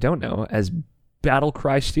probably don't know, as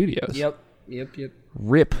Battlecry Studios. Yep.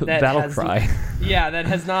 RIP That Battlecry. That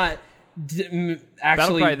has not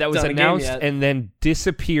actually Battlecry that was done a game announced yet. and then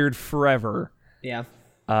disappeared forever. Yeah,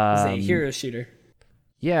 it's a hero shooter.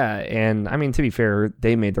 Yeah, and I mean, to be fair,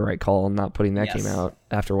 they made the right call not putting that Yes. game out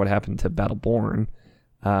after what happened to Battleborn.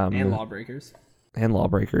 And Lawbreakers. And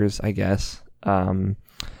Lawbreakers, I guess.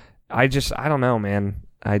 I don't know, man.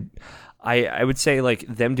 I would say like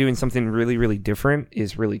them doing something really, really different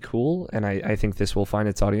is really cool, and I think this will find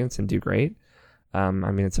its audience and do great. I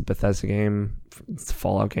mean, it's a Bethesda game, it's a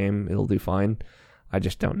Fallout game, it'll do fine. I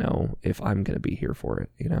just don't know if I'm gonna be here for it,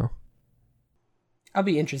 you know? I'll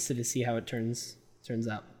be interested to see how it turns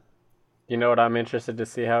out. You know what I'm interested to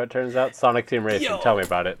see how it turns out? Sonic Team Racing. Tell me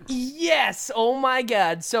about it. Yes! Oh my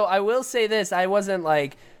god. So I will say this, I wasn't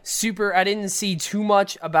like I didn't see too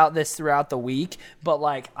much about this throughout the week, but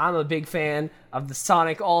like I'm a big fan of the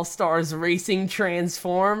Sonic All-Stars Racing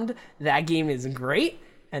Transformed. That game is great,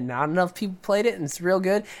 and not enough people played it, and it's real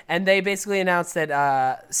good. And they basically announced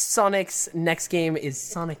that Sonic's next game is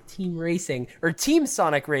Sonic Team Racing, or Team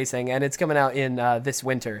Sonic Racing, and it's coming out in this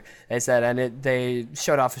winter, they said. And they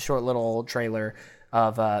showed off a short little trailer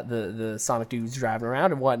of the Sonic dudes driving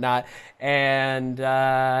around and whatnot. And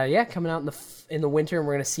yeah, coming out in the winter, and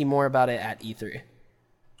we're going to see more about it at E3.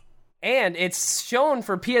 And it's shown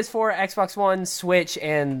for PS4, Xbox One, Switch,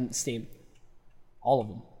 and Steam. All of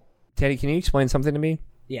them. Teddy, can you explain something to me?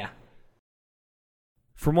 Yeah.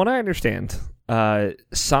 From what I understand,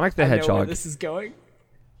 Sonic the I know where Hedgehog this is going.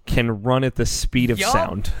 can run at the speed of Yup.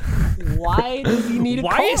 sound. Why does he need a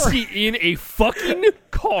car? Why is he in a fucking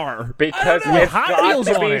car? Because know. it's Hot got Wheels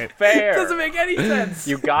to on be it. fair. Doesn't make any sense.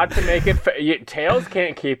 You got to make it fair. Tails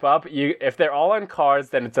can't keep up. If they're all in cars,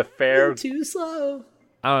 then it's a fair. Too slow.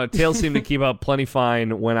 Tails seemed to keep up plenty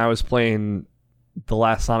fine when I was playing the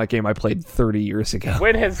last Sonic game I played 30 years ago.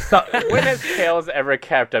 When has Tails ever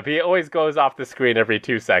kept up? He always goes off the screen every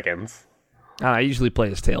 2 seconds. I usually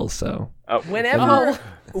play as Tails, so... Whenever.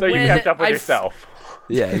 So you kept up with yourself.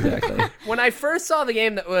 Yeah, exactly. When I first saw the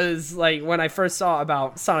game, that was like when I first saw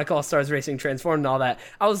about Sonic All-Stars Racing Transformed and all that,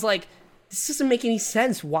 I was like, this doesn't make any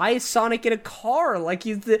sense. Why is Sonic in a car? Like,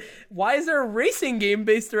 why is there a racing game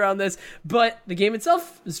based around this? But the game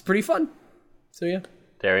itself is pretty fun. So yeah.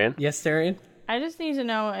 Darian? Yes, Darian? I just need to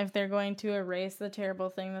know if they're going to erase the terrible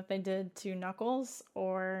thing that they did to Knuckles,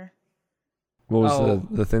 or... What was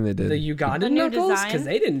the thing they did? The Ugandan The new Knuckles? design? Because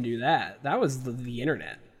they didn't do that. That was the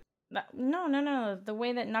internet. No. The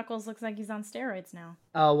way that Knuckles looks like he's on steroids now.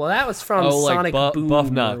 Oh, well, that was from like Sonic Boom. Buff or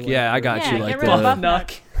Nuck. Yeah, I got Yeah, you. get Like rid of the Buff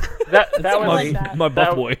Nuck. That was like that. my buff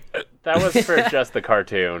That- boy. that was for just the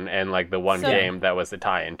cartoon and like the one So- game that was the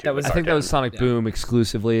tie-in to. That was- the I think that was cartoon. Sonic Boom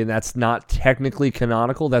exclusively, and that's not technically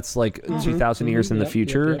canonical. That's like 2,000 years in the Yep,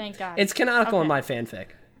 future. yep, Thank God. It's canonical in Okay. my fanfic.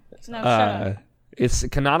 No, shut up. It's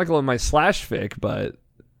canonical in my slash fic, but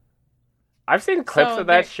I've seen clips So of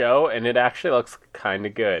that there- show, and it actually looks kind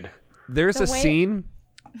of good. there's The a way- scene.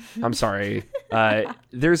 I'm sorry.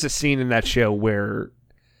 There's a scene in that show where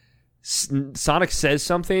Sonic says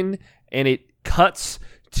something, and it cuts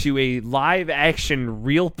to a live-action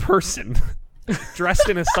real person dressed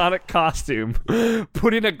in a Sonic costume,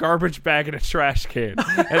 putting a garbage bag in a trash can,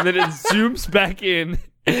 and then it zooms back in,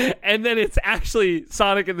 and then it's actually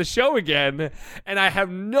Sonic in the show again, and I have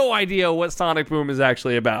no idea what Sonic Boom is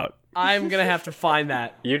actually about. I'm gonna have to find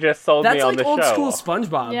that. You just sold me on the show. That's like old school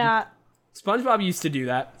SpongeBob. Yeah. SpongeBob used to do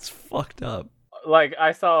that. It's fucked up. Like,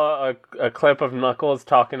 I saw a clip of Knuckles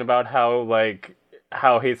talking about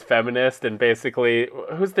how he's feminist, and basically,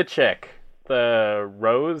 who's the chick? The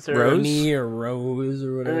Rose? Amy or Rose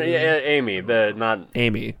or whatever. Yeah, Amy. Not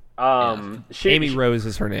Amy. Amy Rose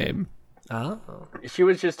is her name. Oh. She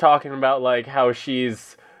was just talking about, like, how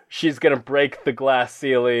she's gonna break the glass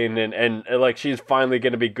ceiling, and like, she's finally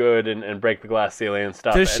gonna be good and break the glass ceiling and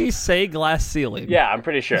stuff. Does she say glass ceiling? Yeah, I'm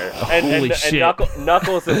pretty sure. Holy shit. And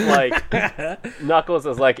Knuckles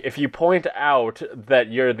is like, if you point out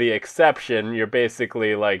that you're the exception, you're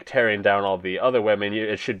basically like tearing down all the other women.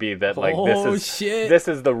 It should be that, like, this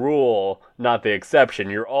is the rule, not the exception.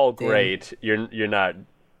 You're all great. You're not,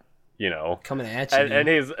 coming at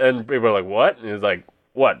you. And people are like, what? And he's like,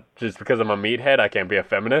 what? Just because I'm a meathead, I can't be a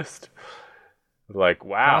feminist? Like,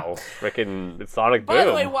 wow, freaking Sonic Boom. By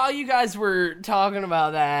the way, while you guys were talking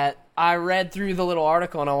about that, I read through the little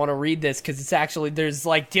article, and I want to read this because it's actually, there's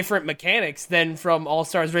like different mechanics than from All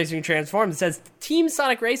Stars Racing Transformed. It says, Team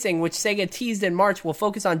Sonic Racing, which Sega teased in March, will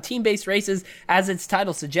focus on team-based races as its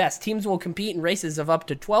title suggests. Teams will compete in races of up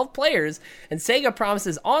to 12 players, and Sega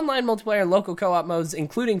promises online multiplayer and local co-op modes,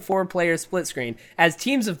 including 4-player split screen. As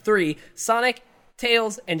teams of 3, Sonic,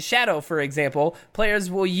 Tails, and Shadow, for example,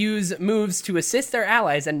 players will use moves to assist their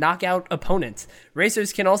allies and knock out opponents.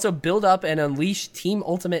 Racers can also build up and unleash Team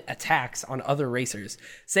Ultimate attacks on other racers.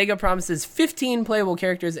 Sega promises 15 playable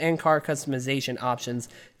characters and car customization options.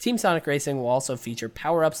 Team Sonic Racing will also feature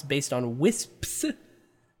power-ups based on Wisps,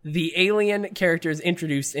 the alien characters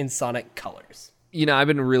introduced in Sonic Colors. I've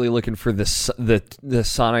been really looking for the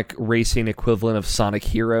Sonic Racing equivalent of Sonic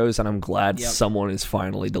Heroes, and I'm glad someone is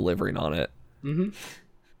finally delivering on it. Mm-hmm.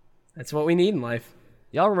 That's what we need in life.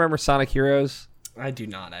 Y'all remember Sonic Heroes? I do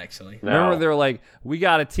not, actually. No. Remember they're like, we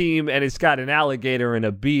got a team and it's got an alligator and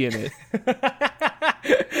a bee in it.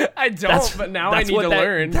 I don't, but now I need to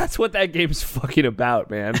learn. That's what that game's fucking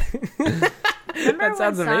about, man. Remember when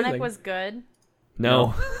sounds Sonic amazing. was good?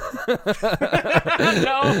 No.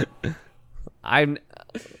 No. I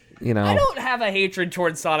don't have a hatred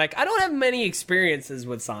towards Sonic. I don't have many experiences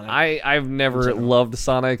with Sonic. I've never loved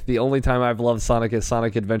Sonic. The only time I've loved Sonic is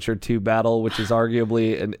Sonic Adventure 2 Battle, which is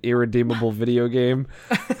arguably an irredeemable video game.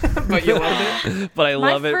 But you loved it? But I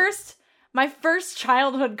love it. My first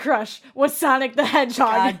childhood crush was Sonic the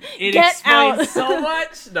Hedgehog. God, it Get explains out. so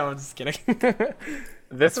much. No, I'm just kidding.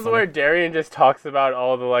 This is where Darian just talks about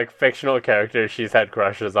all the, like, fictional characters she's had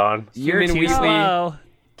crushes on. Human You're too Weasley. slow.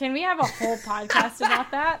 Can we have a whole podcast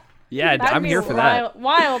about that? Yeah, That'd I'm be here a for that.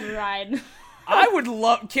 Wild ride. I would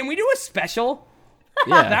love... Can we do a special?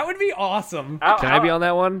 Yeah. That would be awesome. Can I be on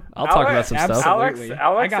that one? I'll talk about some stuff. Absolutely.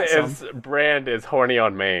 Alex's brand is horny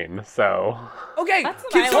on Maine, so... Okay, That's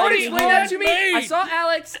what can I somebody like. explain that to me? I saw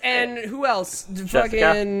Alex and who else?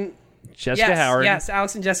 Fucking... Jessica Howard. Yes,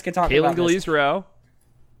 Alex and Jessica talking Kalen about this. Galise-Rowe.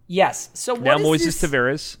 Yes. So Now what is Moises this?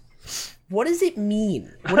 Tavares. What does it mean?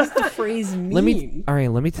 What does the phrase mean? Let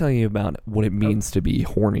me tell you about what it means to be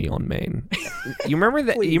horny on Maine. You remember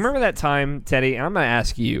that? You remember that time, Teddy? And I'm gonna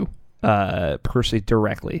ask you, personally,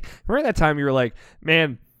 directly. Remember that time you were like,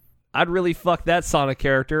 "Man, I'd really fuck that Sonic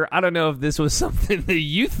character." I don't know if this was something that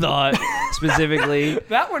you thought specifically.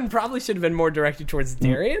 That one probably should have been more directed towards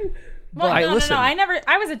Darian. Well, I- no, listen. I never.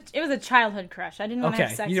 It was a childhood crush. I didn't want to Okay,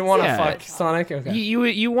 have sex. you didn't with want to Yeah. fuck Sonic. Okay.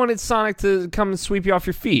 You wanted Sonic to come and sweep you off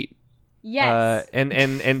your feet. Yes.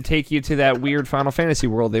 And take you to that weird Final Fantasy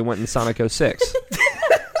world they went in Sonic 06.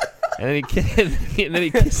 And then he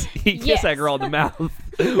kissed Yes. that girl in the mouth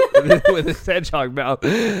with his hedgehog mouth.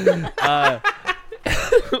 This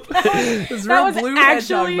that real was blue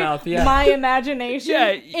actually hedgehog mouth. Yeah. my imagination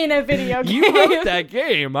Yeah, in a video game. You wrote that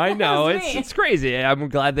game. I know. was It's me. it's crazy. I'm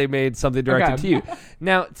glad they made something directed Okay. to you.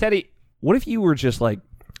 Now, Teddy, what if you were just like,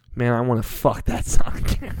 man, I want to fuck that Sonic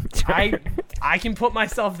character? I can put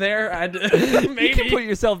myself there. Maybe. You can put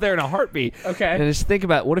yourself there in a heartbeat. Okay. And just think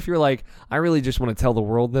about, what if you're like, I really just want to tell the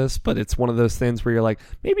world this, but it's one of those things where you're like,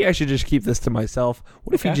 maybe I should just keep this to myself.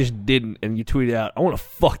 What if you just didn't and you tweeted out, I want to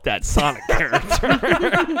fuck that Sonic character?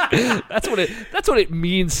 That's what it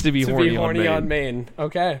means to be to horny, be horny on on Maine. Maine.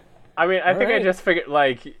 Okay. I mean, I think right. I just figured,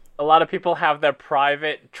 like, a lot of people have their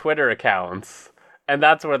private Twitter accounts, and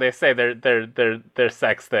that's where they say their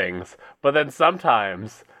sex things. But then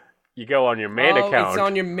sometimes You go on your main Oh, account. it's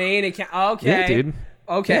on your main account. Okay. Yeah, dude.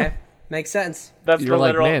 Okay. Yeah. Makes sense. That's You're the like,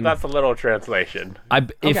 literal. man. That's the literal translation.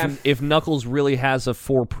 Okay. If Knuckles really has a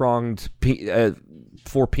four-pronged,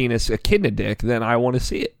 four-penis echidna dick, then I want to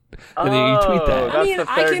see it. And then you tweet that. That's I mean,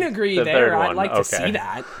 the I third- can agree the there. third I'd one. like to Okay. see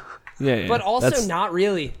that. Yeah, But also that's- not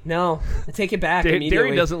really. No. I take it back immediately.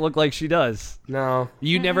 Derry doesn't look like she does. No.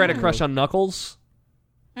 You never had a crush on Knuckles?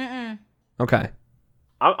 Mm-mm. Okay.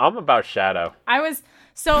 I'm about Shadow. I was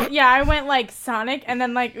I went like Sonic and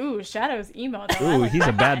then like, ooh, Shadow's emo though. I Ooh, like he's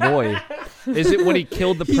a that. bad boy. Is it when he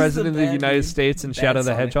killed the He's president the of the bad United dude. States in Bad Shadow the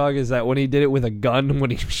Sonic. Hedgehog? Is that when he did it with a gun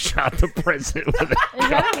when he shot the president with a Is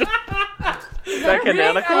that Is that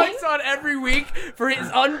canonical? Alex on every week for his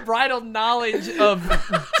unbridled knowledge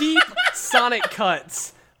of deep Sonic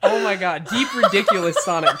cuts. Oh my god, deep ridiculous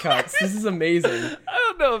Sonic cuts. This is amazing. I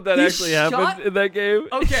don't know if that He actually shot- happened in that game.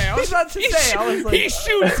 Okay, I was about to say, I was like, he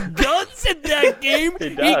shoots guns in that game. He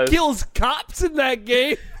does. kills cops in that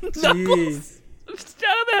game. Knuckles. jeez.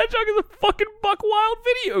 Shadow the Hedgehog is a fucking buck wild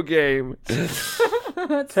video game.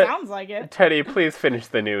 it sounds like it. Teddy, please finish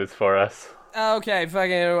the news for us. Okay,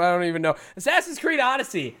 fucking, I don't even know. Assassin's Creed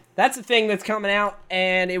Odyssey. That's a thing that's coming out,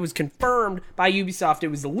 and it was confirmed by Ubisoft. It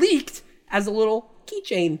was leaked as a little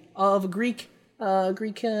keychain of a Greek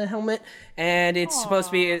helmet, and it's supposed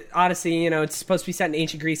to be Odyssey. You know, it's supposed to be set in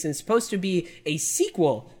ancient Greece, and it's supposed to be a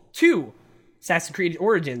sequel to Assassin's Creed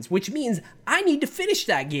Origins, which means I need to finish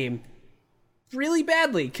that game really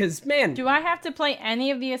badly. Because man, Do I have to play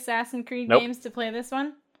any of the Assassin's Creed Nope. games to play this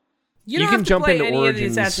one? you You don't can have to jump play into any Origins.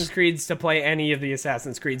 of the Assassin's Creeds to play any of the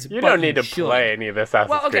Assassin's Creeds. You but don't need to should. play any of the Assassin's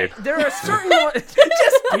Well, okay, Creed. there are certain ones,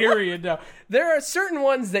 just period, no. There are certain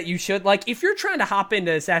ones that you should, like, if you're trying to hop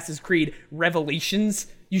into Assassin's Creed Revelations,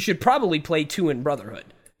 you should probably play 2 in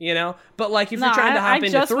Brotherhood, you know? But, like, if you're trying to hop I into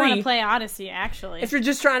just want 3, to play Odyssey, actually. if you're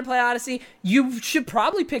just trying to play Odyssey, you should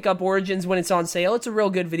probably pick up Origins when it's on sale. It's a real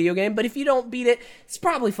good video game, but if you don't beat it, it's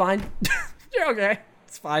probably fine. You're okay.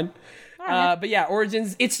 It's fine. But yeah,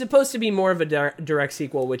 Origins, it's supposed to be more of a direct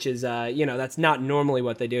sequel, which is, that's not normally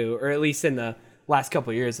what they do, or at least in the last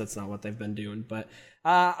couple of years, that's not what they've been doing. But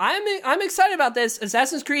I'm excited about this.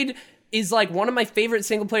 Assassin's Creed is like one of my favorite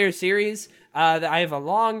single player series. That I have a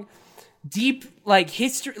long, deep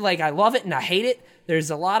history. Like I love it and I hate it.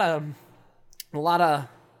 There's a lot of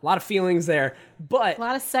feelings there, but a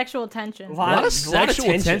lot of sexual tension. A lot of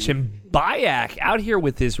sexual tension. Bayak out here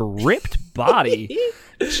with his ripped body,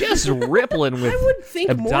 just rippling with I would think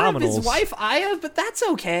abdominals. more of his wife Aya, but that's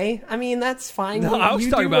okay. I mean, that's fine. No, I was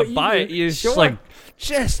You talking do about what you Bayak. do. He's Sure.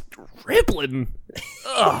 just rippling.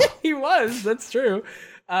 He was. That's true.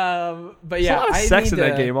 But There's yeah, a lot of I sex need in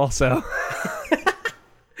that to- game, also.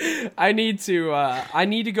 I need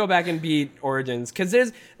to go back and beat Origins because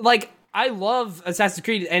there's I love Assassin's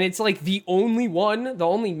Creed and it's like the only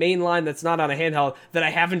main line that's not on a handheld that I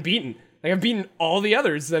haven't beaten. Like I've beaten all the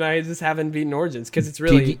others and I just haven't beaten Origins because it's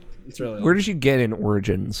really Where did you get in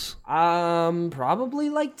Origins? probably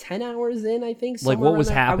like 10 hours in, I think. Like, somewhere what was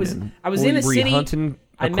around there. happening? I was in a Were you city. hunting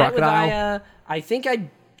a I met with crocodile? Aya. I think I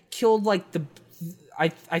killed I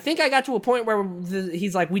think I got to a point where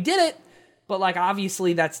he's like, we did it, but like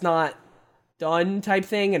obviously that's not done type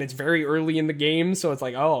thing, and it's very early in the game, so it's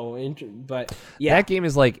like, but yeah, That game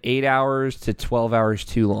is like 8 hours to 12 hours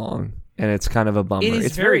too long, and it's kind of a bummer. it is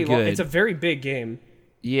it's very long. good. It's a very big game.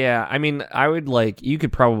 Yeah, I mean, I would you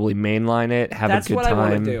could probably mainline it, have That's a good what time. I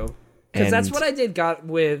want to do. Because that's and- what I did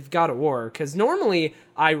with God of War. Because normally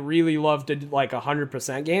I really love to do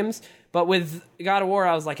 100% games, but with God of War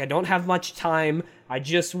I was like, I don't have much time. I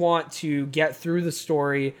just want to get through the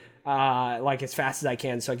story as fast as I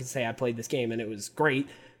can, so I can say I played this game and it was great.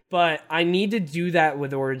 But I need to do that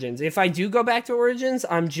with Origins. If I do go back to Origins,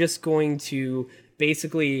 I'm just going to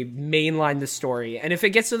basically mainline the story. And if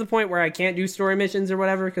it gets to the point where I can't do story missions or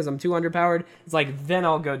whatever because I'm too underpowered, it's then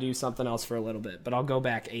I'll go do something else for a little bit. But I'll go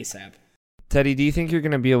back ASAP. Teddy, do you think you're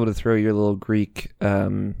going to be able to throw your little Greek,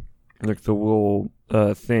 the little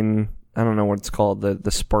thing, I don't know what it's called,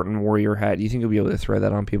 the Spartan warrior hat, do you think you'll be able to throw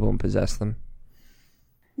that on people and possess them?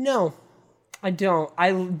 No, I don't. I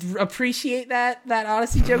appreciate that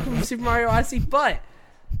Odyssey joke from Super Mario Odyssey, but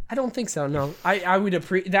I don't think so. No, I would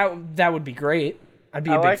appreciate that would be great. I'd be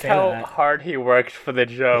a I big like fan how of that. hard he worked for the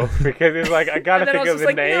joke because he's like, I gotta And then think I of was the just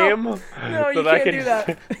like, name. No, you so that I can't can- do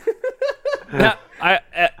that. Now,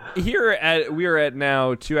 we are at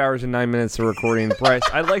now 2 hours and 9 minutes of recording. Bryce,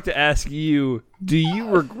 I'd like to ask you, do you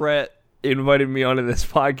regret inviting me onto this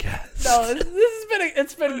podcast? No,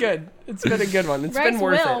 it's been good. It's been a good one. It's Rex been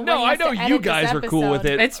worth will. it. No, When he I has know to you edit this guys are cool with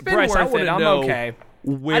episode. it. It's been Bryce, I worth wanna it. I'm know, okay.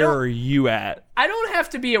 where are you at? I don't have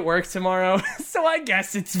to be at work tomorrow, so I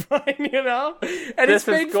guess it's fine, you know? And This it's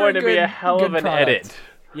made is for going to be good- a hell of good an product. edit.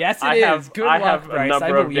 Yes, it I is. have, Good I luck, have a Bryce.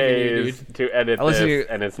 number I of believe in you, days dude. to edit I listened this,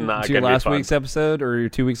 to and it's not your going to be last fun. week's episode or your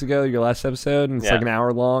 2 weeks ago, your last episode, and it's Yeah. like an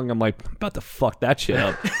hour long. I'm like, about to fuck that shit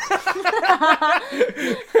up.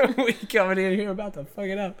 We coming in here about to fuck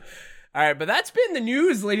it up. All right, but that's been the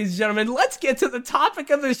news, ladies and gentlemen. Let's get to the topic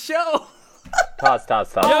of the show. Toss. Oh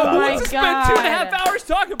my Let's God. spend 2.5 hours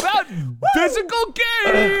talking about physical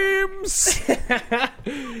games.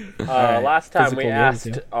 Last time we Physical games, asked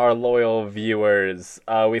yeah. our loyal viewers,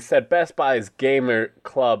 we said Best Buy's Gamer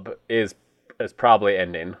Club is probably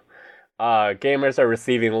ending. Gamers are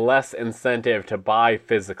receiving less incentive to buy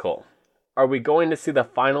physical. Are we going to see the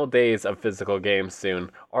final days of physical games soon,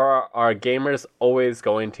 or are gamers always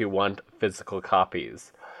going to want physical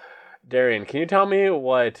copies? Darian, can you tell me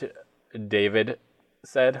what David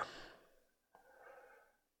said?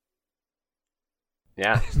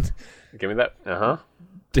 Yeah. Give me that.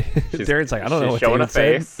 Darren's like, I don't know She's what showing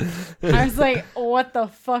David a said. face. I was like, what the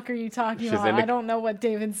fuck are you talking She's about? in the- I don't know what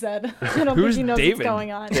David said. I don't Who's think he knows David? what's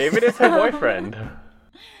going on. David is her boyfriend.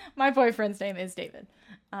 My boyfriend's name is David.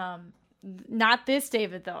 Not this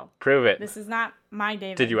David, though. Prove it. This is not my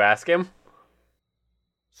David. Did you ask him?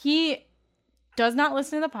 He does not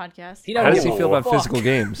listen to the podcast. He How does he give a feel about fuck. physical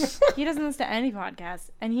games? He doesn't listen to any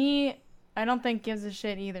podcast, and I don't think gives a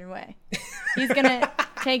shit either way. He's gonna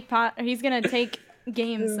he's gonna take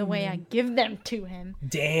games the way I give them to him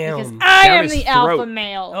because Damn. I Down am his the throat. alpha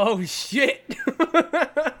male. Oh, shit.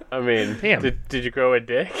 I mean, Damn. did you grow a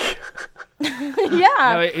dick? Yeah.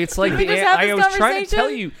 No, it's like Did we just have I this was trying to tell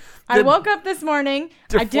conversation? you. I the- woke up this morning.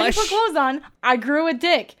 the I didn't put flesh- clothes on. I grew a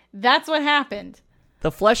dick. That's what happened.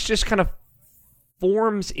 The flesh just kind of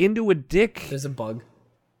forms into a dick. There's a bug.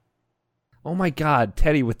 Oh my god,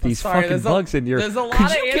 Teddy, with these Sorry, fucking there's bugs in your. There's a lot Could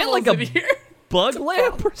of you get animals like a in here. bug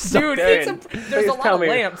lamp or something? Dude, Darren, there's please a lot tell of me.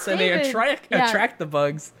 lamps and they David, attract the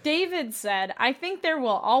bugs. David said, I think there will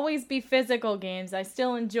always be physical games. I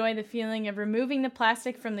still enjoy the feeling of removing the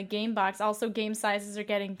plastic from the game box. Also, game sizes are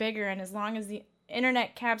getting bigger, and as long as the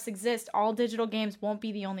internet caps exist, all digital games won't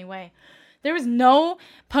be the only way. There was no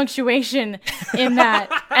punctuation in that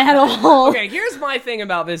at all. Okay, here's my thing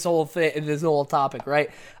about this whole topic, right?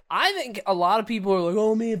 I think a lot of people are like,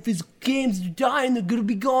 oh man, physical games are dying, they're gonna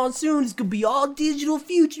be gone soon, it's gonna be all digital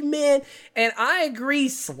future, man. And I agree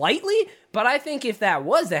slightly, but I think if that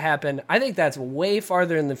was to happen, I think that's way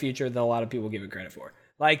farther in the future than a lot of people give it credit for.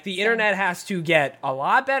 Like, the internet has to get a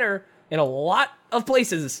lot better in a lot of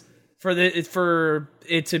places for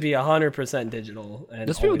it to be 100% digital. And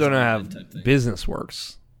Most people always don't know online how type thing. business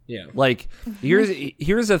works. Yeah. Like,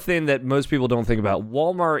 here's a thing that most people don't think about.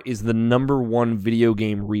 Walmart is the #1 video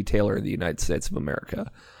game retailer in the United States of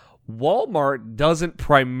America. Walmart doesn't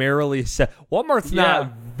primarily sell. Walmart's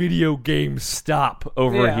not video game stop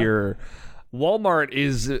over Yeah. here. Walmart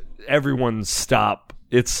is everyone's stop.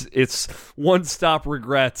 It's one stop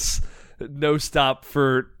regrets, no stop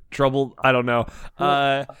for trouble. I don't know.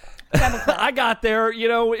 I got there. You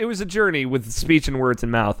know, it was a journey with speech and words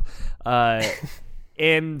and mouth.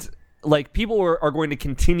 And like, people are going to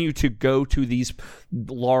continue to go to these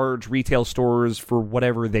large retail stores for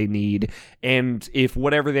whatever they need. And if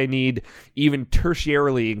whatever they need even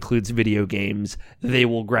tertiarily includes video games, they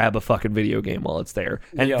will grab a fucking video game while it's there.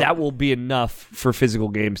 And Yep. that will be enough for physical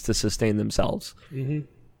games to sustain themselves. Mm-hmm.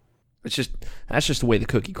 That's just the way the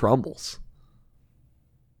cookie crumbles.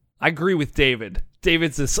 I agree with David.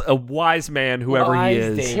 David's a wise man, whoever he Wise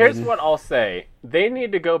is. David. Here's what I'll say. They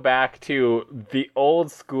need to go back to the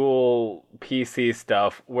old school PC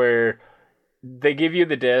stuff where they give you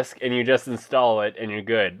the disc and you just install it and you're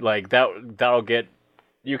good. Like, that'll get...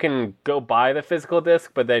 You can go buy the physical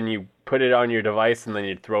disc, but then you put it on your device and then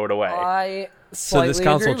you throw it away. I So this slightly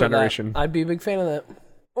console agree with that. generation. I'd be a big fan of that.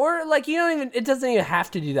 Or like, it doesn't even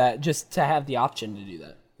have to do that, just to have the option to do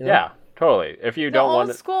that. You know? Yeah, totally. If you The don't old want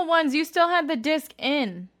to... school ones, you still had the disc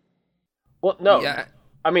in. Well, no. Yeah.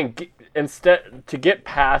 I mean, instead, to get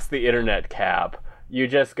past the internet cap, you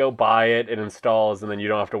just go buy it, it installs, and then you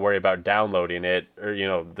don't have to worry about downloading it or,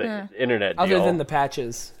 the internet deal. Other than the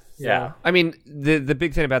patches. Yeah. I mean, the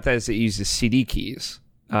big thing about that is it uses CD keys,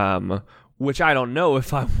 which I don't know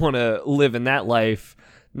if I want to live in that life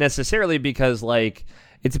necessarily, because, like,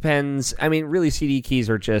 it depends. I mean, really, CD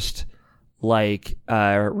keys are just like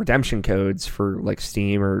redemption codes for like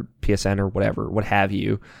Steam or PSN or whatever, what have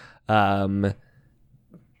you.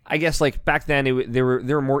 I guess like back then there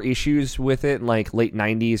were more issues with it in like late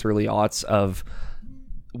 90s, early aughts of,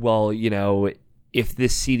 well, if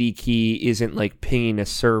this CD key isn't like pinging a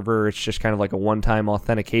server, it's just kind of like a one-time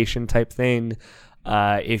authentication type thing.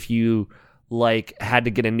 If you like had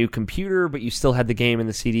to get a new computer, but you still had the game and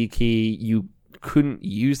the CD key, you couldn't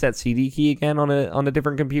use that CD key again on a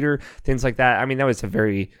different computer. Things like that. I mean, that was a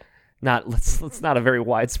very it's not a very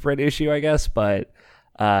widespread issue, I guess, but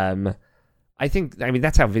I mean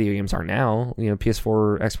that's how video games are now. You know,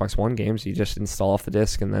 PS4, Xbox One games, you just install off the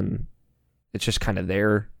disc and then it's just kind of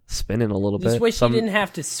there spinning a little bit. Just wish you didn't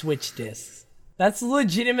have to switch discs. That's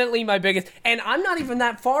legitimately my biggest. And I'm not even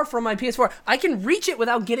that far from my PS4. I can reach it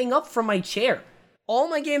without getting up from my chair. All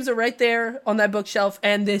my games are right there on that bookshelf,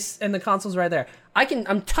 and the console's right there.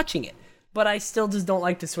 I'm touching it, but I still just don't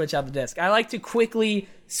like to switch out the disc. I like to quickly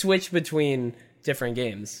switch between different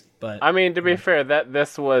games. But I mean, to be fair, that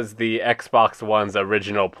this was the Xbox One's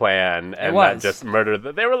original plan, and that just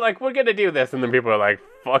murdered. They were like, "We're gonna do this," and then people were like,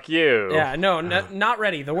 "Fuck you." Yeah, not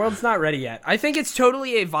ready. The world's not ready yet. I think it's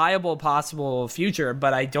totally a viable, possible future,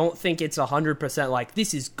 but I don't think it's 100% like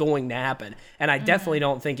this is going to happen. And I definitely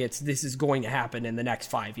don't think this is going to happen in the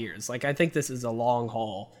next 5 years. Like, I think this is a long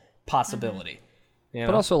haul possibility. You know?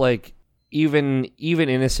 But also, like, even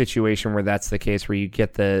in a situation where that's the case, where you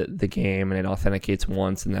get the game and it authenticates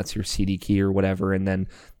once and that's your CD key or whatever, and then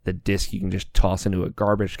the disc you can just toss into a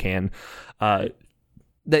garbage can,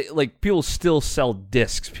 people still sell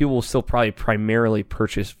discs. People will still probably primarily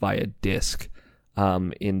purchase via disc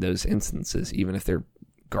in those instances, even if they're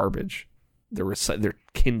garbage. They're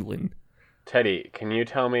kindling. Teddy, can you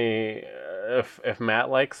tell me if Matt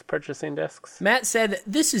likes purchasing discs? Matt said,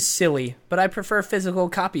 "This is silly, but I prefer physical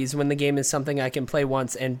copies when the game is something I can play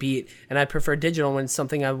once and beat, and I prefer digital when it's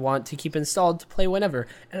something I want to keep installed to play whenever."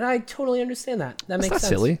 And I totally understand that. That makes sense.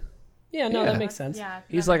 That's not silly. Yeah, no, that makes sense. Yeah,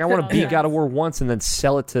 He's like, I want to beat God of War once and then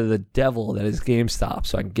sell it to the devil that is GameStop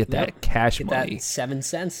so I can get that cash Get money. that 7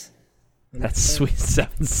 cents. That's sweet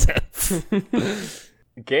 7 cents.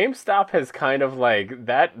 GameStop has kind of like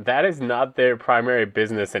that is not their primary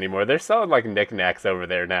business anymore. They're selling like knickknacks over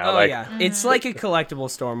there now. Oh, like, yeah. It's like a collectible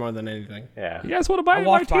store more than anything. Yeah. You guys want to buy I my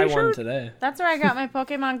walked by t-shirt? one today. That's where I got my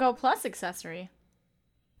Pokemon Go Plus accessory.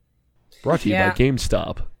 Brought to you Yeah. by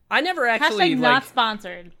GameStop. I never actually, Hashtag not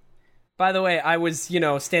sponsored. By the way, I was,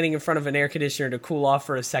 standing in front of an air conditioner to cool off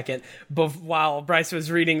for a second while Bryce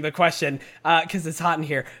was reading the question, because it's hot in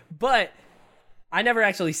here. But I never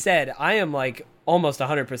actually said I am like almost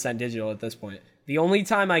 100% digital at this point. The only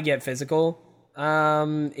time I get physical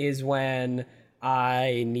is when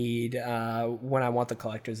I need when I want the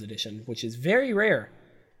collector's edition, which is very rare.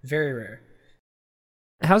 Very rare.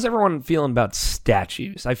 How's everyone feeling about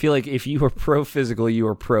statues? I feel like if you are pro physical, you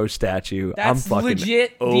are pro statue. That's I'm fucking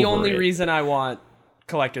legit the over only it. reason I want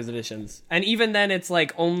collector's editions. And even then, it's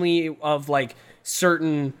like only of like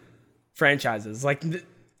certain franchises. Like,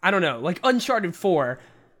 I don't know, like Uncharted 4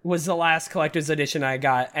 was the last collector's edition I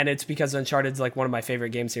got, and it's because Uncharted's like one of my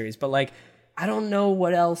favorite game series. But like, I don't know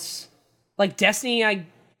what else. Like Destiny, I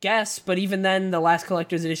guess, but even then, the last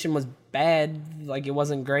collector's edition was bad. Like, it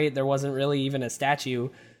wasn't great. There wasn't really even a statue.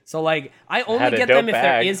 So like, I only get them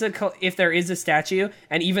if there is a statue,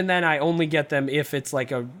 and even then, I only get them if it's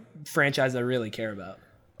like a franchise I really care about.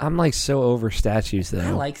 I'm like so over statues though. I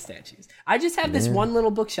like statues. I just have this one little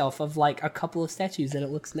bookshelf of like a couple of statues, and it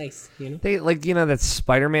looks nice. They like, that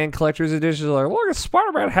Spider-Man collector's edition. Like, look at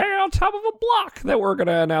Spider-Man hanging on top of a block that we're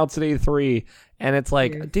gonna announce at E3, and it's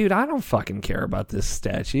like, dude, I don't fucking care about this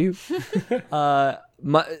statue.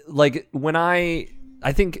 When I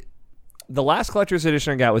think the last collector's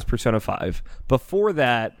edition I got was Persona 5. Before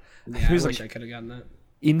that, I wish I could have gotten that.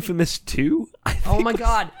 Infamous 2. Oh my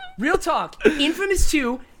god! Real talk. Infamous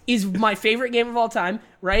 2 is my favorite game of all time,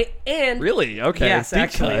 right? And Really? Okay. yes, deep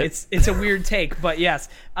actually, cut. it's a weird take, but yes.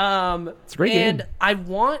 It's a great and game. I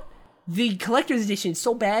want the collector's edition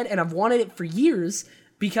so bad, and I've wanted it for years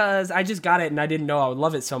because I just got it and I didn't know I would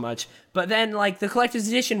love it so much. But then, like, the collector's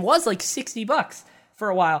edition was like $60 for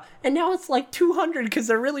a while, and now it's like $200 because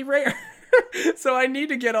they're really rare. So I need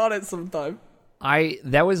to get on it sometime.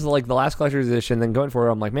 That was like the last collector's edition. Then going forward,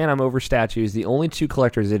 I'm like, man, I'm over statues. The only 2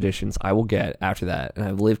 collector's editions I will get after that, and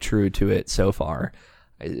I've lived true to it so far.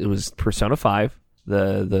 It was Persona 5,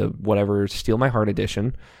 the whatever Steal My Heart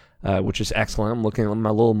edition, which is excellent. I'm looking at my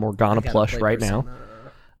little Morgana plush right now.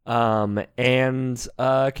 And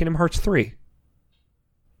Kingdom Hearts 3.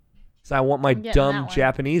 So I want my dumb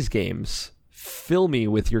Japanese games. Fill me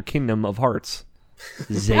with your Kingdom of Hearts.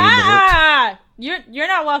 Xehanort. You're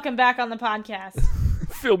not welcome back on the podcast.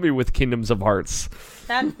 Fill me with Kingdoms of Hearts.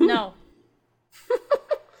 No.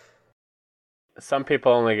 Some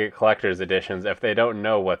people only get collector's editions if they don't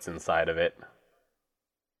know what's inside of it.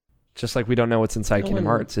 Just like we don't know what's inside Kingdom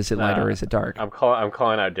Hearts. Is it light or is it dark? I'm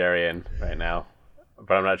calling out Darian right now.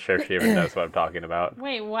 but I'm not sure if she even knows what I'm talking about.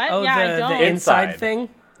 Wait, what? Oh, yeah, I the don't. inside thing?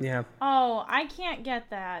 Yeah. Oh, I can't get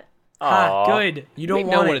that. Ha, good. You don't We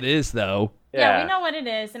want know what it is, though. Yeah, we know what it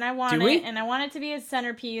is, and I want Do we? it, and I want it to be a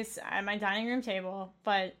centerpiece at my dining room table,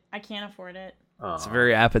 but I can't afford it. It's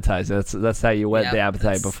very appetizing. That's how you wet the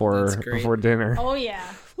appetite before dinner. Oh yeah.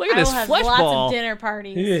 Look at I this will have flesh lots ball. of dinner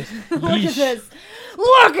parties. Look at this.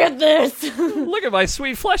 Look at this. Look at my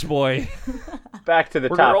sweet flesh boy. Back to the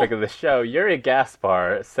topic of the show. Yuri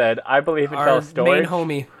Gaspar said, "I believe Our Intel storage. main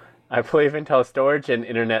homie. I believe Intel storage and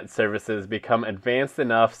internet services become advanced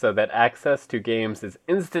enough so that access to games is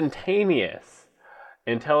instantaneous.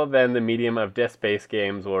 Until then, the medium of disk-based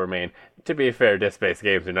games will remain. To be fair, disk-based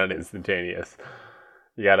games are not instantaneous.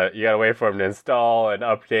 You gotta wait for them to install and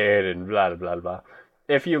update and blah blah blah.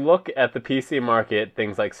 If you look at the PC market,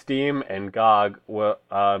 things like Steam and GOG will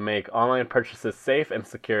make online purchases safe and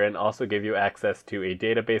secure, and also give you access to a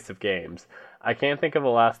database of games. I can't think of the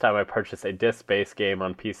last time I purchased a disc-based game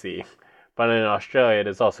on PC, but in Australia, it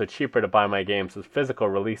is also cheaper to buy my games with physical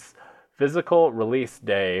release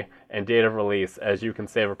day and date of release, as you can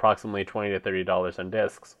save approximately $20 to $30 on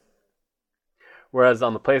discs. Whereas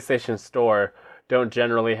on the PlayStation Store, don't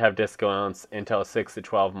generally have discounts until 6 to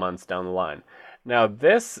 12 months down the line. Now,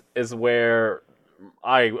 this is where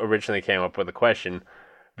I originally came up with a question,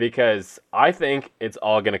 because I think it's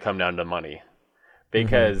all going to come down to money.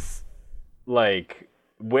 Because, like,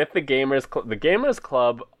 with the Gamers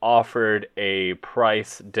Club offered a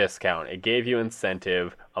price discount. It gave you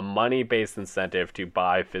incentive, a money-based incentive to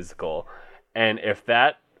buy physical. And if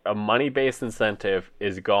a money-based incentive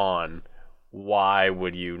is gone, why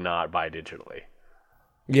would you not buy digitally?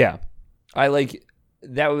 Yeah, I like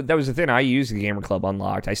that. That was the thing. I used the Gamer Club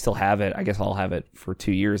Unlocked. I still have it. I guess I'll have it for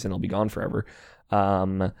 2 years and it'll be gone forever.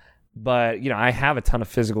 But I have a ton of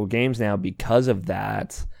physical games now because of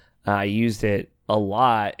that. I used it a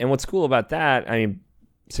lot, and what's cool about that, I mean,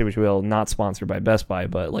 say what you will, not sponsored by Best Buy,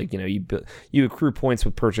 but like you accrue points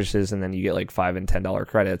with purchases, and then you get like $5 and $10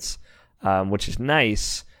 credits, which is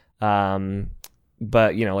nice.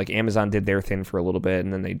 But, like Amazon did their thing for a little bit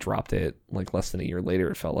and then they dropped it like less than a year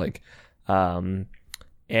later, it felt like. And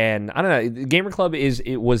I don't know, Gamer Club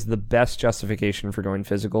was the best justification for going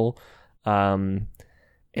physical. And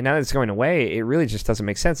now that it's going away, it really just doesn't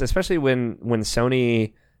make sense, especially when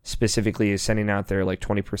Sony specifically is sending out their like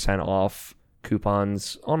 20% off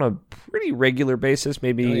coupons on a pretty regular basis,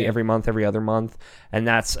 maybe every month, every other month. And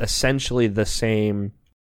that's essentially the same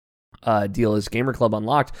deal as Gamer Club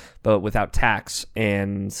Unlocked, but without tax,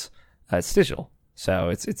 and it's digital, so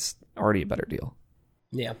it's already a better deal.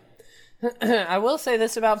 Yeah. I will say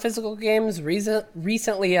this about physical games.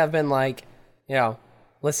 Recently, I've been like,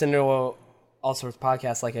 listening to all sorts of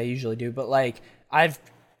podcasts like I usually do, but like I've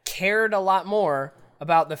cared a lot more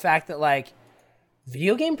about the fact that like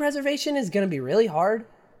video game preservation is going to be really hard.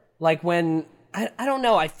 Like when I don't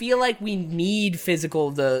know, I feel like we need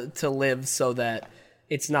physical to live so that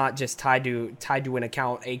it's not just tied to an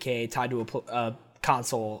account, aka tied to a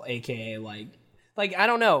console, aka like I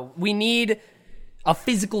don't know. We need a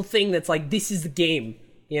physical thing that's like, this is the game,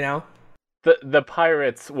 The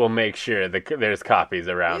pirates will make sure that there's copies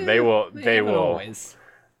around. They will. Always.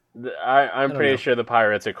 I'm pretty sure the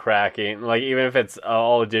pirates are cracking. Like, even if it's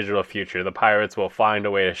all a digital future, the pirates will find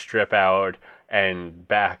a way to strip out and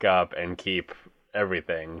back up and keep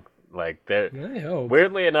everything. Like,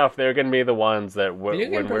 weirdly enough, they're going to be the ones that video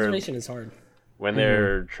game preservation is hard when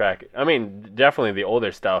they're tracking. I mean, definitely the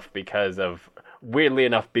older stuff, because it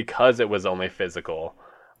was only physical.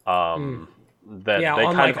 That on they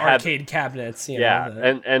kind like of had arcade cabinets.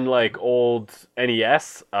 And like old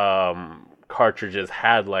NES cartridges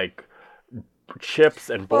had like chips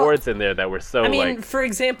and boards in there that were so. I mean, for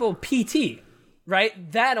example, PT,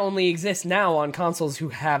 right? That only exists now on consoles who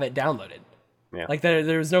have it downloaded. Yeah. Like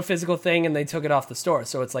there was no physical thing, and they took it off the store,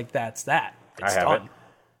 so it's like that's that. It's I have done.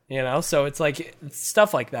 it. So it's like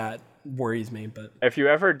stuff like that worries me. But if you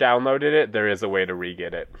ever downloaded it, there is a way to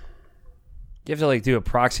re-get it. You have to like do a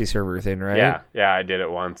proxy server thing, right? Yeah, I did it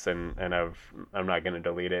once, and I'm not going to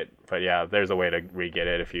delete it. But yeah, there's a way to re-get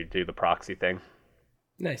it if you do the proxy thing.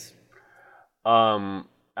 Nice.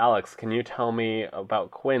 Alex, can you tell me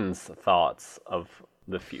about Quinn's thoughts of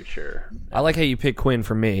the future? I like how you pick Quinn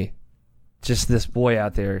for me. Just this boy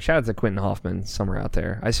out there. Shout out to Quentin Hoffman, somewhere out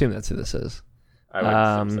there. I assume that's who this is. I would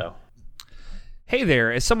assume so. Hey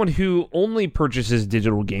there, as someone who only purchases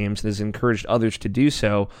digital games and has encouraged others to do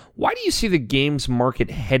so, why do you see the games market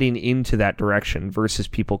heading into that direction versus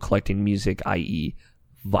people collecting music, i.e.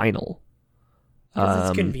 vinyl? Because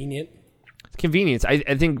it's convenient. It's convenience. I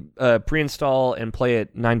think pre-install and play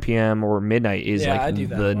at 9 p.m. or midnight is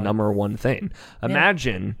the number one thing.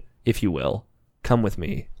 Imagine, if you will, come with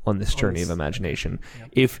me on this journey of imagination. Yep.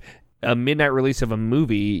 If a midnight release of a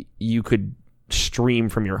movie, you could stream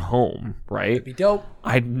from your home, right? That'd be dope.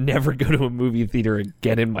 I'd never go to a movie theater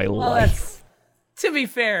again in my life. To be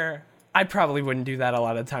fair, I probably wouldn't do that a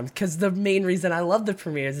lot of times, because the main reason I love the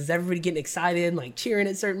premieres is everybody getting excited, like cheering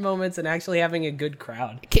at certain moments, and actually having a good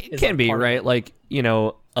crowd. Can be, right? Like,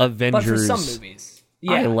 Avengers. But for some movies,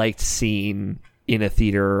 I liked seeing in a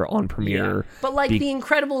theater on premiere. Yeah. But like The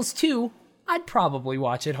Incredibles 2, I'd probably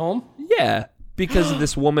watch at home. Yeah. Because of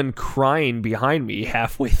this woman crying behind me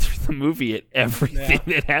halfway through the movie at everything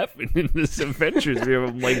that happened in this Avengers movie.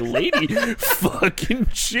 I'm like, lady, fucking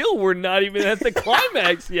chill. We're not even at the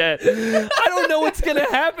climax yet. I don't know what's going to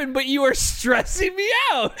happen, but you are stressing me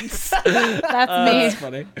out. That's me. That's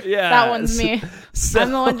funny. Yeah. That one's me.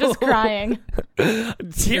 I'm the one just crying.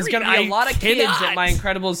 There's going to be a lot of kids at my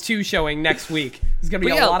Incredibles 2 showing next week. There's going to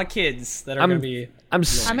be a lot of kids that are going to be... I'm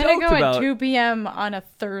going to go at 2 p.m. on a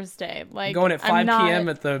Thursday. Like, I'm going at 5 p.m.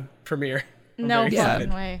 at the premiere. No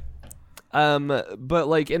fucking way. But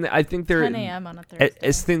like, and I think 10 a.m. on a Thursday.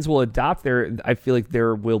 As things will adopt there, I feel like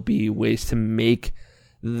there will be ways to make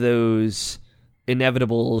those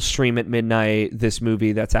inevitable stream at midnight, this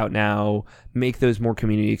movie that's out now, make those more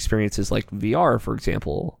community experiences like VR, for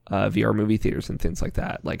example, VR movie theaters and things like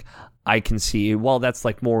that. Like, I can see, while that's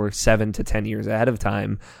like more 7 to 10 years ahead of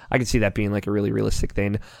time, I can see that being like a really realistic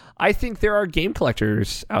thing. I think there are game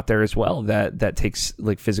collectors out there as well that takes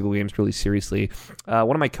like physical games really seriously.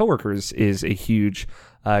 One of my coworkers is a huge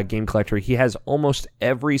game collector. He has almost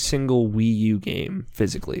every single Wii U game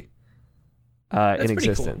physically in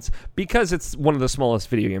existence, because it's one of the smallest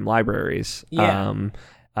video game libraries.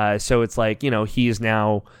 Yeah. So it's like, he is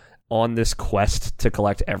now on this quest to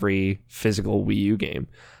collect every physical Wii U game.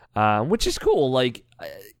 Which is cool. Like,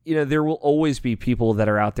 there will always be people that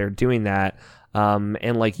are out there doing that.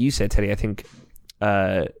 And like you said, Teddy, I think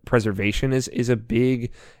preservation is a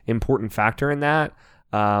big, important factor in that.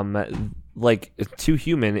 Like, Too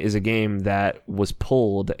Human is a game that was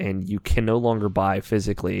pulled and you can no longer buy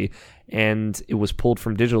physically, and it was pulled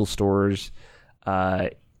from digital stores.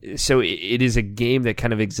 So it is a game that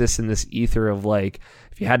kind of exists in this ether of like,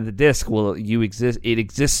 if you had the disc, well, it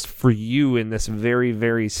exists for you in this very,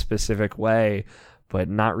 very specific way, but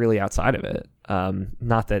not really outside of it.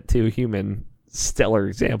 Not that Too Human, stellar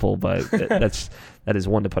example, but that is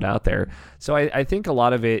one to put out there. So I think a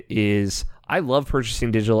lot of it is, I love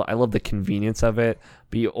purchasing digital. I love the convenience of it,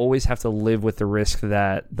 but you always have to live with the risk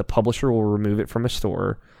that the publisher will remove it from a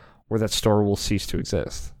store, or that store will cease to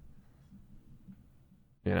exist.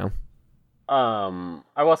 I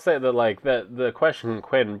will say that like the question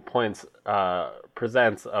Quinn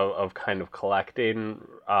presents of kind of collecting,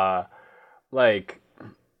 like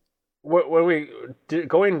when we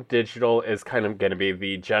going digital is kind of going to be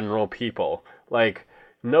the general people. Like,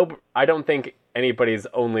 I don't think anybody's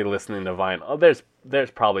only listening to vinyl.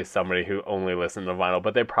 There's probably somebody who only listens to vinyl,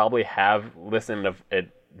 but they probably have listened to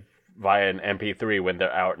it via an MP3 when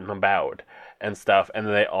they're out and about and stuff, and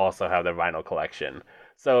then they also have their vinyl collection.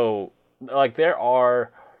 So, like, there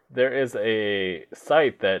is a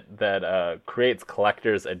site that creates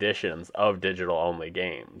collector's editions of digital only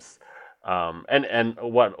games, and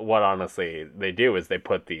what honestly they do is they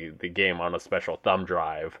put the game on a special thumb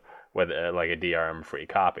drive with like a DRM free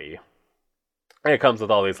copy, and it comes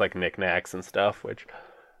with all these like knickknacks and stuff, which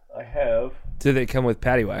I have. Do they come with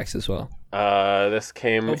patty wax as well? This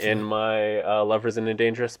came in my Lovers in a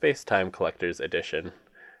Dangerous Space-Time collector's edition.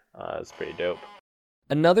 It's pretty dope.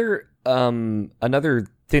 Another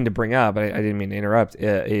thing to bring up, I didn't mean to interrupt,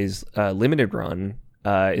 is Limited Run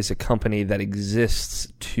is a company that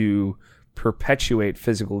exists to perpetuate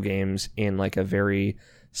physical games in like a very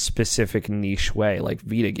specific niche way, like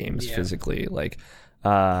Vita games physically, like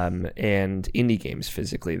and indie games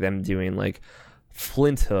physically. Them doing like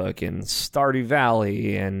Flint Hook and Stardew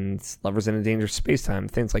Valley and Lovers in a Dangerous Space-Time,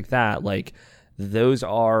 things like that. Like, those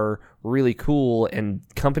are really cool, and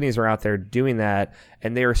companies are out there doing that,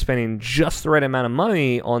 and they are spending just the right amount of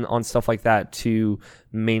money on stuff like that to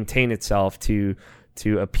maintain itself, to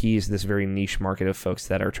appease this very niche market of folks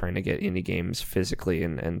that are trying to get indie games physically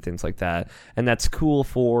and things like that. And that's cool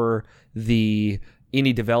for the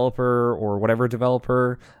indie developer or whatever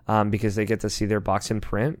developer, because they get to see their box in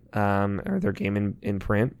print, or their game in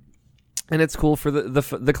print. And it's cool for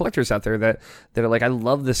the collectors out there that are like, I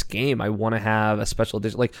love this game. I want to have a special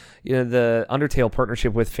edition, like the Undertale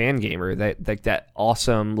partnership with Fangamer, that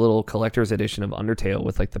awesome little collector's edition of Undertale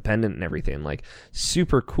with like the pendant and everything, like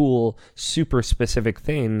super cool, super specific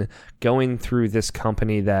thing going through this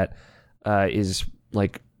company that is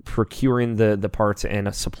like procuring the parts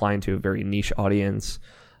and supplying to a very niche audience.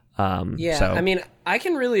 I mean, I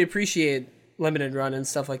can really appreciate limited run and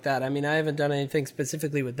stuff like that. I mean, I haven't done anything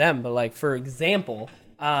specifically with them, but like, for example,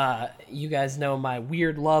 you guys know my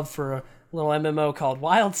weird love for a little MMO called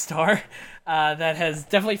WildStar that has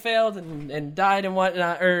definitely failed and died and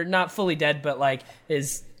whatnot, or not fully dead, but like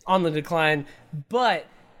is on the decline. But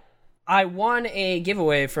I won a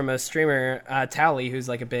giveaway from a streamer, Tally, who's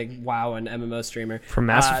like a big WoW and MMO streamer. From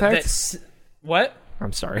Mass Effect? What?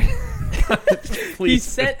 I'm sorry. He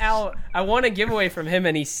sent out, I won a giveaway from him,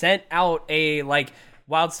 and he sent out a like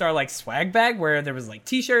WildStar like swag bag where there was like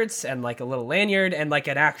t-shirts and like a little lanyard and like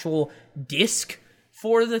an actual disc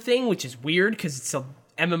for the thing, which is weird because it's a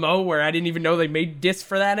MMO where I didn't even know they made discs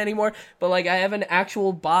for that anymore. But like, I have an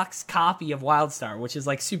actual box copy of WildStar, which is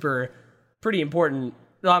like pretty important.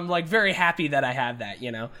 I'm like very happy that I have that,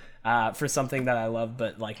 for something that I love,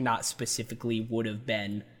 but like not specifically would have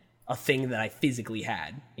been a thing that I physically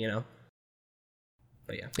had,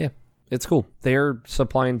 But yeah, it's cool. They're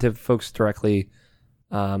supplying to folks directly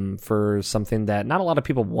for something that not a lot of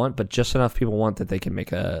people want, but just enough people want that they can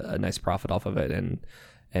make a nice profit off of it,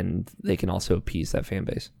 and they can also appease that fan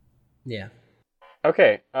base. Yeah.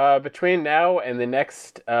 Okay, between now and the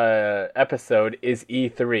next episode is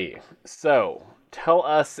E3. So, tell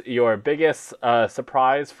us your biggest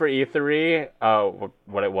surprise for E3,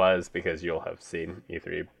 what it was, because you'll have seen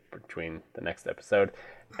E3 between the next episode,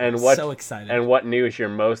 and so excited, and what news you're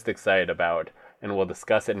most excited about, and we'll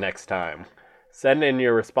discuss it next time. Send in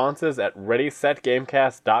your responses at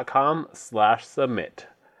readysetgamecast.com/submit.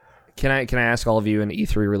 Can I ask all of you an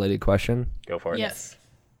E3 related question? Go for it. Yes.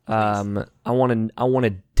 I want to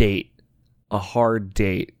date a hard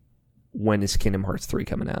date. When is Kingdom Hearts 3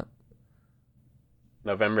 coming out?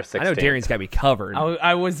 November 16th. I know Darian's got to be covered.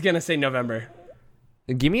 I was gonna say November.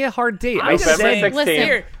 Give me a hard date. I November say, 16th.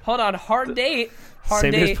 Here, hold on, hard date.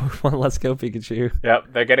 Same as Pokemon Let's Go Pikachu. Yep,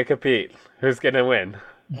 they're gonna compete. Who's gonna win?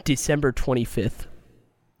 December 25th.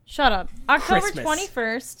 Shut up. October Christmas.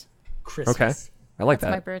 21st. Christmas. Okay, I like That's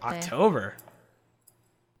my that. birthday. October.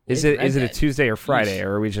 Is it a Tuesday or Friday,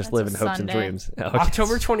 or are we just That's living a hopes and Sunday. dreams? Okay.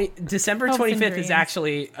 December Hopes and 25th is dreams.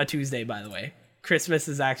 actually a Tuesday, by the way. Christmas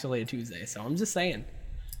is actually a Tuesday, so I'm just saying.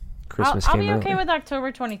 Christmas I'll came be out. okay with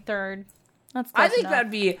October 23rd. That's I close think enough.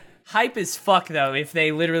 that'd be hype as fuck, though, if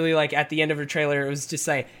they literally, like, at the end of a trailer, it was just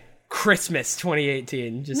like, Christmas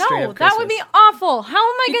 2018. Just straight No, up that would be Christmas. awful. How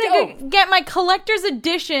am I Be going to dope. get my collector's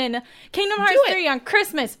edition Kingdom Hearts it. 3 on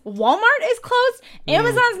Christmas? Walmart is closed.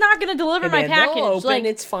 Amazon's not going to deliver Hey, my man, package. they'll open, Like,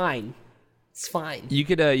 it's fine. It's fine. You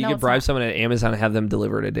could No, it's bribe not. someone at Amazon and have them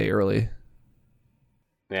deliver it a day early.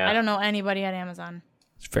 Yeah. I don't know anybody at Amazon.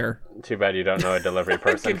 It's fair. Too bad you don't know a delivery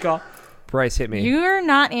person. Good call. Bryce, hit me. You're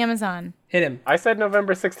not Amazon. Hit him. I said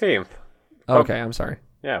November 16th. Okay, I'm sorry.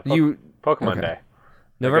 Yeah, Pokemon okay. Day.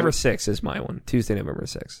 November 6th is my one. Tuesday, November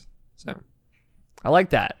 6th. So, I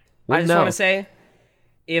like that. I just know. want to say,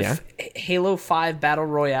 if Halo 5 Battle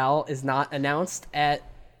Royale is not announced at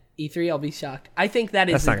E3, I'll be shocked. I think that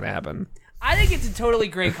is... That's not going to happen. I think it's a totally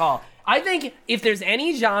great call. I think if there's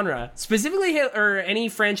any genre, specifically or any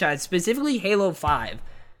franchise, specifically Halo 5,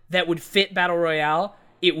 that would fit Battle Royale,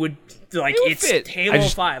 it would, like, It would it's fit. Halo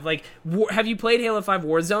 5. Like, have you played Halo 5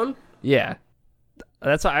 Warzone? Yeah.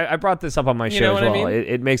 That's why I brought this up on my show know as what I well. mean?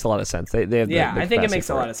 It makes a lot of sense. They have the Yeah, I think it capacity makes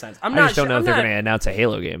a for lot it. of sense. I just don't know if they're not- going to announce a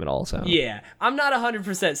Halo game at all. So Yeah, I'm not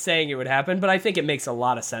 100% saying it would happen, but I think it makes a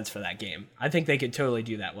lot of sense for that game. I think they could totally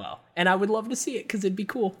do that well. And I would love to see it, because it'd be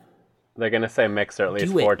cool. They're going to say Mixer at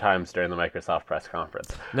least Do it. 4 times during the Microsoft press conference.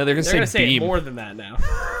 no, they're going They're going to to say say Beam. more than that now.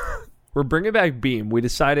 We're bringing back Beam. We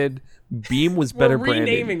decided Beam was better We're branding.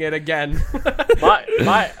 renaming it again.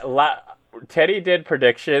 Teddy did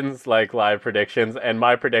predictions, like live predictions, and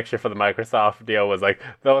my prediction for the Microsoft deal was like,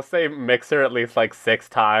 they'll say Mixer at least like 6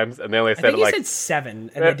 times, and they only I said think you like... said 7,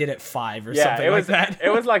 and they did it 5 or yeah, something it was like that. it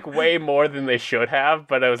was like way more than they should have,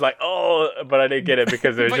 but I was like, oh, but I didn't get it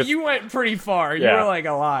because it was But just... you went pretty far. You Yeah. were like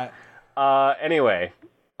a lot. Anyway,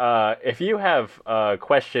 if you have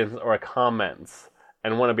questions or comments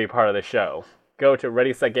and want to be part of the show, go to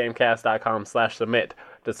readysetgamecast.com/submit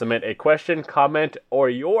to submit a question, comment, or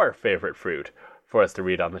your favorite fruit for us to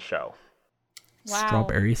read on the show. Wow.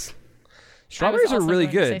 Strawberries. Strawberries I are was also really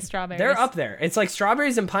going to say good. strawberries. They're up there. It's like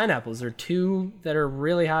strawberries and pineapples are 2 that are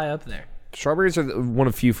really high up there. Strawberries are one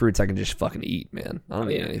of few fruits I can just fucking eat, man. I don't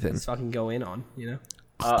need anything. Just fucking go in on, you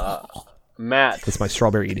know? Matt. That's my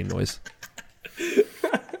strawberry eating noise.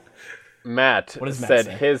 Matt What does Matt said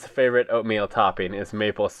say? his favorite oatmeal topping is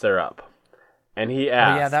maple syrup. And he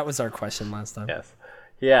asked... Oh, yeah, that was our question last time. Yes.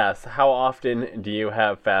 He asked, how often do you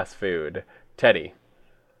have fast food? Teddy.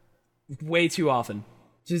 Way too often.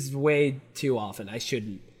 Just way too often. I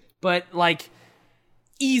shouldn't. But, like,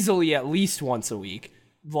 easily at least once a week.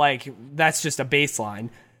 Like, that's just a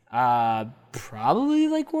baseline. Probably,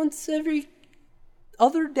 like, once every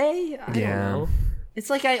other day? I don't know. It's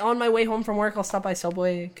like on my way home from work, I'll stop by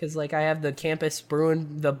Subway because, like, I have the campus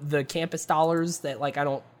brewing, the campus dollars that, like, I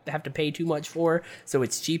don't have to pay too much for, so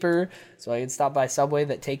it's cheaper. So I can stop by Subway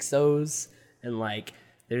that takes those. And, like,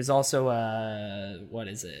 there's also what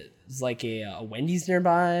is it? It's like a Wendy's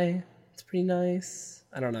nearby. It's pretty nice.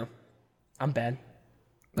 I don't know. I'm bad.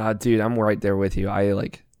 Dude, I'm right there with you. I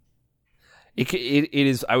like it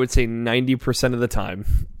is, I would say 90% of the time.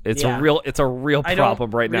 It's a real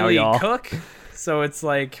problem right now, y'all. Cook, so it's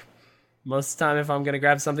like most of the time if I'm gonna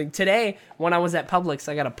grab something. Today, when I was at Publix,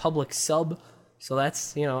 I got a Publix sub. So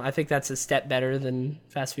that's, I think that's a step better than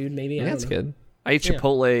fast food, maybe. Yeah, that's good. I eat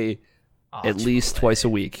Chipotle at least twice a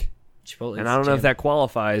week. Chipotle, and I don't know if that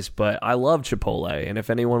qualifies, but I love Chipotle. And if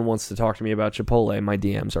anyone wants to talk to me about Chipotle, my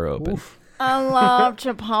DMs are open. Oof. I love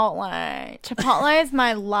Chipotle. Chipotle is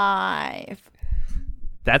my life.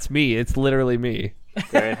 That's me. It's literally me.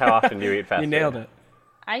 Darren, how often do you eat fast food? You nailed it.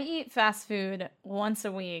 I eat fast food once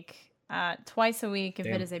a week, twice a week if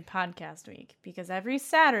it is a podcast week, because every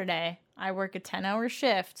Saturday I work a 10-hour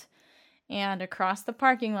shift, and across the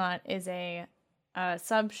parking lot is a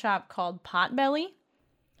sub shop called Potbelly.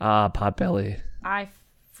 Potbelly.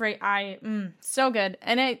 So good.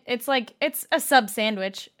 And it's a sub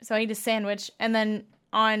sandwich. So I eat a sandwich, and then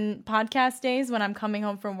on podcast days when I'm coming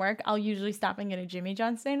home from work, I'll usually stop and get a Jimmy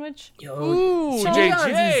John's sandwich. Ooh, Jimmy JJ.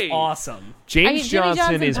 John's is awesome. James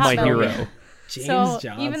Johnson is my hero. James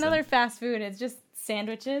Johnson. Even though they're fast food, it's just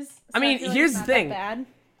sandwiches. So I mean, feel like here's it's the not that thing. bad.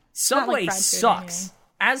 Subway fried food sucks. anyway.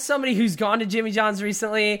 As somebody who's gone to Jimmy John's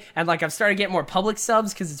recently, and like I've started getting more Publix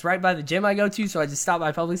subs because it's right by the gym I go to, so I just stop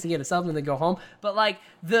by Publix to get a sub and then go home. But like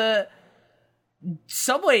the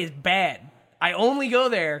Subway is bad. I only go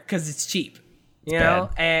there because it's cheap, you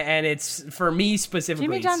know, and it's for me specifically.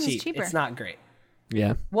 Jimmy John's it's cheap. is cheaper. It's not great.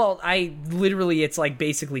 Yeah. Well, it's like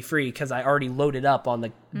basically free because I already loaded up on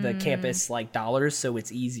the campus like dollars, so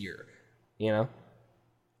it's easier, you know.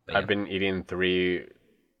 But, I've been eating 3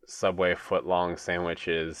 Subway foot-long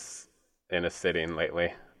sandwiches in a sitting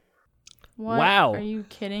lately. What? Wow. Are you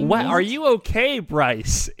kidding What? me? Are you okay,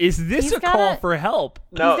 Bryce? Is this He's a got call a- for help?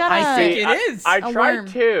 No, got I a- think it is. I A tried worm.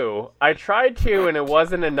 to. and it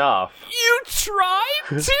wasn't enough. You tried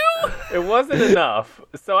to? It wasn't enough.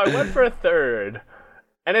 So I went for a third.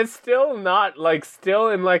 And it's still not, still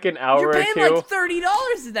in an hour You're or paying two. like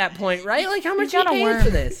 $30 at that point, right? Like how much are you got a paying worm. for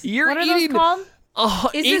this? You're What are those eating called?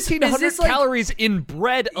 Is this 1,800 like- calories in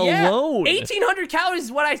bread alone. 1,800 calories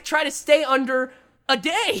is what I try to stay under a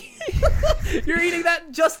day. You're eating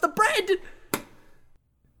that just the bread.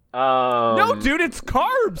 No, dude, it's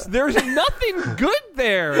carbs. There's nothing good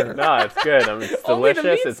there. No, it's good. I mean, it's Only the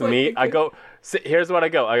delicious. meat's It's meat. I go. Here's what I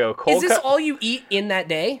go. I go cold Is this cut. all you eat in that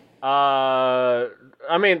day?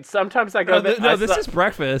 I mean, sometimes I go. This is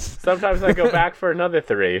breakfast. Sometimes I go back for another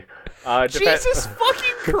 3. Jesus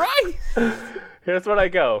fucking Christ. Here's what I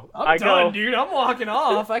go. I go. dude. I'm walking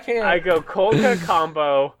off. I can't. I go cold cut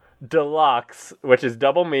combo deluxe, which is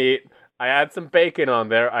double meat. I add some bacon on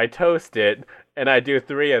there. I toast it, and I do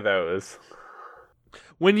 3 of those.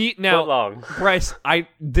 When you now, Foot long. Bryce,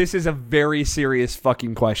 this is a very serious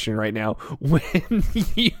fucking question right now. When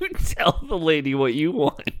you tell the lady what you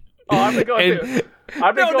want, Oh, I've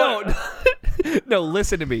been going. No,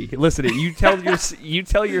 listen to me. Listen to me. You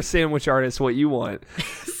tell your sandwich artist what you want,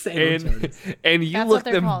 and you That's look what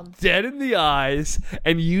they're them called. dead in the eyes,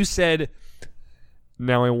 and you said,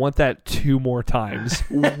 "Now I want that 2 more times."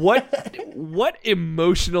 What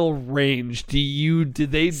emotional range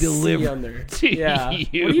did they deliver under. to Yeah.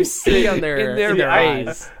 you? What do you see on their in their I-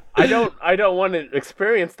 eyes? I don't want to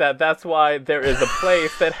experience that. That's why there is a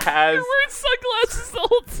place that has. You're wearing sunglasses the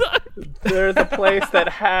whole time. There's a place that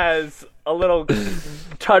has a little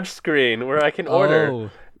touch screen where I can order, Oh.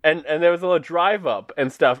 and there was a little drive up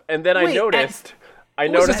and stuff. And then I Wait, noticed. I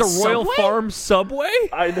Was noticed this a Royal Subway? Farm Subway?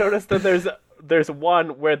 I noticed that there's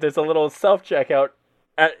one where there's a little self checkout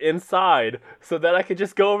inside, so that I could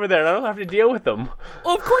just go over there and I don't have to deal with them.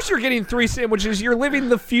 Well, of course you're getting 3 sandwiches. You're living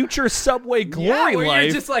the future Subway glory Yeah, where life.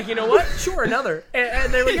 you're just like, you know what? Sure, another.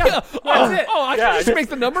 And there we go. Yeah. That's it. I Yeah, can just make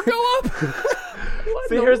the number go up.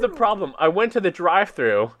 See, here's the problem. I went to the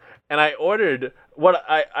drive-thru and I ordered what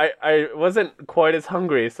I wasn't quite as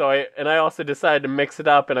hungry, so I also decided to mix it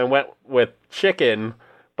up and I went with chicken,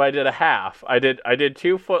 but I did a half. I did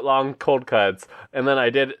 2 foot-long cold cuts, and then I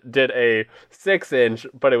did a 6-inch,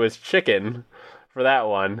 but it was chicken for that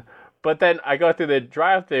one. But then I go through the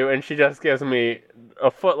drive-thru and she just gives me a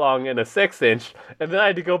foot-long and a 6-inch, and then I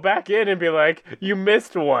had to go back in and be like, "You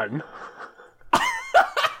missed one."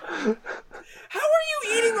 How are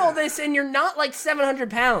you eating all this and you're not like 700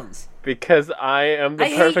 pounds? Because I am the I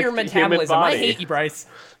hate perfect your human metabolism. body. I hate you, Bryce.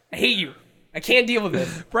 I hate you. I can't deal with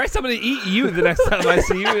this. Bryce, I'm going to eat you the next time I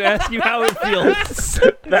see you and ask you how it feels.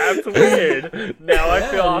 That's weird. Now I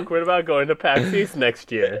feel awkward about going to PAX East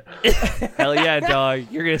next year. Hell yeah, dog.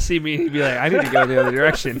 You're going to see me and be like, I need to go the other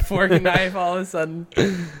direction. Fork and knife all of a sudden.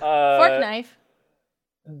 Fork knife.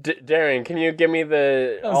 Darren, can you give me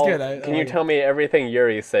the... That was good. Can you tell me everything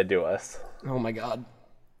Yuri said to us? Oh my god.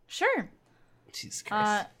 Sure. Jesus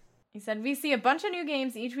Christ. He said, "We see a bunch of new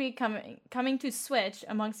games each week coming to Switch,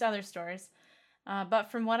 amongst other stores. But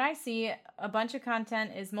from what I see, a bunch of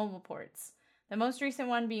content is mobile ports. The most recent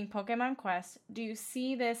one being Pokemon Quest. Do you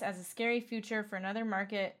see this as a scary future for another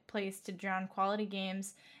marketplace to drown quality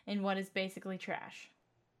games in what is basically trash?"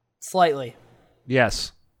 Slightly.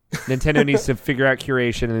 Yes. Nintendo needs to figure out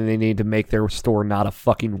curation, and they need to make their store not a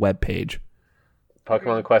fucking web page.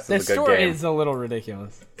 Pokemon Quest The is a good store game. is a little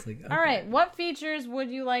ridiculous. It's like, okay. All right, what features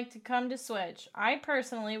would you like to come to Switch? I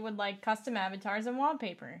personally would like custom avatars and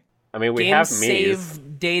wallpaper. I mean, we Game have save Mii's.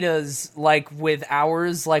 datas like with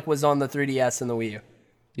hours like was on the 3DS and the Wii U.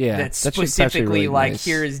 Yeah, That's that shit's actually specifically really like nice.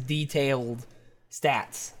 here is detailed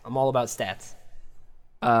stats. I'm all about stats.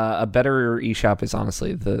 A better eShop is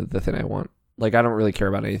honestly the thing I want. Like, I don't really care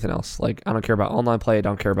about anything else. Like, I don't care about online play. I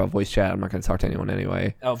don't care about voice chat. I'm not going to talk to anyone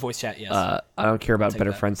anyway. Oh, voice chat, yes. I don't care about take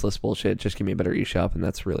better that. friends list bullshit. Just give me a better eShop, and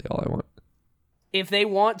that's really all I want. If they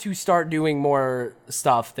want to start doing more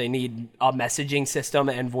stuff, they need a messaging system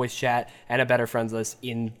and voice chat and a better friends list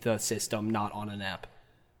in the system, not on an app.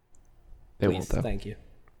 They Please, won't, though. thank you.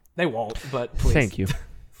 They won't, but please. Thank you.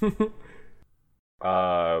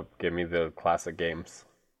 Give me the classic games.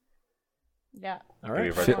 Yeah. All Give me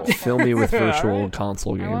right. virtual. Fill me with virtual Alright.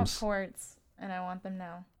 console I want games. ports, and I want them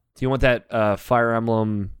now. Do you want that Fire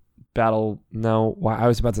Emblem Battle? No, well, I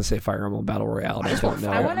was about to say Fire Emblem Battle Royale. I don't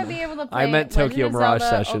know. I want to be able to play I meant Tokyo Legend of Mirage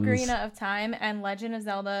Zelda, Sessions. Ocarina of Time, and Legend of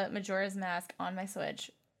Zelda Majora's Mask on my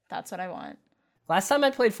Switch. That's what I want. Last time I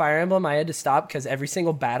played Fire Emblem, I had to stop because every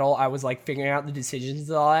single battle I was like figuring out the decisions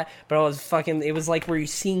and all that. But I was fucking. It was like where you're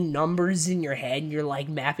seeing numbers in your head and you're like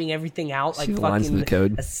mapping everything out like See the lines of fucking the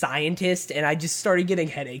code. a scientist. And I just started getting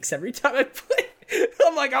headaches every time I played.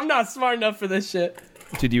 I'm like, I'm not smart enough for this shit.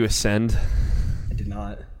 Did you ascend? I did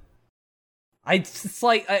not. It's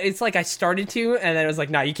like I started to, and then it was like,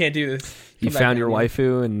 nah, you can't do this. You Come back found down, your yeah.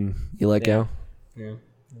 waifu and you let go? Yeah.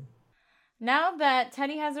 Now that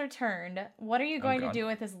Teddy has returned, what are you going to God. do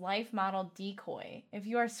with his life model Decoy? If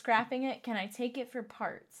you are scrapping it, can I take it for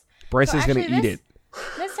parts? Bryce So is going to actually, eat this- it.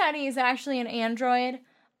 This Teddy is actually an android.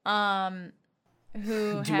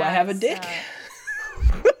 Who Do I have a dick?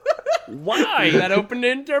 Why? That open to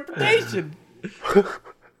interpretation.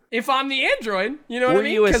 If I'm the android, you know what Were I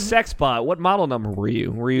mean? you a 'Cause sex bot? What model number were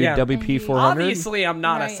you? Were you Yeah. WP 400? obviously I'm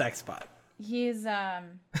not a Right. sex bot. He's yeah,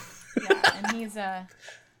 and he's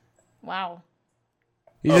wow.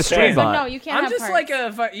 He's a Okay. stream But bot. no, you can't I'm have just parts.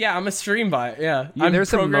 like I'm a stream bot. Yeah, Yeah, I'm there's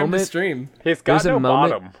a programmed moment- to stream. He's got There's a no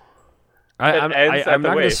moment- bottom. I'm It ends at I'm the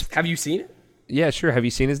not going waist. to. Have you seen it? Yeah, sure. Have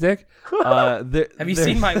you seen his dick? Have you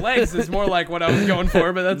seen my legs? Is more like what I was going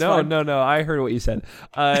for, but that's fine. No. I heard what you said.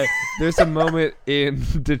 There's a moment in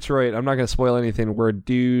Detroit. I'm not going to spoil anything. Where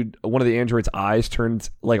one of the androids' eyes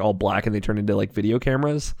turns like all black, and they turn into like video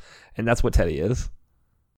cameras, and that's what Teddy is.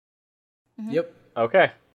 Yep.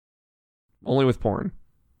 Okay. Only with porn.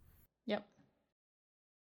 Yep.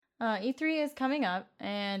 E3 is coming up,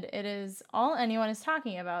 and it is all anyone is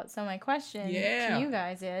talking about. So my question Yeah. to you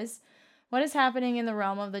guys is, what is happening in the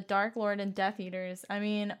realm of the Dark Lord and Death Eaters? I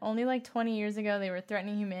mean, only like 20 years ago, they were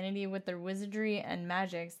threatening humanity with their wizardry and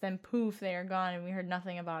magics. Then poof, they are gone, and we heard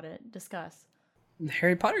nothing about it. Discuss.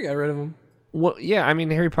 Harry Potter got rid of him. Well, yeah. I mean,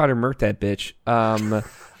 Harry Potter murked that bitch.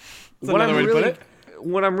 another way to put it.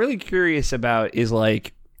 What I'm really curious about is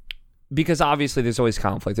like, because obviously there's always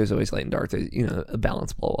conflict. There's always light and dark. There's a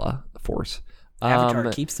balance, blah, blah, force. Avatar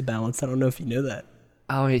keeps the balance. I don't know if you know that.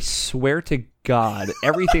 Oh, I swear to God,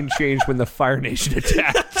 everything changed when the Fire Nation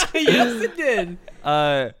attacked. Yes, it did.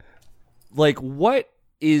 Like, what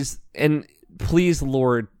is, and please,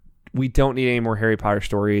 Lord, we don't need any more Harry Potter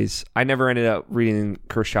stories. I never ended up reading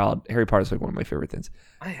Cursed Child. Harry Potter's like one of my favorite things.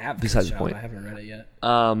 I have Besides Cursed the point. Child. I haven't read it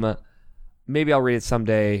yet. Maybe I'll read it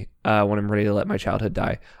someday when I'm ready to let my childhood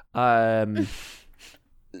die.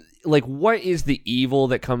 Like, what is the evil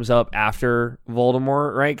that comes up after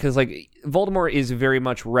Voldemort, right? Because, like, Voldemort is very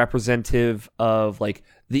much representative of, like,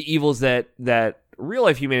 the evils that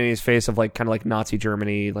real-life humanity is faced of, like, kind of like Nazi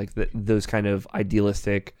Germany, like, those kind of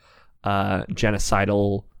idealistic,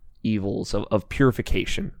 genocidal evils of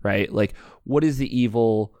purification, right? Like, what is the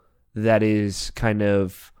evil that is kind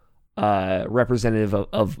of representative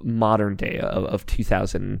of modern day, of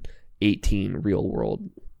 2018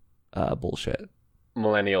 real-world bullshit?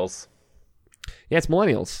 Millennials. Yeah, it's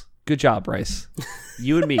millennials. Good job, Bryce.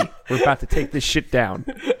 You and me, we're about to take this shit down.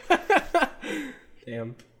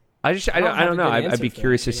 Damn. I don't know. I'd be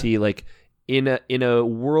curious to see, like, in a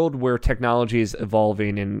world where technology is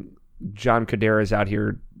evolving and John Kodera is out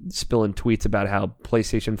here spilling tweets about how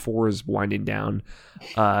PlayStation 4 is winding down,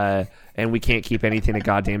 and we can't keep anything a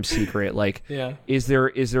goddamn secret. Like, is there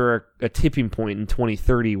a tipping point in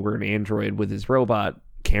 2030 where an android with his robot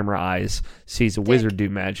camera eyes sees a wizard do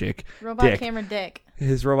magic? Camera Dick.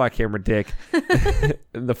 His robot camera Dick.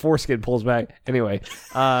 And the foreskin pulls back. Anyway.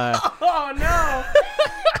 Oh no!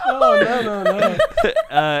 Oh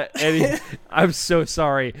no! I'm so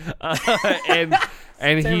sorry.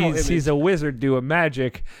 And he sees a wizard do a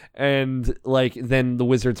magic, and like then the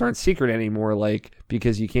wizards aren't secret anymore, like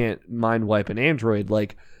because you can't mind wipe an android.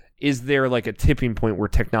 Like, is there like a tipping point where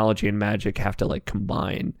technology and magic have to like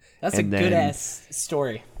combine? That's a good ass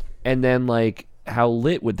story. And then like, how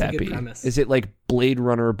lit would that be? Premise. Is it like Blade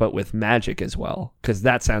Runner but with magic as well? Because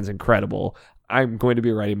that sounds incredible. I'm going to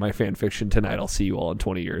be writing my fan fiction tonight. I'll see you all in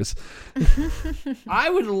 20 years. I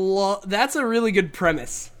would love. That's a really good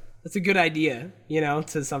premise. That's a good idea. You know,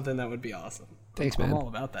 to something that would be awesome. Thanks, man. I'm all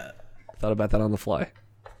about that. Thought about that on the fly.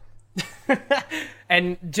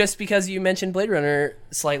 And just because you mentioned Blade Runner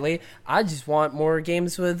slightly, I just want more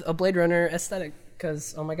games with a Blade Runner aesthetic.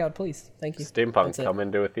 Because, oh my god, please. Thank you. Steampunk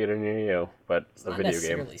coming to a theater near you, but it's a not video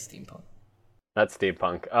necessarily game. Steampunk. Not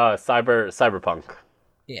steampunk. Cyberpunk.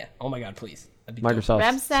 Yeah. Oh my god, please. That'd be Microsoft.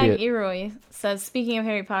 Rabstag Eroy says, speaking of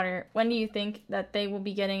Harry Potter, when do you think that they will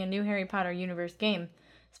be getting a new Harry Potter universe game?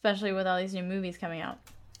 Especially with all these new movies coming out.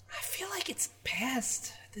 I feel like it's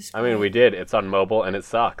past this I mean, we did. It's on mobile, and it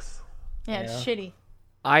sucks. Yeah, it's shitty.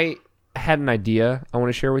 I had an idea I want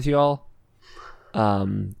to share with you all.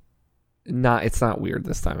 It's not weird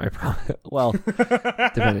this time, I promise. Well,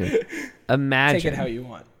 depending. Imagine, take it how you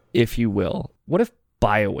want, if you will. What if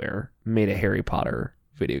BioWare made a Harry Potter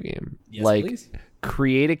video game? Yes, like, please.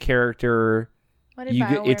 Create a character. What did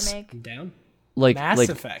BioWare make? I'm down. Like Mass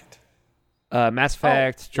Effect. Mass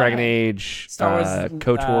Effect, Dragon Age, Star Wars,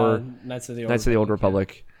 KOTOR, Knights of the Old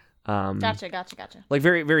Republic. Gotcha. Like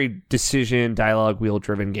very, very decision dialogue wheel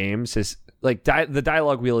driven games is like the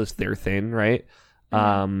dialogue wheel is their thing, right?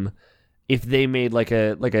 Mm-hmm. If they made like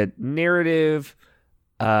a narrative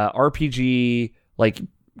RPG, like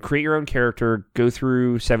create your own character, go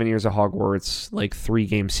through 7 years of Hogwarts, like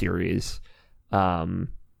 3-game series,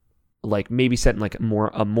 like maybe set in like a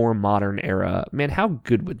more modern era, man, how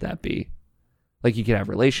good would that be? Like, you could have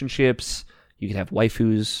relationships, you could have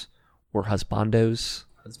waifus or husbandos.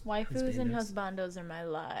 Waifus and husbandos are my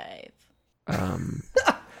life.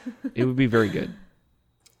 It would be very good.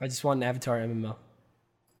 I just want an Avatar MMO.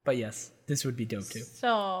 But yes, this would be dope too.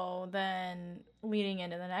 So then, leading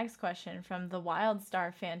into the next question from the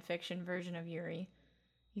Wildstar fanfiction version of Yuri,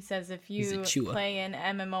 he says, if you play an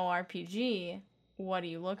MMORPG, what do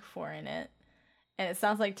you look for in it? And it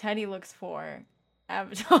sounds like Teddy looks for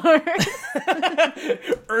Avatar.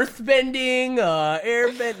 Earthbending,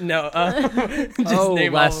 airbend. No.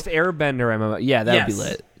 Last Airbender MMO. Yeah, that would be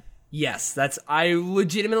lit. Yes,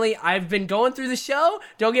 I've been going through the show.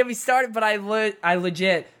 Don't get me started, but I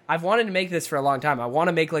legit, I've wanted to make this for a long time. I want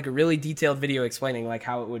to make like a really detailed video explaining like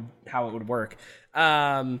how it would work.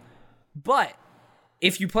 But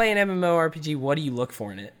if you play an MMORPG, what do you look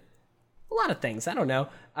for in it? A lot of things. I don't know.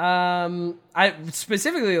 I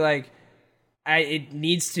specifically it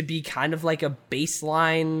needs to be kind of like a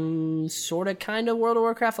baseline sort of kind of World of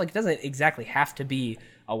Warcraft. Like, it doesn't exactly have to be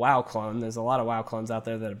a WoW clone. There's a lot of WoW clones out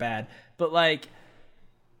there that are bad. But like,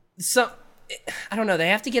 so I don't know. They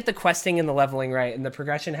have to get the questing and the leveling right, and the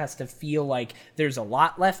progression has to feel like there's a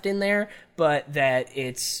lot left in there, but that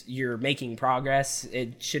you're making progress.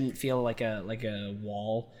 It shouldn't feel like a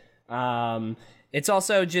wall. It's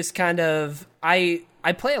also just kind of I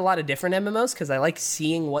play a lot of different MMOs because I like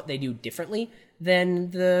seeing what they do differently than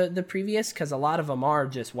the previous, because a lot of them are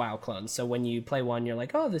just WoW clones. So when you play one, you're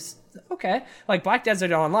like, oh, this okay. Like Black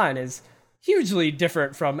Desert Online is hugely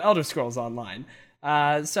different from Elder Scrolls Online.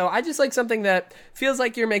 So I just like something that feels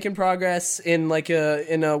like you're making progress in like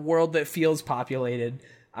in a world that feels populated.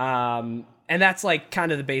 And that's like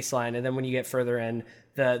kind of the baseline. And then when you get further in,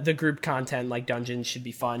 the group content like dungeons should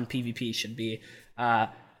be fun. PvP should be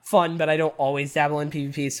fun, but I don't always dabble in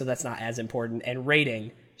PvP, so that's not as important. And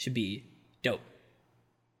raiding should be dope.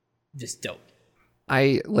 Just dope.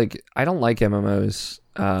 I don't like MMOs.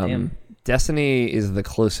 Destiny is the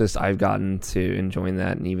closest I've gotten to enjoying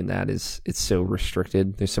that, and even that it's so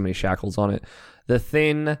restricted. There's so many shackles on it. The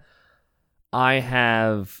thing I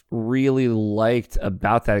have really liked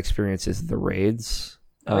about that experience is the raids.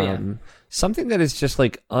 Something that is just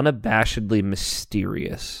like unabashedly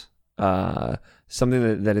mysterious.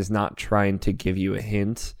 Something that is not trying to give you a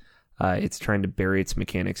hint. It's trying to bury its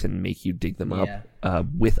mechanics and make you dig them up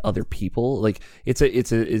with other people. Like it's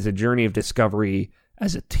a journey of discovery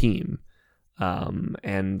as a team.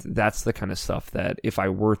 And that's the kind of stuff that if I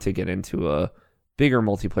were to get into a bigger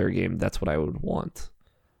multiplayer game, that's what I would want.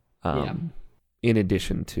 In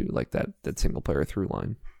addition to like that single player through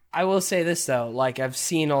line. I will say this though, like I've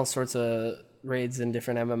seen all sorts of raids in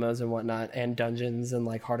different MMOs and whatnot, and dungeons and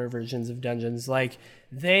like harder versions of dungeons. Like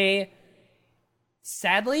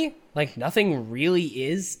sadly, like nothing really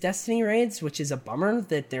is Destiny raids, which is a bummer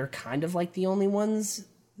that they're kind of like the only ones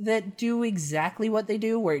that do exactly what they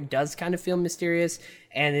do, where it does kind of feel mysterious.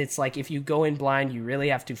 And it's like if you go in blind, you really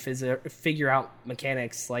have to figure out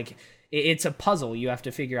mechanics. Like it's a puzzle you have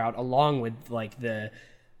to figure out along with like the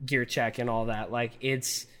gear check and all that. Like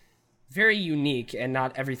it's very unique, and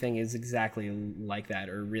not everything is exactly like that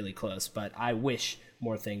or really close, but I wish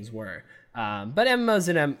more things were. But MMOs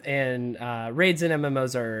and raids and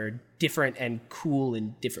MMOs are different and cool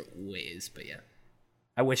in different ways. But yeah,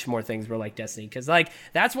 I wish more things were like Destiny, because like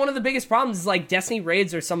that's one of the biggest problems is like Destiny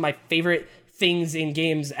raids are some of my favorite things in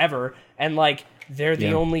games ever, and like they're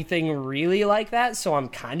the only thing really like that, so I'm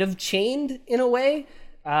kind of chained in a way,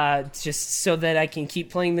 just so that I can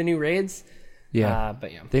keep playing the new raids. But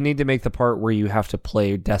yeah, they need to make the part where you have to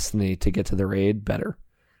play Destiny to get to the raid better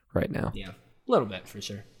right now. Yeah, a little bit for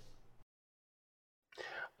sure.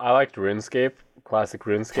 I liked RuneScape, classic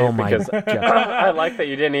RuneScape, because I like that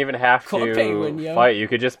you didn't even have to fight. You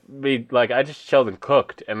could just be like, I just chilled and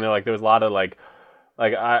cooked, and there was a lot of like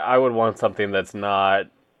I would want something that's not,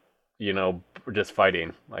 just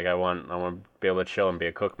fighting. Like I want to be able to chill and be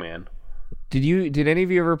a cook man. Did any of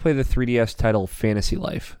you ever play the 3DS title Fantasy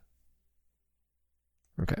Life?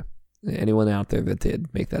 Okay. Anyone out there that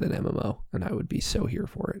did, make that an MMO, and I would be so here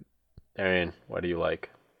for it. Arian, what do you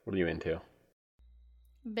like? What are you into?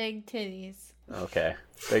 Big titties. Okay.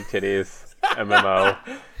 Big titties, MMO,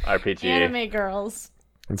 RPG. Anime girls.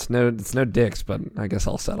 It's no dicks, but I guess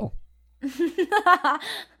I'll settle. I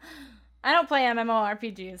don't play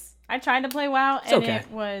MMORPGs. I tried to play WoW, and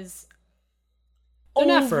it was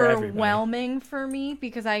overwhelming for me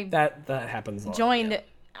because that happens a lot, joined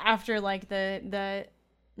after like the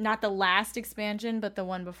not the last expansion, but the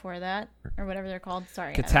one before that, or whatever they're called.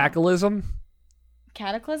 Sorry. Cataclysm?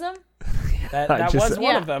 Cataclysm? That was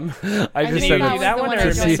one of them. I just said that one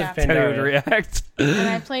to see if Penny would react. And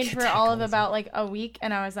I played for all of about like a week,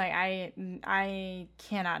 and I was like, I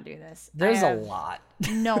cannot do this. There's a lot.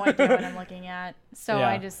 No idea what I'm looking at. So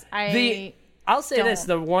I'll say this: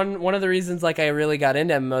 one of the reasons like I really got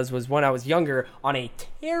into MMOs was when I was younger on a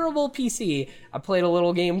terrible PC. I played a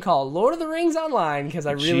little game called Lord of the Rings Online because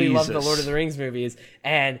I really loved the Lord of the Rings movies,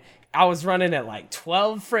 and I was running at like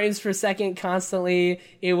 12 frames per second constantly.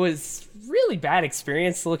 It was really bad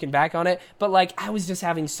experience looking back on it, but like I was just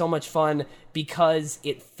having so much fun because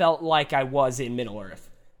it felt like I was in Middle-earth.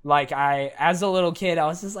 Like as a little kid, I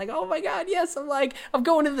was just like, oh my god, yes, I'm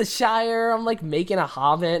going to the Shire, I'm like making a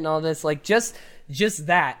hobbit and all this. Like just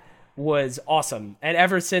that was awesome. And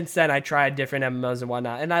ever since then I tried different MMOs and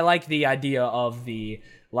whatnot. And I like the idea of the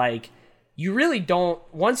like, you really don't,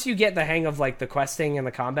 once you get the hang of like the questing and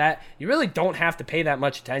the combat, you really don't have to pay that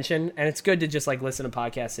much attention. And it's good to just like listen to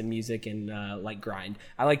podcasts and music and like grind.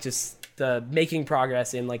 I like just the making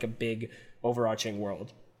progress in like a big overarching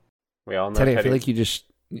world. We all know Teddy, I feel like you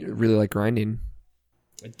really like grinding.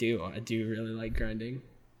 I do really like grinding.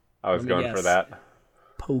 I was going for that.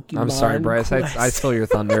 Pokemon I'm sorry, Bryce. I stole your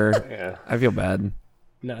thunder. Yeah. I feel bad.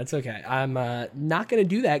 No, it's okay. I'm not going to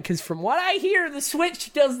do that because from what I hear, the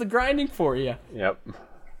Switch does the grinding for you. Yep.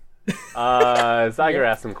 Zyger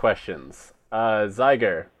asked some questions.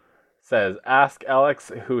 Zyger says, ask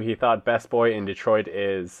Alex who he thought best boy in Detroit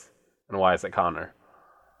is, and why is it Connor?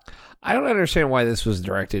 I don't understand why this was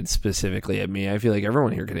directed specifically at me. I feel like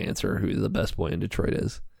everyone here can answer who the best boy in Detroit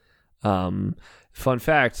is. Fun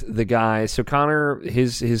fact: the guy, so Connor,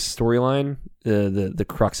 his storyline, the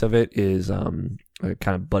crux of it is a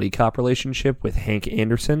kind of buddy cop relationship with Hank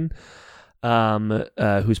Anderson,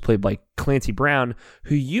 who's played by Clancy Brown,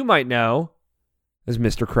 who you might know as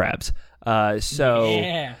Mr. Krabs.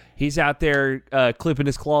 He's out there clipping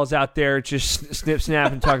his claws out there, just snip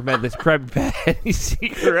snap and talking about this Krabby Patty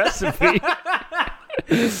secret recipe.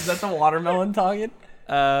 Is that the watermelon talking?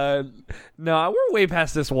 No, we're way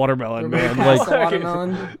past this watermelon, man. Past the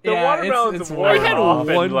watermelon. The watermelon's it's way I had off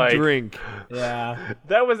and, one like, drink. Yeah,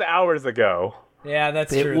 That was hours ago. yeah,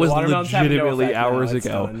 that's It true. was The watermelons have no legitimately effect now, hours it's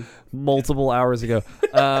ago. done. Multiple hours ago.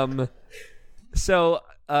 So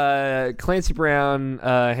Clancy Brown,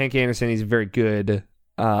 Hank Anderson, he's very good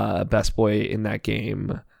best boy in that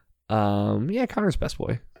game. Yeah, Connor's best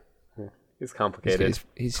boy. He's complicated.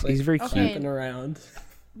 He's very cute. Okay. Flipping around.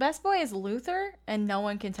 Best boy is Luther, and no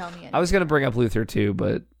one can tell me anything. I was gonna bring up Luther too,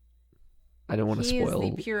 but I don't want to He spoil. is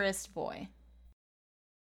the purest boy.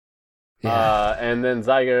 Yeah. And then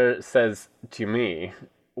Zyger says to me,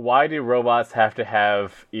 why do robots have to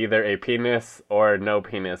have either a penis or no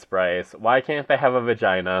penis, Bryce? Why can't they have a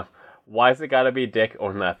vagina? Why's it gotta be dick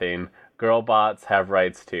or nothing? Girl bots have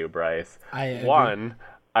rights too, Bryce. I agree. One,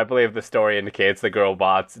 I believe the story indicates the girl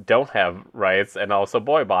bots don't have rights, and also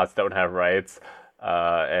boy bots don't have rights.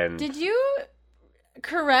 And Did you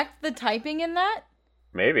correct the typing in that?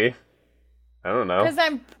 maybe. I don't know. Because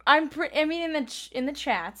I mean in the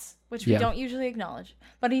chats, which we Yeah. don't usually acknowledge,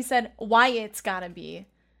 but he said why it's gotta be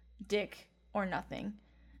dick or nothing,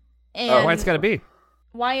 and Why it's gotta be?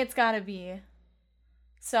 why it's gotta be.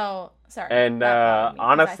 So sorry. And, that bothered me, 'cause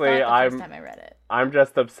honestly, I thought the I'm- first time I read it. I'm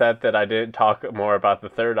just upset that I didn't talk more about the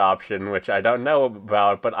third option, which I don't know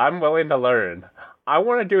about, but I'm willing to learn. I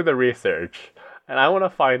want to do the research, and I want to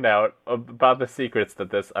find out about the secrets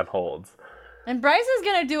that this unholds. And Bryce is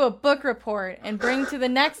gonna do a book report and bring to the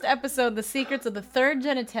next episode the secrets of the third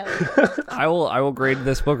genitalia. I will grade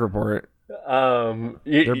this book report. There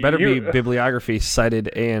There better be bibliography cited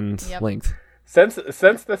and Yep. linked. Since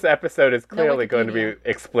this episode is clearly going to be Wikipedia.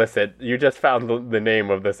 explicit, you just found the name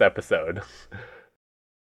of this episode.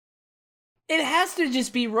 It has to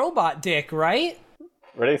just be robot dick, right?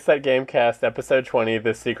 Ready, Set, Gamecast, episode 20,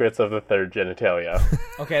 The Secrets of the Third Genitalia.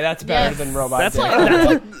 Okay, that's better Yes. than robot That's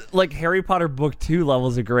dick. like Harry Potter book 2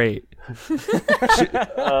 levels of great.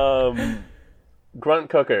 Grunt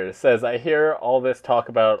Cooker says, I hear all this talk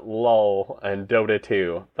about LOL and Dota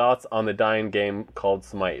 2. Thoughts on the dying game called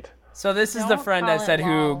Smite? So this is the Don't friend call I it said who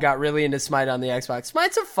LOL. got really into Smite on the Xbox.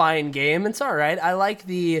 Smite's a fine game. It's all right. I like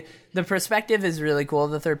the perspective is really cool,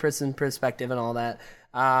 the third person perspective and all that.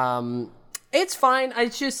 It's fine.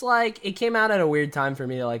 It's just like it came out at a weird time for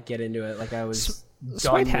me to like get into it. Like I was done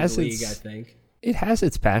Smite with has League, its- I think. It has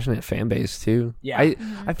its passionate fan base too. Yeah. I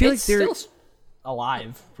feel It's like they're still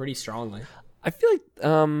alive pretty strongly. I feel like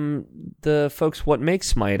the folks what makes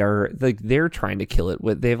Smite are like they're trying to kill it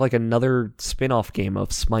with they have like another spin-off game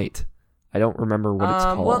of Smite. I don't remember what it's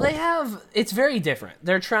called. Well, they have. It's very different.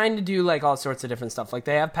 They're trying to do like all sorts of different stuff. Like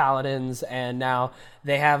they have Paladins, and now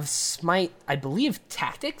they have Smite. I believe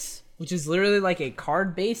Tactics, which is literally like a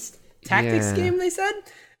card-based tactics Yeah. game. They said,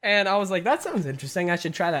 and I was like, that sounds interesting. I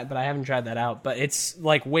should try that, but I haven't tried that out. But it's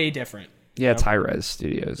like way different. Yeah, it's High Res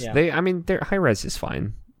Studios. Yeah. Their High Res is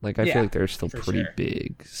fine. Like I Yeah, feel like they're still for pretty sure.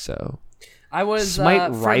 big. So I was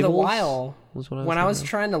Smite for the Rivals while was what I was when I was thinking of.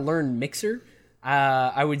 trying to learn Mixer.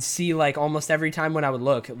 I would see like almost every time when I would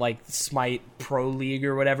look, like Smite Pro League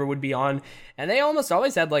or whatever would be on, and they almost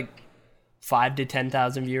always had like 5,000 to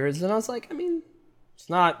 10,000 viewers, and I was like, I mean, it's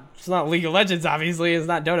not League of Legends, obviously, it's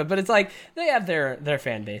not Dota, but it's like they have their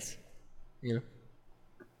fan base, you know.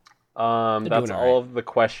 That's doing all alright. of the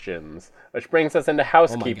questions, which brings us into Oh my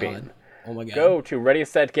housekeeping. god. Oh my god. Go to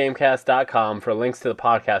ReadySetGamecast.com for links to the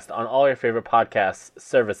podcast on all your favorite podcast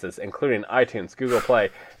services, including iTunes, Google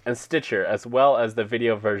Play, and Stitcher, as well as the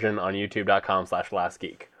video version on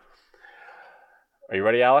YouTube.com/LastGeek. Are you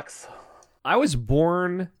ready, Alex? I was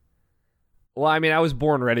born. Well, I mean, I was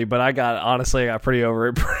born ready, but I got pretty over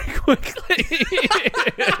it pretty quickly.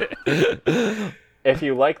 If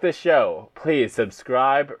you like this show, please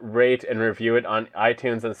subscribe, rate, and review it on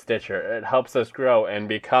iTunes and Stitcher. It helps us grow and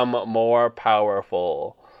become more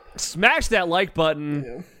powerful. Smash that like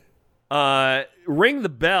button. Ring the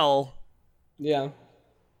bell. Yeah.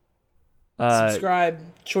 Subscribe. Subscribe.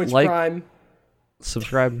 Twitch like- Prime.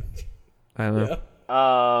 Subscribe. I don't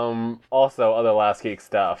know. Also, other Last Geek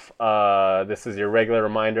stuff. This is your regular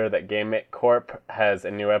reminder that GameMate Corp has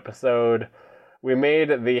a new episode We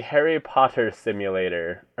made the Harry Potter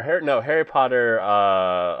simulator. Harry Potter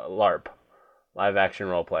LARP. Live action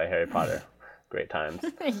roleplay, Harry Potter. Great times.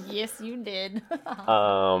 Yes, you did.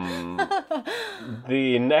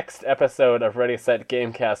 The next episode of Ready Set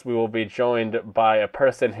Gamecast, we will be joined by a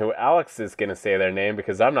person who Alex is going to say their name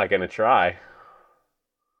because I'm not going to try.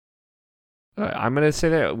 I'm going to say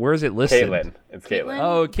that. Where is it listed? Caitlin. It's Caitlin.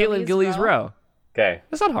 Oh, Caitlin Gillies Rowe. Okay.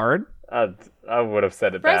 That's not hard. I would have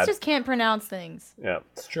said it Bryce bad. just can't pronounce things. Yeah.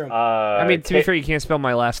 It's true. I mean, to be fair, you can't spell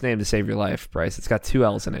my last name to save your life, Bryce. It's got 2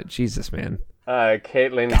 L's in it. Jesus, man.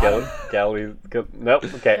 Caitlin nope,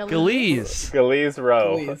 okay. Gillies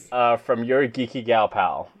Rowe, from Your Geeky Gal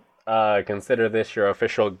Pal. Consider this your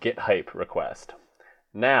official Get Hype request.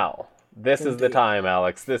 Now, this is the time,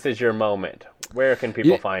 Alex. This is your moment. Where can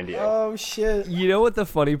people find you? Oh, shit. You know what the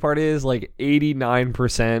funny part is? Like,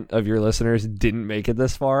 89% of your listeners didn't make it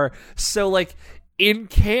this far. So, like, in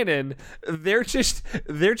canon, they're just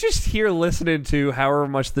here listening to however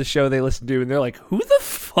much the show they listen to, and they're like, who the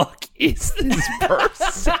fuck is this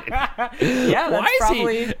person? Yeah, that's Why is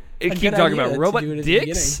probably he? a Keep good talking idea about to robot do it at the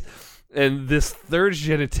dicks and this third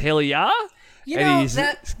genitalia. You and know, he's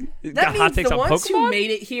that got hot means takes the on ones Pokemon? who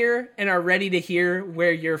made it here and are ready to hear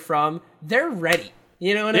where you're from, they're ready.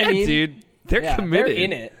 You know what I mean? Dude, they're committed. They're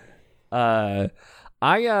in it.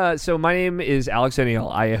 So my name is Alex O'Neill.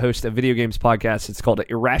 I host a video games podcast. It's called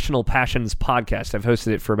Irrational Passions Podcast. I've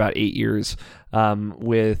hosted it for about 8 years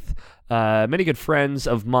with many good friends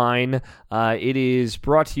of mine. It is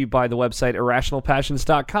brought to you by the website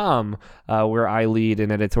irrationalpassions.com, where I lead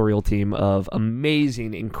an editorial team of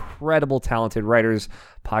amazing, incredible, talented writers,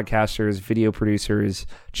 podcasters, video producers,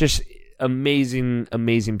 just amazing,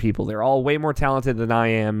 amazing people. They're all way more talented than I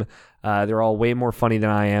am. They're all way more funny than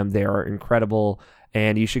I am. They are incredible.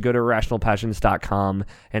 And you should go to irrationalpassions.com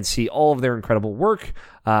and see all of their incredible work.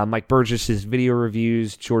 Mike Burgess's video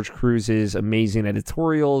reviews, George Cruz's amazing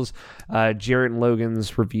editorials, Jarrett and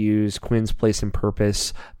Logan's reviews, Quinn's Place and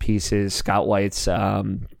Purpose pieces, Scott White's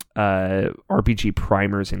RPG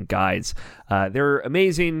primers and guides. They're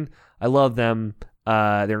amazing. I love them.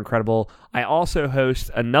 They're incredible. I also host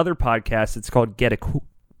another podcast. It's called Get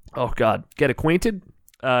Acquainted.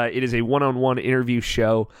 It is a one-on-one interview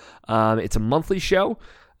show. It's a monthly show,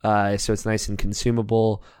 so it's nice and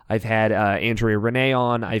consumable. I've had Andrea Renee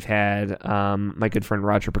on. I've had my good friend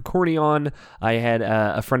Roger Picorni on. I had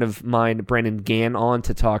a friend of mine, Brandon Gann, on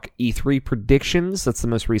to talk E3 predictions. That's the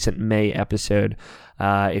most recent May episode.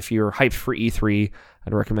 If you're hyped for E3,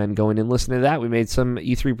 I'd recommend going and listening to that. We made some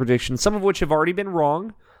E3 predictions, some of which have already been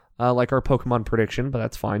wrong, like our Pokemon prediction, but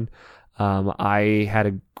that's fine. I had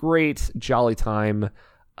a great, jolly time.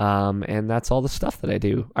 And that's all the stuff that I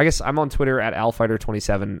do. I guess I'm on Twitter at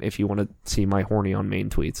alfighter27 if you want to see my horny on main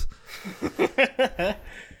tweets.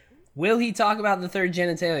 Will he talk about the third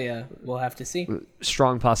genitalia? We'll have to see.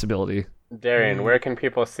 Strong possibility. Darian, where can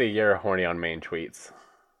people see your horny on main tweets?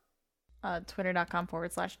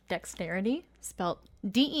 Twitter.com/dexterity, spelled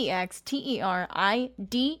DEXTERIDEE.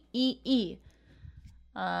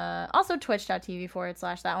 Also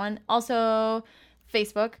twitch.tv/that one. Also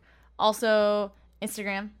Facebook. Also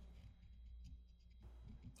Instagram.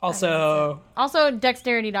 Also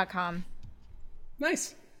dexterity.com.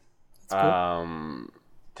 nice.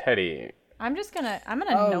 Teddy. I'm gonna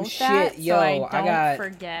Oh, note shit, that yo, so I don't I got-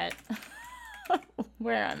 forget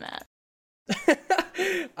where I'm at.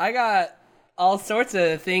 I got all sorts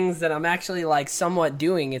of things that I'm actually like somewhat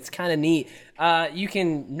doing. It's kind of neat. You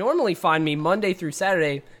can normally find me Monday through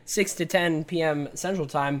Saturday, 6 to 10 p.m. Central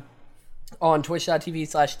Time on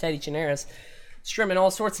twitch.tv/Teddy Chinaris. Streaming all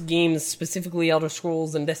sorts of games, specifically Elder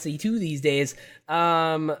Scrolls and Destiny 2 these days.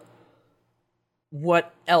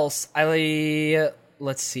 What else?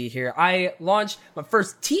 Let's see here. I launched my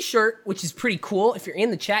first t-shirt, which is pretty cool. If you're in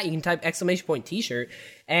the chat, you can type !t-shirt.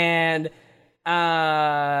 And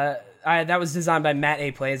that was designed by Matt A.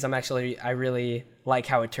 Plays. I really like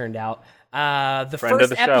how it turned out. The Friend first of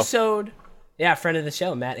the show. episode... Yeah, friend of the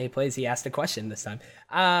show, Matt A. Plays. He asked a question this time.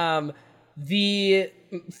 The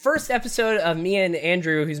first episode of me and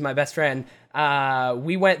Andrew, who's my best friend,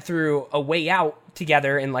 we went through A Way Out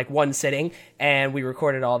together in like one sitting, and we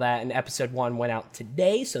recorded all that, and episode 1 went out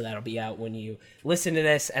today, so that'll be out when you listen to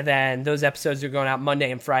this, and then those episodes are going out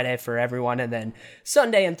Monday and Friday for everyone, and then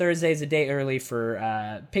Sunday and Thursday is a day early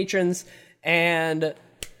for patrons. And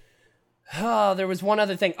there was one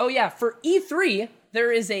other thing. Oh yeah, for E3,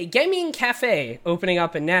 there is a gaming cafe opening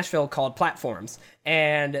up in Nashville called Platforms.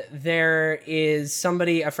 And there is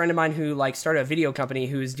a friend of mine who like started a video company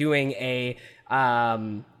who's doing a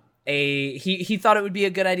he thought it would be a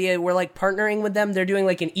good idea. We're like partnering with them. They're doing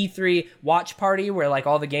like an E3 watch party where like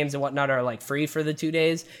all the games and whatnot are like free for the 2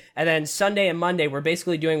 days. And then Sunday and Monday, we're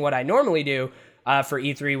basically doing what I normally do for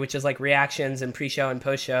E3, which is like reactions and pre-show and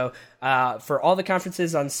post-show for all the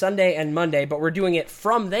conferences on Sunday and Monday. But we're doing it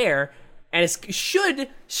from there, and it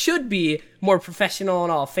should be more professional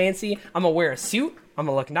and all fancy. I'm gonna wear a suit. I'm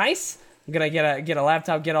gonna look nice. I'm gonna get a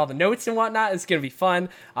laptop, get all the notes and whatnot. It's gonna be fun.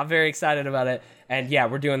 I'm very excited about it. And yeah,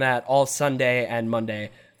 we're doing that all Sunday and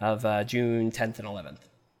Monday of June 10th and 11th.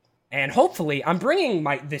 And hopefully, I'm bringing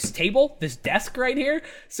this desk right here.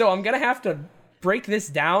 So I'm gonna have to break this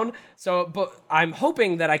down. But I'm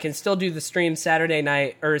hoping that I can still do the stream Saturday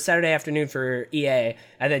night or Saturday afternoon for EA,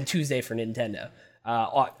 and then Tuesday for Nintendo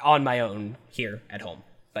on my own here at home.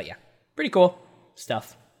 But yeah, pretty cool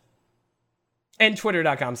stuff. And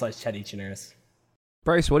twitter.com/ChatEachAndEarnest.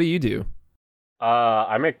 Bryce, what do you do?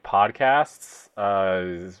 I make podcasts.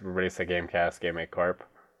 Release a Gamecast, Game Make Corp.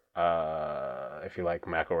 If you like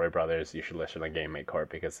McElroy Brothers, you should listen to Game Make Corp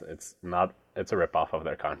because it's a ripoff of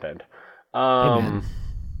their content. But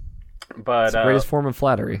it's the greatest form of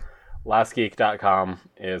flattery. LastGeek.com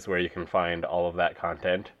is where you can find all of that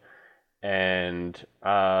content. And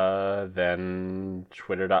then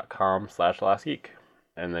twitter.com/LastGeek.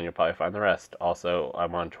 And then you'll probably find the rest. Also,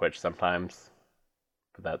 I'm on Twitch sometimes,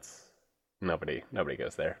 but that's nobody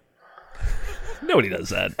goes there. Nobody does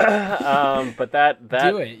that. But that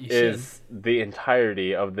is the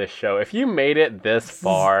entirety of this show. If you made it this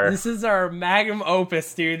far, this is our magnum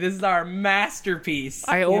opus, dude. This is our masterpiece.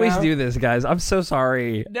 I always do this, guys. I'm so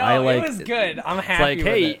sorry. No, it was good. I'm happy. It's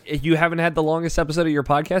like, hey, you haven't had the longest episode of your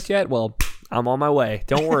podcast yet? Well, I'm on my way.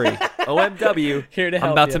 Don't worry. OMW. Here to help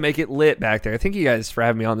I'm about you. to make it lit back there. Thank you guys for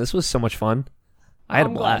having me on. This was so much fun. I had a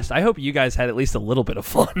blast. Glad. I hope you guys had at least a little bit of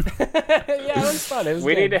fun. Yeah, it was fun. It was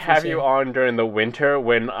we good, need to have for you sure. on during the winter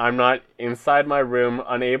when I'm not inside my room,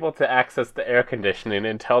 unable to access the air conditioning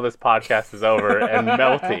until this podcast is over, and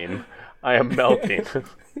melting. I am melting.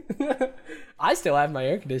 I still have my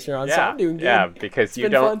air conditioner on, so I'm doing good. Yeah, because you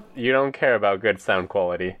been don't care about good sound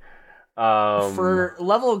quality. For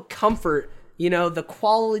level of comfort, the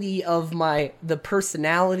quality of the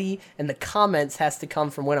personality and the comments has to come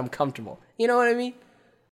from when I'm comfortable. You know what I mean?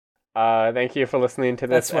 Thank you for listening to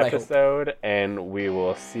this That's what I hope. episode, and we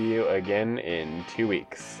will see you again in 2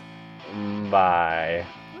 weeks. Bye.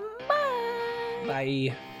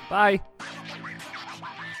 Bye. Bye.